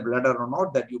there in the bladder or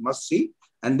not, that you must see.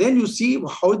 And then you see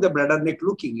how the bladder neck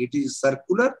looking. It is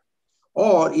circular,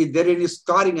 or is there any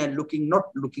scarring and not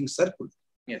looking circular.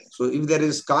 Yes. So if there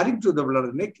is scarring to the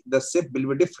bladder neck, the shape will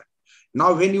be different.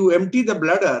 Now when you empty the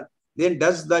bladder, then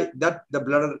does the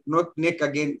bladder neck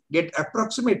again get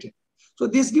approximated? So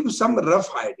this gives some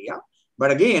rough idea.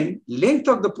 But again, length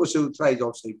of the posterior urethra is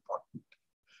also important.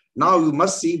 Now you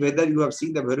must see whether you have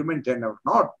seen the verumentin or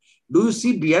not. Do you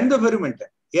see beyond the verumentin?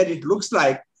 Here it looks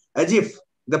like as if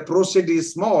the prostate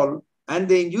is small and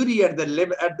the injury at the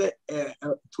level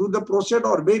through the prostate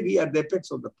or maybe at the apex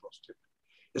of the prostate.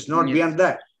 It's not beyond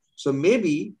that. So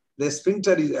maybe the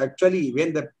sphincter is actually,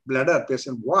 when the bladder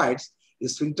patient voids, the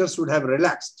sphincter should have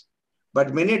relaxed.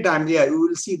 But many times, yeah, you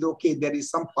will see, okay, there is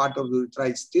some part of the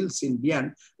urethra still seen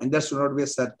beyond, and that should not be a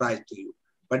surprise to you.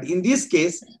 But in this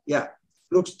case, yeah,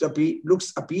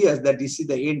 appears that you see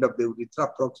the end of the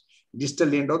urethra,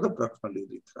 distal end of the proximal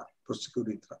urethra,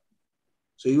 posterior urethra.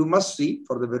 So you must see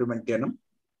for the verumentinum,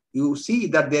 you see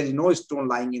that there is no stone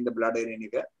lying in the bladder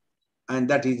anywhere, and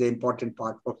that is the important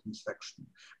part of inspection.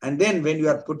 And then when you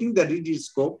are putting the rigid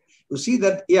scope, you see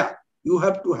that, yeah, you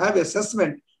have to have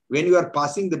assessment. When you are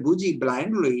passing the bougie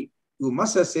blindly, you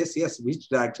must assess, yes, which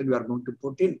direction you are going to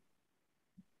put in.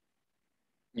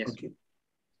 Yes. Okay.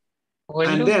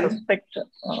 When you suspect,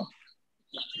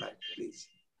 right, please.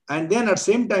 And then at the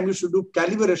same time, you should do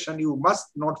calibration. You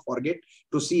must not forget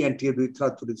to see anterior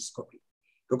urethra through the scopy.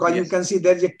 Because you can see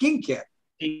there is a kink here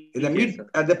in the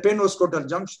at the penoscrotal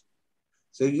junction.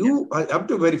 So you have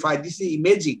to verify this is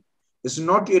imaging. This is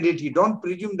not heredity. Don't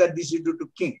presume that this is due to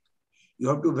kink. You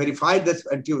have to verify that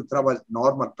anterior urethra was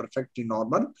normal, perfectly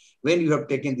normal, when you have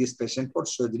taken this patient for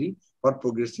surgery for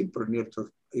progressive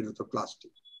erythroplasty.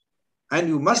 And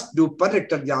you must do per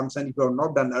rectal examination if you have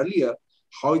not done earlier.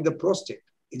 How is the prostate?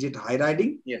 Is it high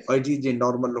riding? Yes. Or it is in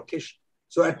normal location?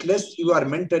 So at least you are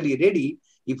mentally ready.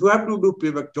 If you have to do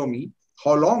pubectomy,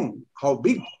 how long, how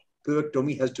big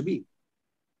pubectomy has to be?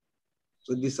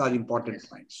 So these are important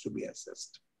points to be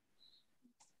assessed.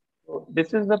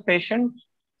 This is the patient.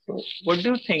 So what do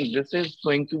you think? This is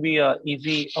going to be an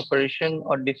easy operation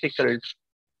or difficult?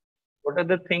 What are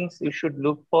the things you should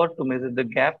look for to measure the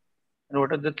gap? And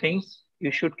what are the things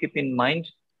you should keep in mind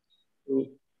to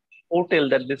foretell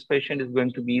that this patient is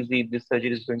going to be easy, this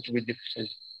surgery is going to be difficult?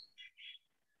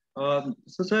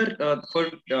 So, sir,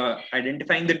 for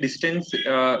identifying the distance,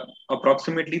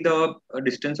 approximately the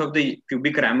distance of the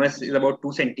pubic ramus is about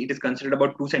 2 centimeters. It is considered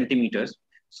about 2 centimeters.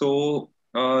 So,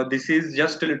 this is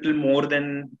just a little more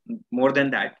than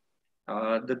that.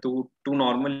 The two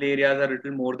normal areas are a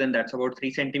little more than that's about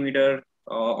 3 centimeter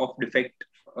of defect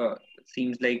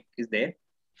seems like is there.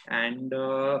 And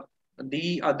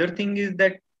the other thing is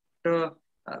that uh,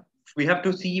 uh, we have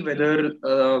to see whether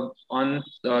on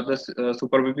the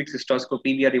suprapubic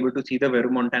cystoscopy we are able to see the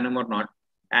verumontanum or not.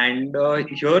 And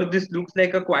here this looks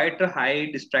like a quite a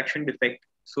high distraction defect.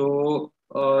 So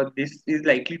this is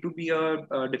likely to be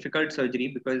a difficult surgery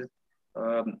because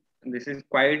this is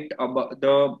quite above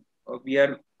the we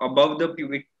are above the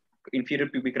pubic inferior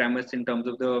pubic ramus in terms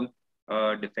of the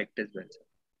defect as well.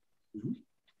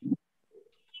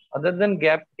 Other than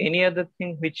gap, any other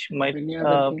thing which might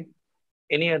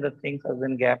any other things other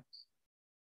than gaps?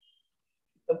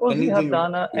 Suppose you have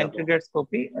done an anterograde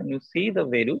scopy and you see the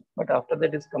veru, but after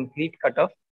that is complete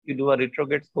cutoff, you do a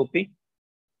retrograde scopy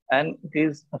and it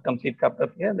is a complete cutoff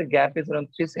here. The gap is around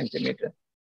 3 centimeters.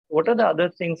 What are the other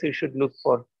things you should look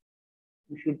for?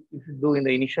 You should do in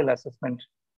the initial assessment.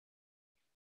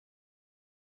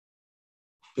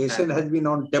 Patient has been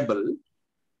on table,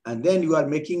 and then you are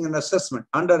making an assessment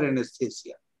under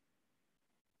anesthesia.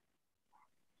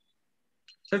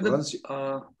 So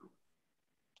the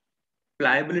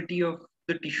pliability of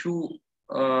the tissue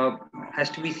has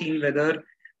to be seen whether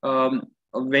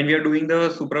when we are doing the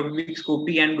suprapubic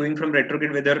scopy and going from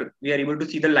retrograde, whether we are able to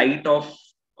see the light of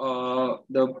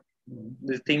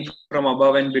this thing from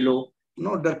above and below.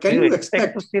 No, can you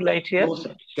expect to see light here? No,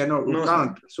 sir. You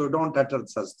can't. So don't utter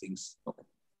such things. Okay.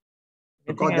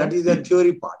 Because that is a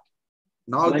theory part.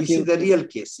 Now like this is the real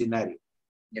case scenario.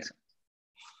 Yes, sir.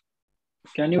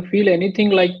 Can you feel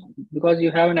anything like, because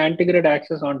you have an antegrade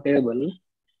axis on table,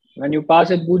 when you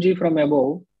pass a bougie from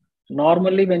above,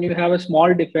 normally when you have a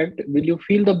small defect, will you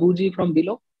feel the bougie from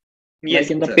below? Yes,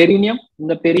 like in the sir. perineum? In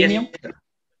the perineum?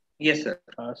 Yes, sir.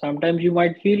 Sometimes you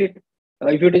might feel it.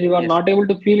 If you are not able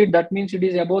to feel it, that means it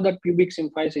is above that pubic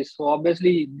symphysis. So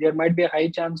obviously there might be a high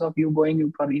chance of you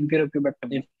going for inferior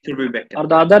pubectomy. Or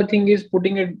the other thing is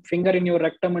putting a finger in your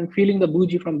rectum and feeling the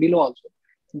bougie from below also.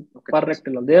 Per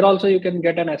rectal. There also you can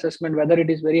get an assessment whether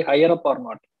it is very higher up or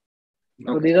not.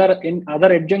 So these are in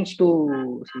other adjuncts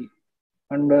to see.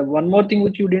 And one more thing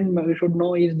which you should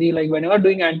know is when you are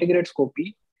doing antegrade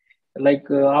scopy,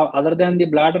 other than the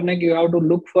bladder neck, you have to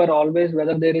look for always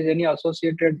whether there is any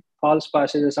associated false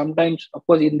passages. Sometimes, of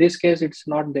course, in this case, it's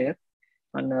not there.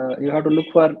 And you have to look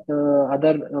for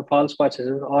other false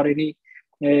passages or any,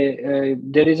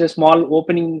 there is a small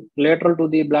opening lateral to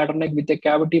the bladder neck with a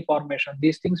cavity formation.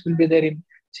 These things will be there in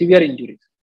severe injuries.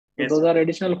 So those are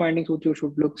additional findings which you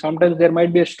should look. Sometimes there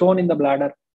might be a stone in the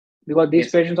bladder because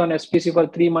these patients on SPC for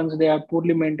 3 months, they are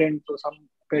poorly maintained. So some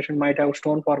patient might have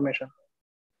stone formation.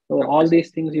 So all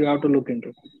these things you have to look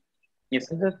into. Yes,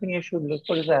 another thing you should look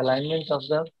for is the alignment of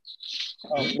the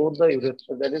both the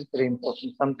urethra. That is very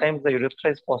important. Sometimes the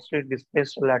urethra is posterior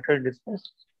displaced or lateral displaced.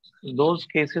 Those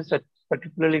cases are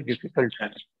particularly difficult.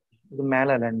 The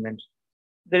malalignment.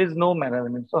 There is no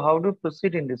malalignment. So how do you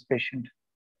proceed in this patient?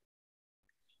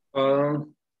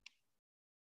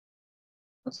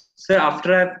 Sir,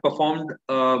 after I've performed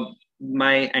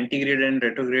my antegrade and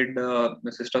retrograde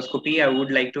cystoscopy, I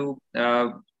would like to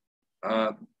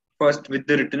first, with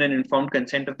the written and informed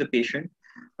consent of the patient,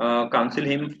 counsel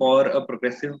him for a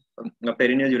progressive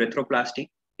perineal urethroplasty.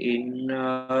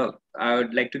 I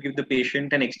would like to give the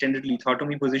patient an extended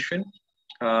lithotomy position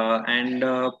and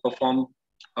perform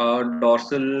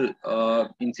dorsal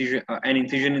incision, an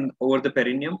incision over the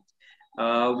perineum,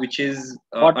 which is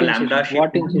a lambda shaped.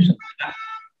 What incision?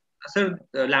 Sir,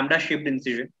 lambda shaped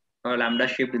incision.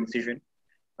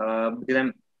 Because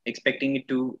I'm expecting it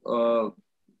to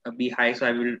be high, so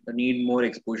I will need more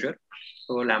exposure.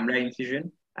 So lambda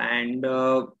incision, and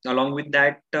along with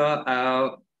that,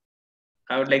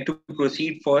 I would like to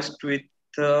proceed first with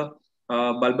bulbar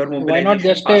mobilization. Why not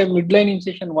just a midline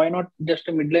incision? Why not just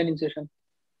a midline incision?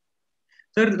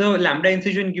 Sir, the lambda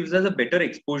incision gives us a better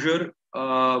exposure.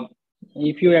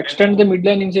 If you extend the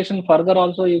midline incision further,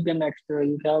 also you can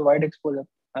you have wide exposure.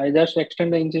 I just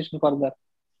extend the incision further.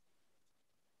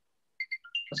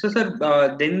 So, sir,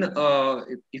 then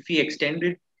if we extend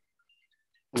it.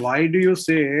 Why do you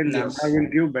say lambda will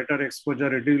give better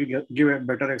exposure? It will give a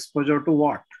better exposure to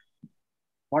what?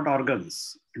 What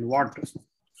organs? And what?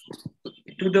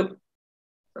 To the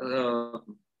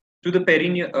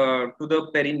perineum. So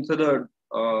the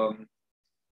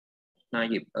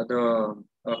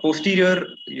posterior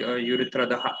urethra.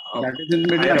 That is in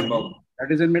midline.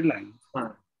 That is in midline.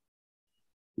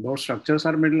 Those structures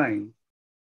are midline.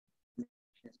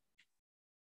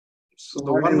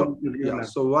 So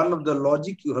one of the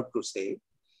logic you have to say,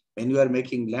 when you are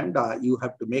making lambda, you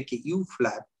have to make a U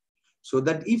flap so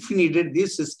that if needed,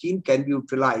 this skin can be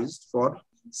utilized for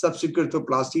subsequent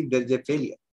arthroplasty if there is a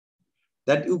failure.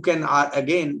 That you can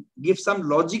again give some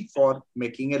logic for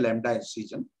making a lambda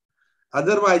incision.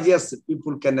 Otherwise, yes,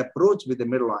 people can approach with the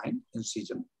midline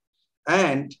incision,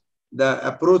 and the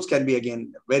approach can be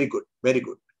again very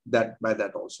good that by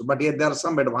that also. But yeah, there are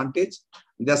some advantage,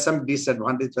 there are some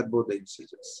disadvantage for both the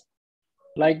incisions.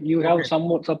 Like you have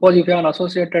suppose if you have an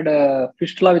associated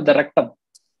fistula with the rectum,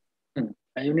 and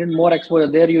you need more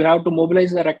exposure there, you have to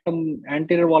mobilize the rectum,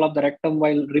 anterior wall of the rectum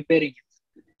while repairing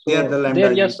it. So there the lambda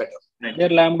will be better. Their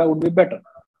lambda would be better.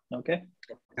 Okay.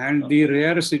 And the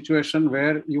rare situation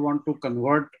where you want to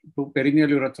convert to perineal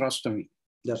urethrostomy.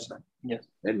 That's right. Yes.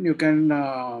 Then you can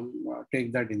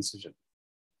take that incision.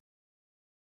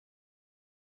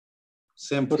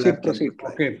 Same proceed.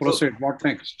 Okay, proceed. What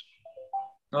next?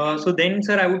 So then,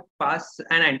 sir, I would pass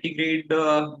an antegrade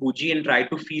bougie and try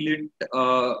to feel it,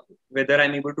 whether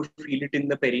I'm able to feel it in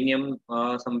the perineum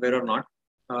somewhere or not.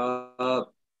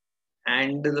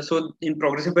 So in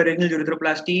progressive perineal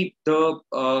urethroplasty, the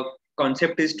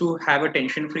concept is to have a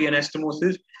tension-free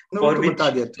anastomosis. For which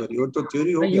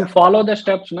you follow the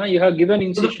steps. Now you have given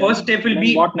incision. So the first step will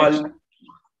be bulb.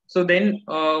 So then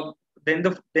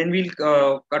we'll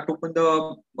cut open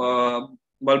the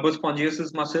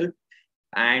bulbospongiosus muscle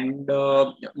and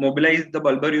mobilize the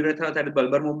bulbar urethra, that is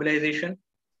bulbar mobilization.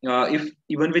 If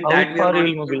even with that, we are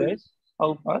not mobilize.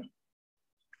 How far?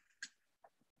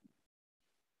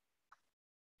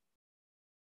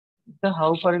 So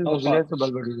how far will mobilize the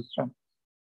bulbar urethra?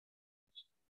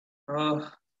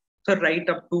 So right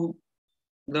up to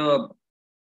the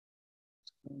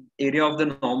area of the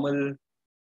normal.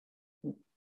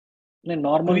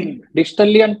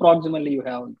 Distally and proximally you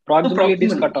have. Proximally it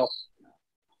is cut off.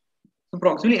 So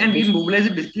proximally, and we mobilize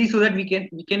it distally so that we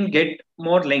can get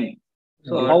more length.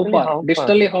 So how far?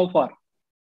 Distally how far?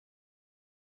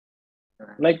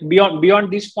 Like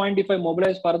beyond this point, if I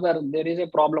mobilize further, there is a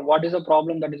problem. What is the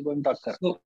problem that is going to occur?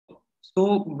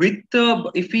 So with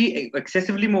if we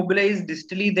excessively mobilize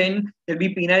distally, then there'll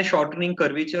be penile shortening,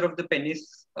 curvature of the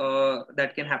penis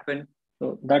that can happen.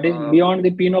 So that is beyond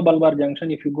the penobulbar junction.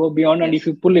 If you go beyond and if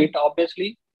you pull it,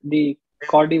 obviously the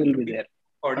cordy will be there.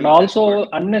 And also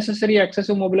unnecessary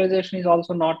excessive mobilization is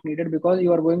also not needed because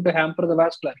you are going to hamper the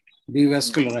vascularity.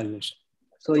 Devascularization.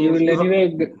 So you will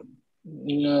anyway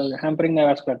hampering the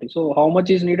vascularity. So how much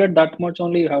is needed? That much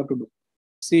only you have to do.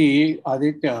 See,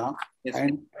 Aditya, yes.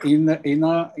 And in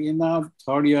a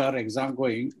third year exam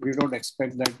going, we don't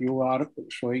expect that you are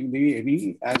showing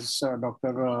any, as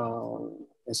Dr.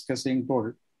 S.K. Singh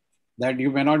told, that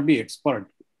you may not be expert,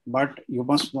 but you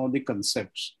must know the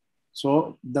concepts.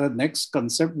 So the next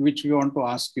concept which we want to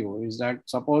ask you is that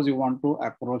suppose you want to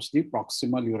approach the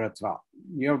proximal urethra.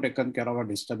 You have taken care of a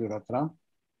distal urethra.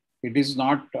 It is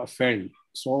not failed.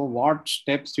 So what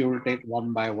steps you will take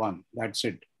one by one? That's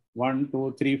it. 1,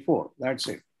 2, 3, 4. That's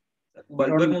it. We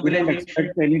don't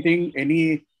expect anything,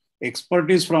 any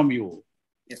expertise from you.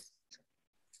 Yes.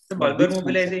 The bulbar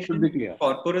mobilization,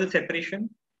 corporal separation,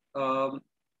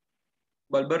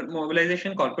 bulbar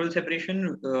mobilization, corporal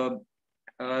separation,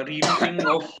 rerouting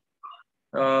of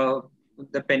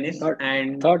the penis,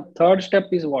 and third step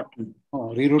is what?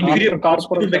 Inferior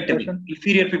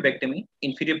pubectomy.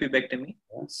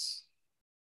 Yes.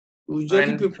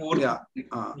 Usually people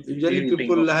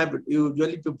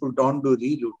don't do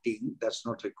rerouting. That's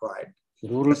not required.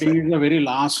 Rerouting is the very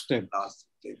last step.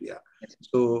 Yeah.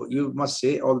 So you must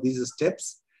say all these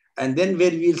steps, and then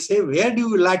where we'll say where do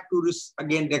you like to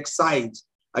again excise.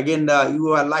 Again, you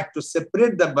are like to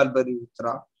separate the bulbar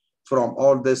urethra from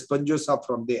all the spongiosa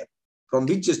from there. From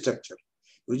which structure?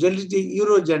 Usually the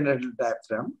urogenital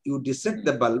diaphragm, you dissect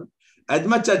the bulb as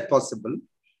much as possible,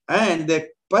 and the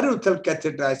perurethral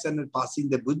catheterization and passing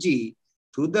the bougie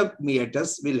through the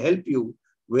meatus will help you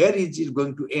where is it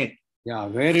going to end. Yeah,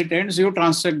 where it ends, you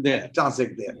transect there.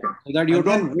 Transect there. So that you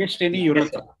don't waste any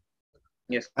urethra.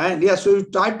 Yes. And yeah, so you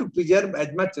try to preserve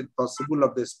as much as possible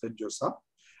of the spongiosa.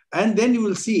 And then you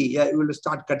will see, you will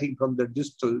start cutting from the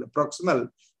distal, proximal,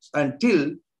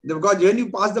 until, because when you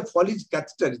pass the Foley's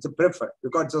catheter, it's a preferred,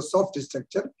 because it's a soft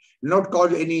structure, will not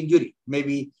cause any injury.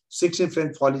 Maybe 16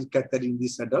 French Foley's catheter in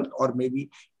this adult, or maybe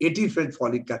 18 French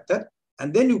Foley's catheter,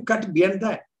 and then you cut beyond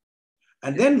that.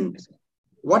 And then,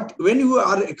 when you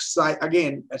are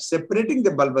again separating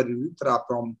the bulbar urethra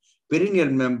from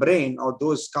perineal membrane or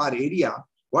those scar area,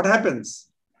 what happens?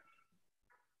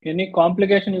 Any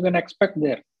complication you can expect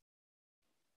there?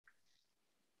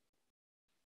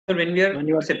 So when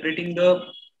you are separating the,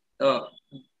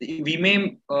 we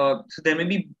may, so there may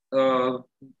be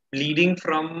bleeding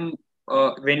from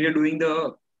when we are doing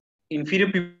the inferior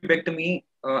pubectomy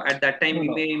at that time we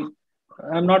may.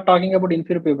 I'm not talking about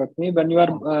inferior pubectomy. When you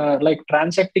are like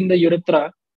transecting the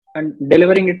urethra and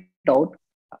delivering it out,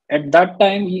 at that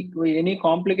time, any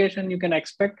complication you can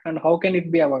expect, and how can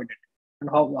it be avoided, and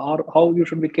how you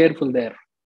should be careful there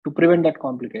to prevent that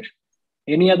complication.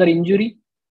 Any other injury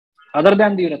other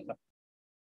than the urethra?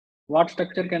 What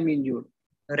structure can be injured?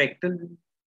 Rectal.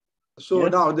 So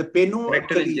Yes. now the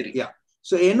Rectal injury. yeah.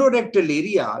 So anorectal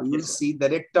area, you will see the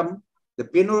rectum, the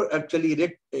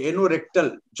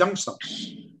anorectal junction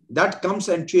that comes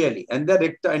anteriorly, and the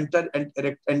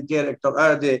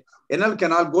the anal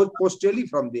canal goes posteriorly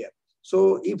from there.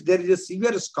 So if there is a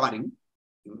severe scarring,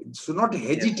 should not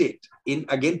hesitate in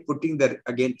again putting the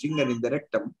finger in the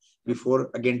rectum before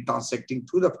again transecting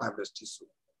through the fibrous tissue.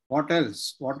 What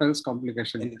else? What else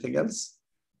complication? Anything else?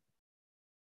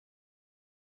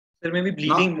 There may be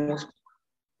bleeding most.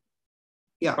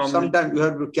 Yeah, sometimes you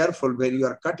have to be careful when you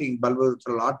are cutting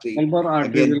bulbourethral artery. Bulbar artery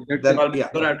Again, will get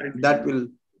that will,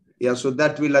 so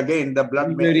that will again the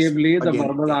blood invariably the again,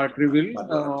 bulbar artery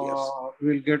yes.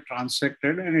 will get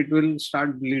transected and it will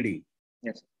start bleeding.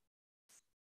 Yes.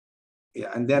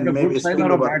 Yeah, and then A maybe good sign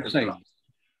or a bad sign?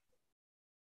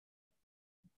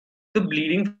 The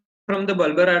bleeding from the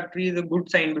bulbar artery is a good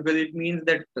sign because it means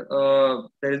that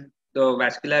there is the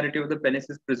vascularity of the penis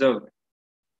is preserved.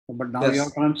 But now you are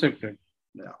transected.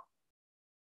 Yeah.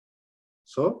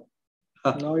 So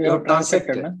Now you are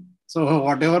transected. So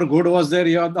whatever good was there,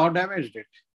 you have now damaged it.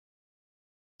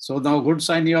 So now good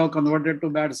sign you have converted to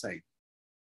bad sign.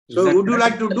 So would you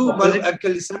like to do, well,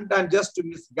 actually sometimes just to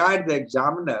misguide the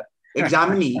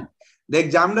examinee, the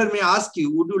examiner may ask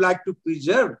you, would you like to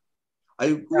preserve?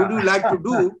 Would you like to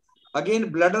do again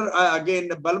bladder, again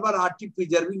the bulbar artery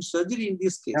preserving surgery in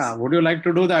this case? Yeah, would you like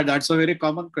to do that? That's a very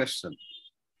common question.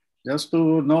 Just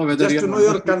to know whether just you to know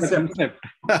your concept.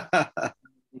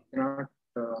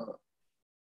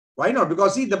 Why not?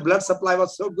 Because see, the blood supply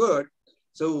was so good.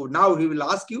 So now he will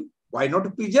ask you, why not to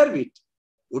preserve it?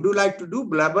 Would you like to do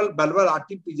bulbar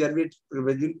artery preserving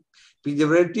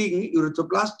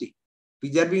urethroplasty?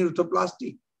 Preserving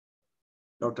urethroplasty?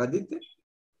 Dr. Aditya?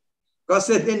 Because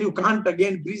then you can't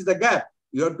again bridge the gap.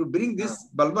 You have to bring this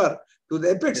bulbar to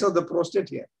the apex of the prostate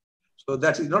here. So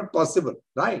that is not possible,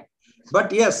 right?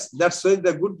 But yes, that's why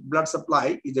the good blood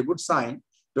supply is a good sign,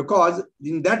 because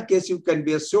in that case you can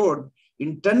be assured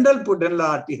internal pudendal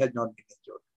artery has not been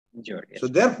injured. Yes. So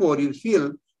therefore you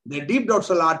feel the deep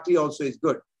dorsal artery also is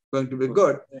good, going to be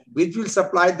good, which will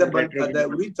supply the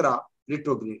urethra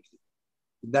retrogradely.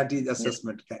 That is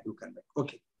assessment you can make.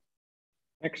 Okay.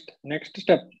 Next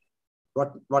step.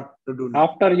 What to do now?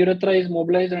 After urethra is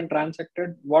mobilized and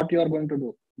transected, what you are going to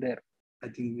do there? I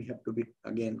think we have to be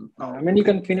again. I mean, you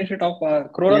can finish it off.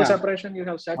 Crural separation, you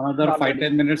have said. Another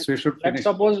 5-10 minutes we should finish.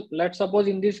 Let's suppose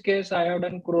in this case I have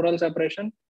done crural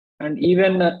separation, and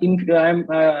even I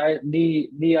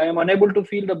am unable to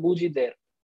feel the bougie there.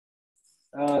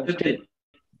 Still.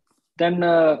 Then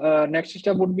next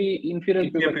step would be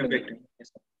inferior pubectomy.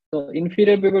 So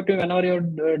inferior pubectomy, whenever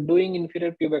you're doing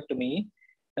inferior pubectomy,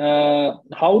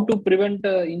 how to prevent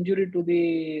injury to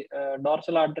the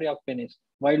dorsal artery of penis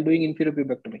while doing inferior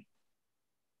pubectomy?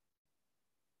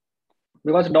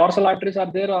 Because dorsal arteries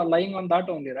are there lying on that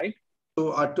only, right?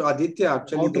 So Aditya,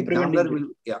 actually the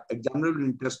examiner will be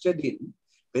interested in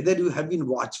whether you have been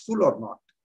watchful or not.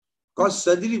 Because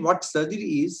what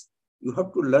surgery is, you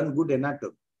have to learn good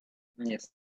anatomy. Yes.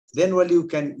 Then only you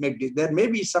can make it. There may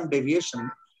be some deviation,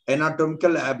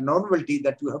 anatomical abnormality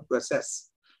that you have to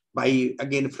assess by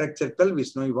again fracture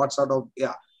pelvis, knowing what sort of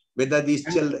whether the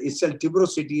ischial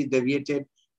tuberosity is deviated,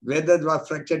 whether it was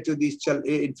fractured to the ischial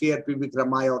inferior pubic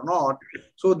rami or not.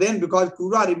 So then, because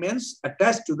crura remains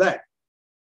attached to that.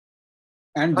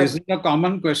 And this is a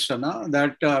common question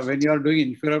that when you are doing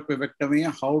inferior pubectomy,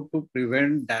 how to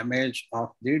prevent damage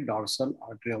of the dorsal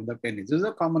artery of the penis? This is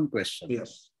a common question.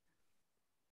 Yes.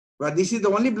 But this is the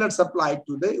only blood supply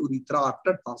to the urethra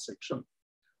after transection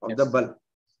of the bulb.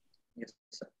 Yes,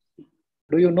 sir.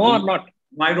 Do you know or not?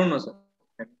 I don't know, sir.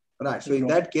 Right. So in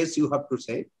that case, you have to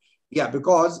say,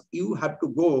 because you have to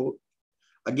go,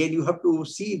 again, you have to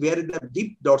see where is the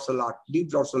deep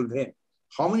dorsal vein.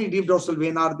 How many deep dorsal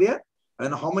vein are there?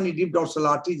 And how many deep dorsal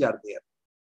arteries are there?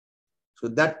 So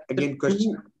that again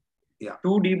question.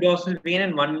 Two deep dorsal vein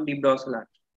and one deep dorsal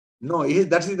artery. No,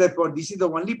 this is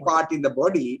the only part in the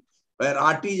body where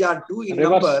arteries are two in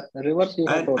number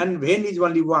and vein is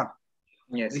only one.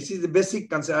 Yes. This is the basic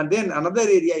concept. And then another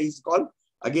area is called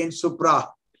again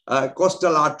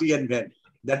costal artery and vein.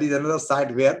 That is another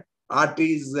side where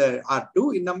arteries are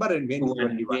two in number and vein is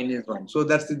only one. So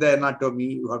that's the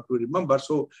anatomy you have to remember.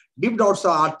 So deep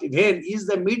dorsal artery vein is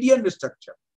the median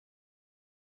structure.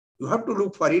 You have to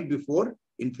look for it before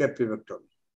infiltropectomy.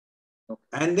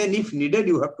 And then if needed,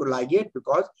 you have to ligate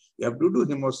because you have to do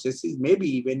hemostasis,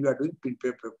 maybe when you are doing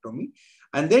infiltropectomy.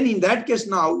 And then in that case,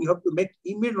 now you have to make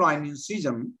immunoine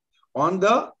incision on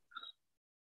the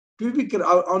pubic,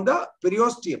 on the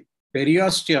periosteum.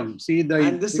 Periosteum. See,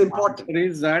 and this is important.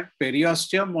 Is that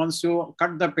periosteum, once you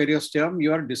cut the periosteum,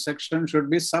 your dissection should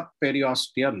be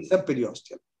subperiosteal.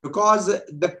 Subperiosteal. Because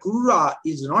the crura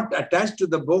is not attached to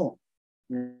the bone.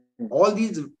 All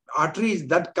these arteries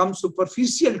that come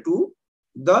superficial to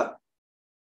the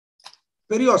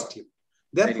periosteum.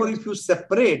 Therefore, if you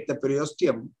separate the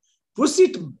periosteum, push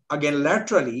it again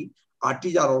laterally,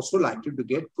 arteries are also likely to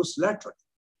get pushed laterally.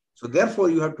 So therefore,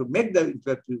 you have to make the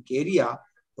infiltrative area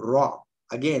raw.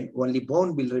 Again, only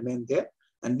bone will remain there,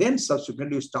 and then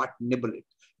subsequently you start nibble it.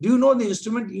 Do you know the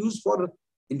instrument used for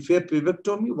inferior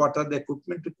pubectomy? What are the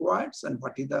equipment required, and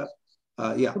what is the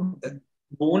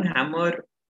bone hammer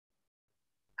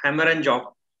and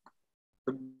jaw.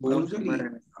 The bone hammer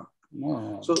and...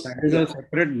 No, so that is a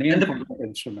separate name for the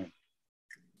instrument.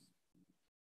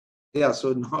 Yeah,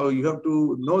 so now you have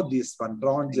to know this one,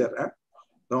 Ronger.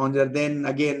 Ronger, then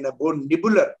again the bone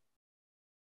nibbler.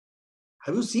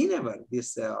 Have you seen ever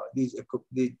these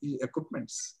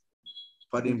equipments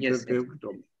for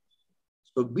infiltropectomy?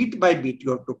 So bit by bit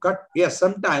you have to cut. Yes,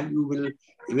 sometimes you will,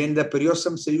 even the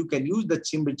periosteum, so you can use the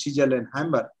chisel and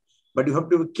hammer, but you have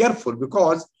to be careful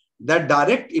because that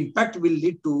direct impact will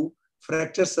lead to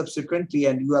fracture subsequently,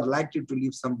 and you are likely to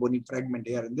leave some bony fragment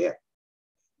here and there.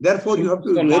 Therefore, you have to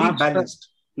be very balanced.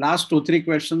 Last 2-3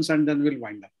 questions, and then we'll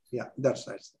wind up. Yeah, that's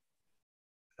right.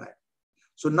 Right.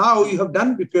 So now you have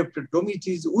done pubectomy, which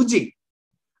is oozing,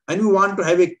 and you want to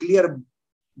have a clear,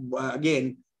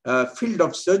 again, field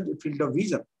of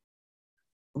vision.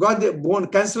 Because the bone,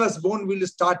 cancellous bone will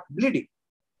start bleeding.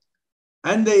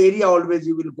 And the area always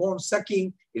you will go on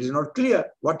sucking. It is not clear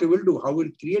what you will do, how you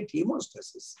will create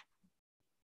hemostasis.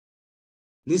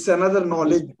 This is another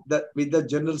knowledge that with the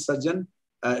general surgeon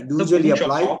usually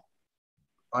apply.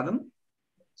 Pardon?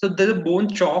 So there's a bone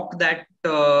chalk that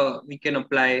we can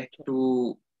apply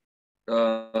to.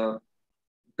 Have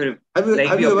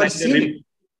you ever seen it?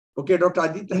 Okay, Dr.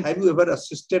 Aditya, have you ever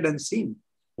assisted and seen?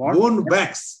 What? Bone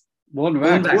wax. Bone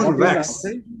wax. Bone wax.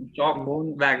 Chalk.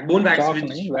 Bone wax. Bone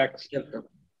wax. Chalk, wax.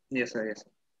 Yes, sir. Yes.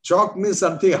 Chalk means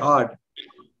something hard.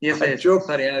 Yes, sir. Chalk,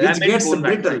 sorry, which gets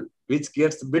brittle. Wax. Which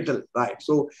gets brittle, right?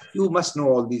 So you must know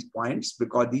all these points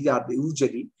because these are the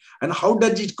usually. And how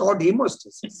does it cause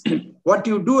hemostasis? What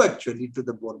you do actually to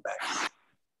the bone wax?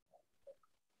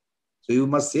 So you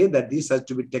must say that this has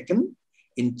to be taken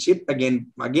in chip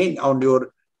again on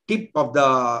your tip of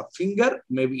the finger,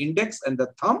 maybe index and the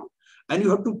thumb, and you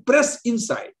have to press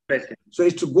inside. So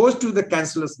it goes to the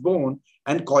cancellous bone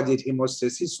and causes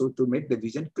hemostasis, so to make the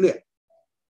vision clear.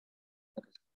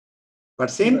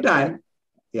 But same time,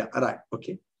 yeah, right,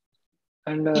 okay.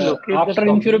 And after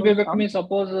inferior pubectomy,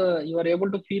 suppose you are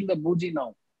able to feel the bougie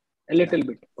now, a little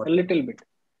bit.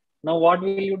 Now what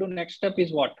will you do? Next step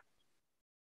is what?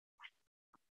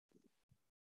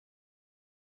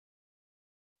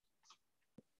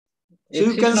 So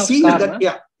you can see that,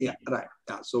 right.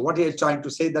 Yeah. So what he is trying to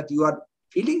say that you are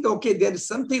feeling, okay, there is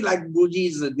something like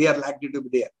bougies, they are likely to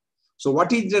be there. So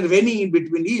what is intervening in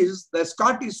between is the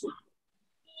scar tissue.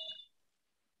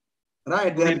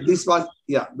 Right, then this was,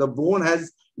 the bone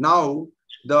has now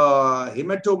the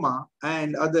hematoma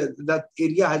and that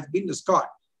area has been scarred.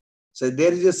 So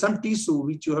there is some tissue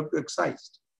which you have to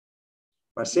excise.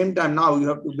 But same time now you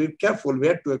have to be careful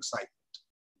where to excise.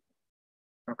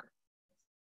 Okay.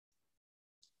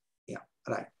 Yeah,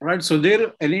 right. Right, so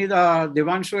there,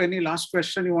 Devanshu, any last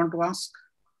question you want to ask?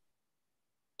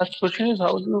 Last question is,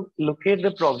 how do you locate the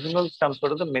proximal stump?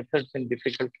 What are the methods in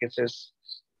difficult cases?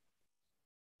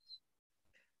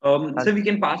 So we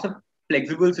can pass a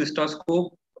flexible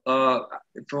cystoscope.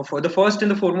 For the first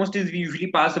and the foremost is we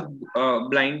usually pass a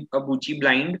Bucci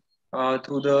blind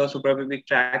through the suprapubic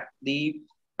tract. The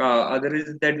other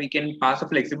is that we can pass a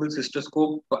flexible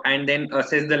cystoscope and then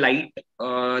assess the light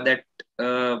that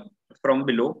from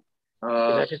below.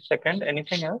 That is second.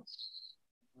 Anything else?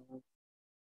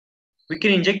 We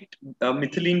can inject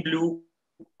methylene blue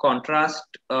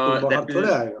contrast.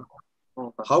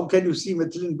 How can you see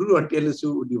methylene blue until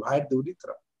you divide the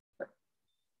urethra?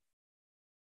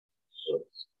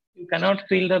 You cannot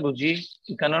feel the bougie,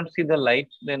 you cannot see the light,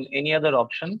 then any other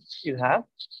options you have?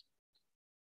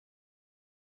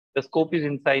 The scope is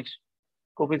inside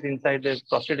the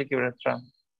prostatic urethra.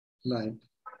 Right.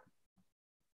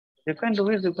 You can do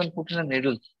is you can put in a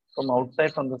needle from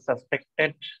outside from the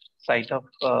suspected site of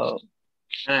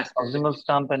proximal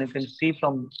stump, and you can see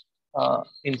from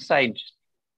inside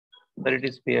where it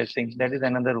is piercing. That is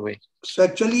another way. So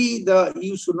actually,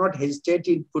 you should not hesitate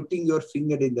in putting your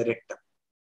finger in the rectum.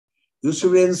 You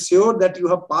should ensure that you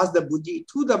have passed the buji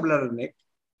through the bladder neck,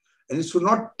 and you should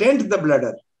not tent the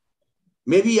bladder.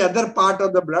 Maybe other part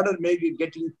of the bladder may be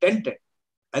getting tented,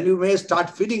 and you may start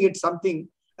feeling it something,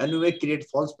 and you may create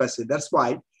false passage. That's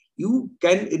why you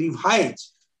can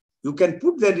revise. You can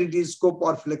put the rigid scope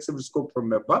or flexible scope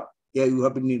from above. Yeah, you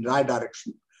have been in the right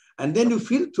direction. And then you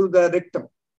feel through the rectum.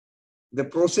 The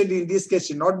process in this case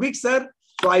is not big, sir.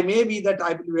 So I may be that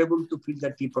I will be able to feel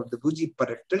the tip of the buji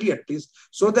parectally at least,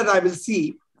 so that I will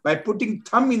see by putting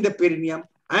thumb in the perineum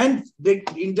and the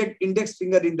index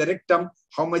finger in the rectum,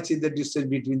 how much is the distance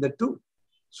between the two.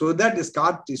 So that the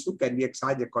scar tissue can be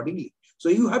excised accordingly. So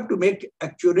you have to make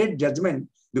accurate judgment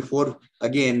before,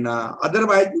 again,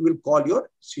 otherwise you will call your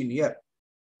senior.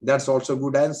 That's also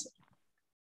good answer.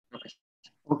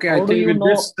 Okay, I think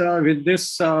with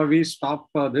this, we stop.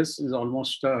 This is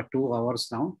almost 2 hours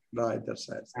now. Right, that's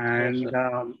right. And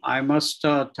I must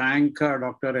thank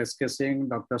Dr. S.K. Singh,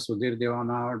 Dr. Sudhir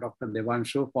Devana, Dr.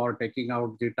 Devanshu for taking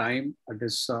out the time at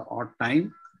this odd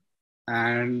time.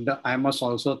 And I must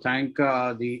also thank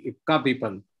the IPCA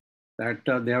people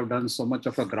that they have done so much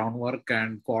of a groundwork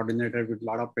and coordinated with a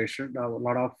lot of patients, a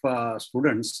lot of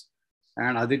students.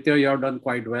 And Aditya, you have done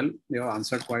quite well. You have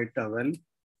answered quite well.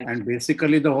 And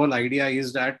basically, the whole idea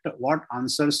is that what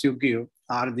answers you give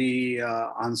are the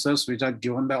answers which are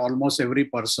given by almost every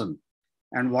person.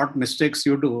 And what mistakes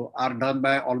you do are done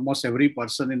by almost every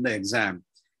person in the exam.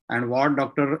 And what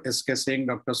Dr. S.K. Singh,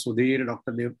 Dr. Sudhir,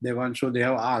 Dr. Devanshu, they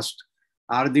have asked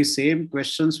are the same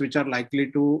questions which are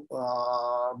likely to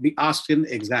be asked in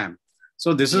the exam.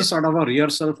 So this is sort of a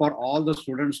rehearsal for all the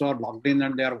students who are logged in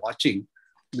and they are watching.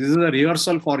 This is a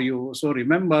rehearsal for you. So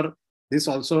remember, this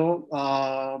also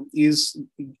is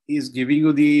giving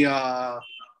you the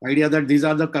idea that these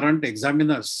are the current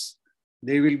examiners.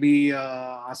 They will be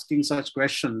asking such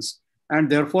questions. And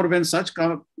therefore, when such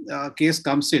case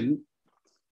comes in,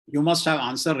 you must have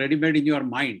answer ready-made in your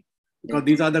mind. Because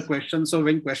these are the questions. So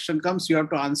when question comes, you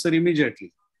have to answer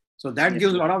immediately. So that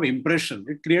gives a lot of impression.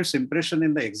 It creates impression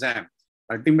in the exam.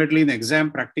 Ultimately, in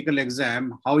exam, practical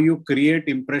exam, how you create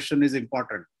impression is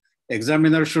important.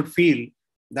 Examiner should feel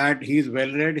that he is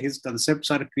well-read, his concepts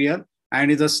are clear,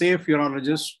 and is a safe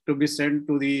urologist to be sent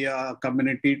to the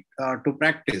community to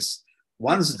practice.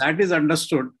 Once that is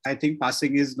understood, I think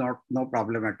passing is no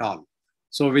problem at all.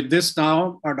 So with this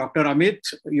now, Dr. Amit,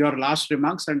 your last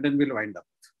remarks, and then we'll wind up.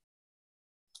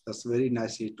 That's very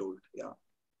nicely told. Yeah.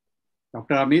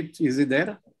 Dr. Amit, is he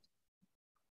there?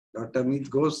 Dr. Amit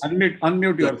goes.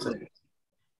 Unmute yourself.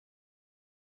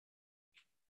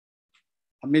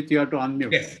 Amit, you have to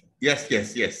unmute. Yes.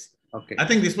 Okay. I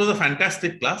think this was a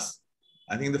fantastic class.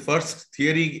 I think the first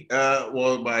theory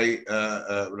was by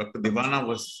Dr. Devana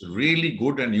was really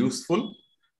good and useful.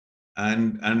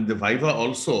 And the Viva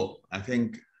also, I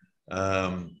think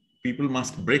people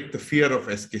must break the fear of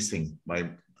S.K. Singh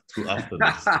through after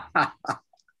this.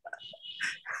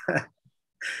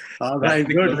 All right,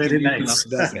 good, very nice.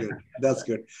 That's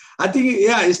good. I think,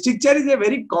 stricture is a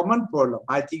very common problem.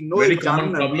 I think no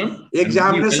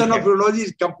examination of urology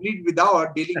is complete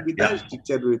without dealing with the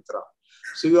stricture urethra.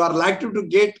 So you are likely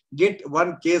to get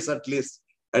one case at least.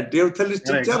 A diophthalmic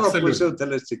stricture or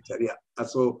post-diophthalmic stricture. Yeah.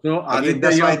 So again,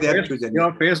 that's why they have chosen.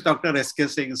 Your face, Dr. S.K.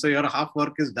 Singh. So your half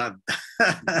work is done.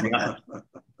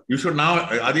 You should now,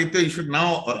 Aditya, you should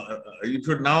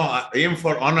now aim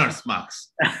for honors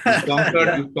marks.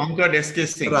 You conquered S.K.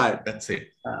 Singh. Right. That's it.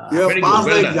 You have passed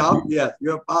the exam. Yes, you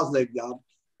have passed the exam.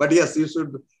 But yes, you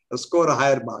should score a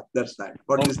higher mark. That's right.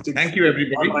 Thank you,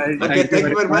 everybody. Right. Okay, thank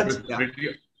you very much.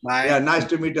 Bye. Yeah, nice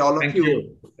to meet all of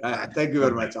you. Thank you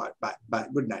very much. Bye. Bye.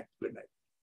 Good night. Good night.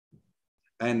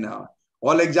 And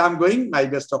all exam going, my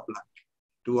best of luck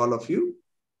to all of you.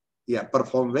 Yeah,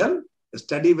 perform well,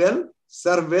 study well,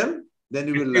 serve well, then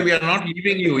you will learn. We are not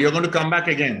leaving you. You're going to come back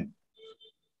again.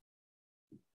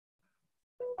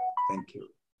 Thank you.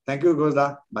 Thank you,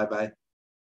 Goza. Bye-bye.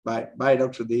 Bye,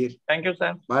 Dr. Sudhir. Thank you,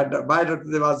 sir. Bye, Dr.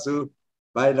 Devanshu.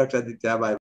 Bye, Dr. Aditya.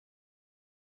 Bye.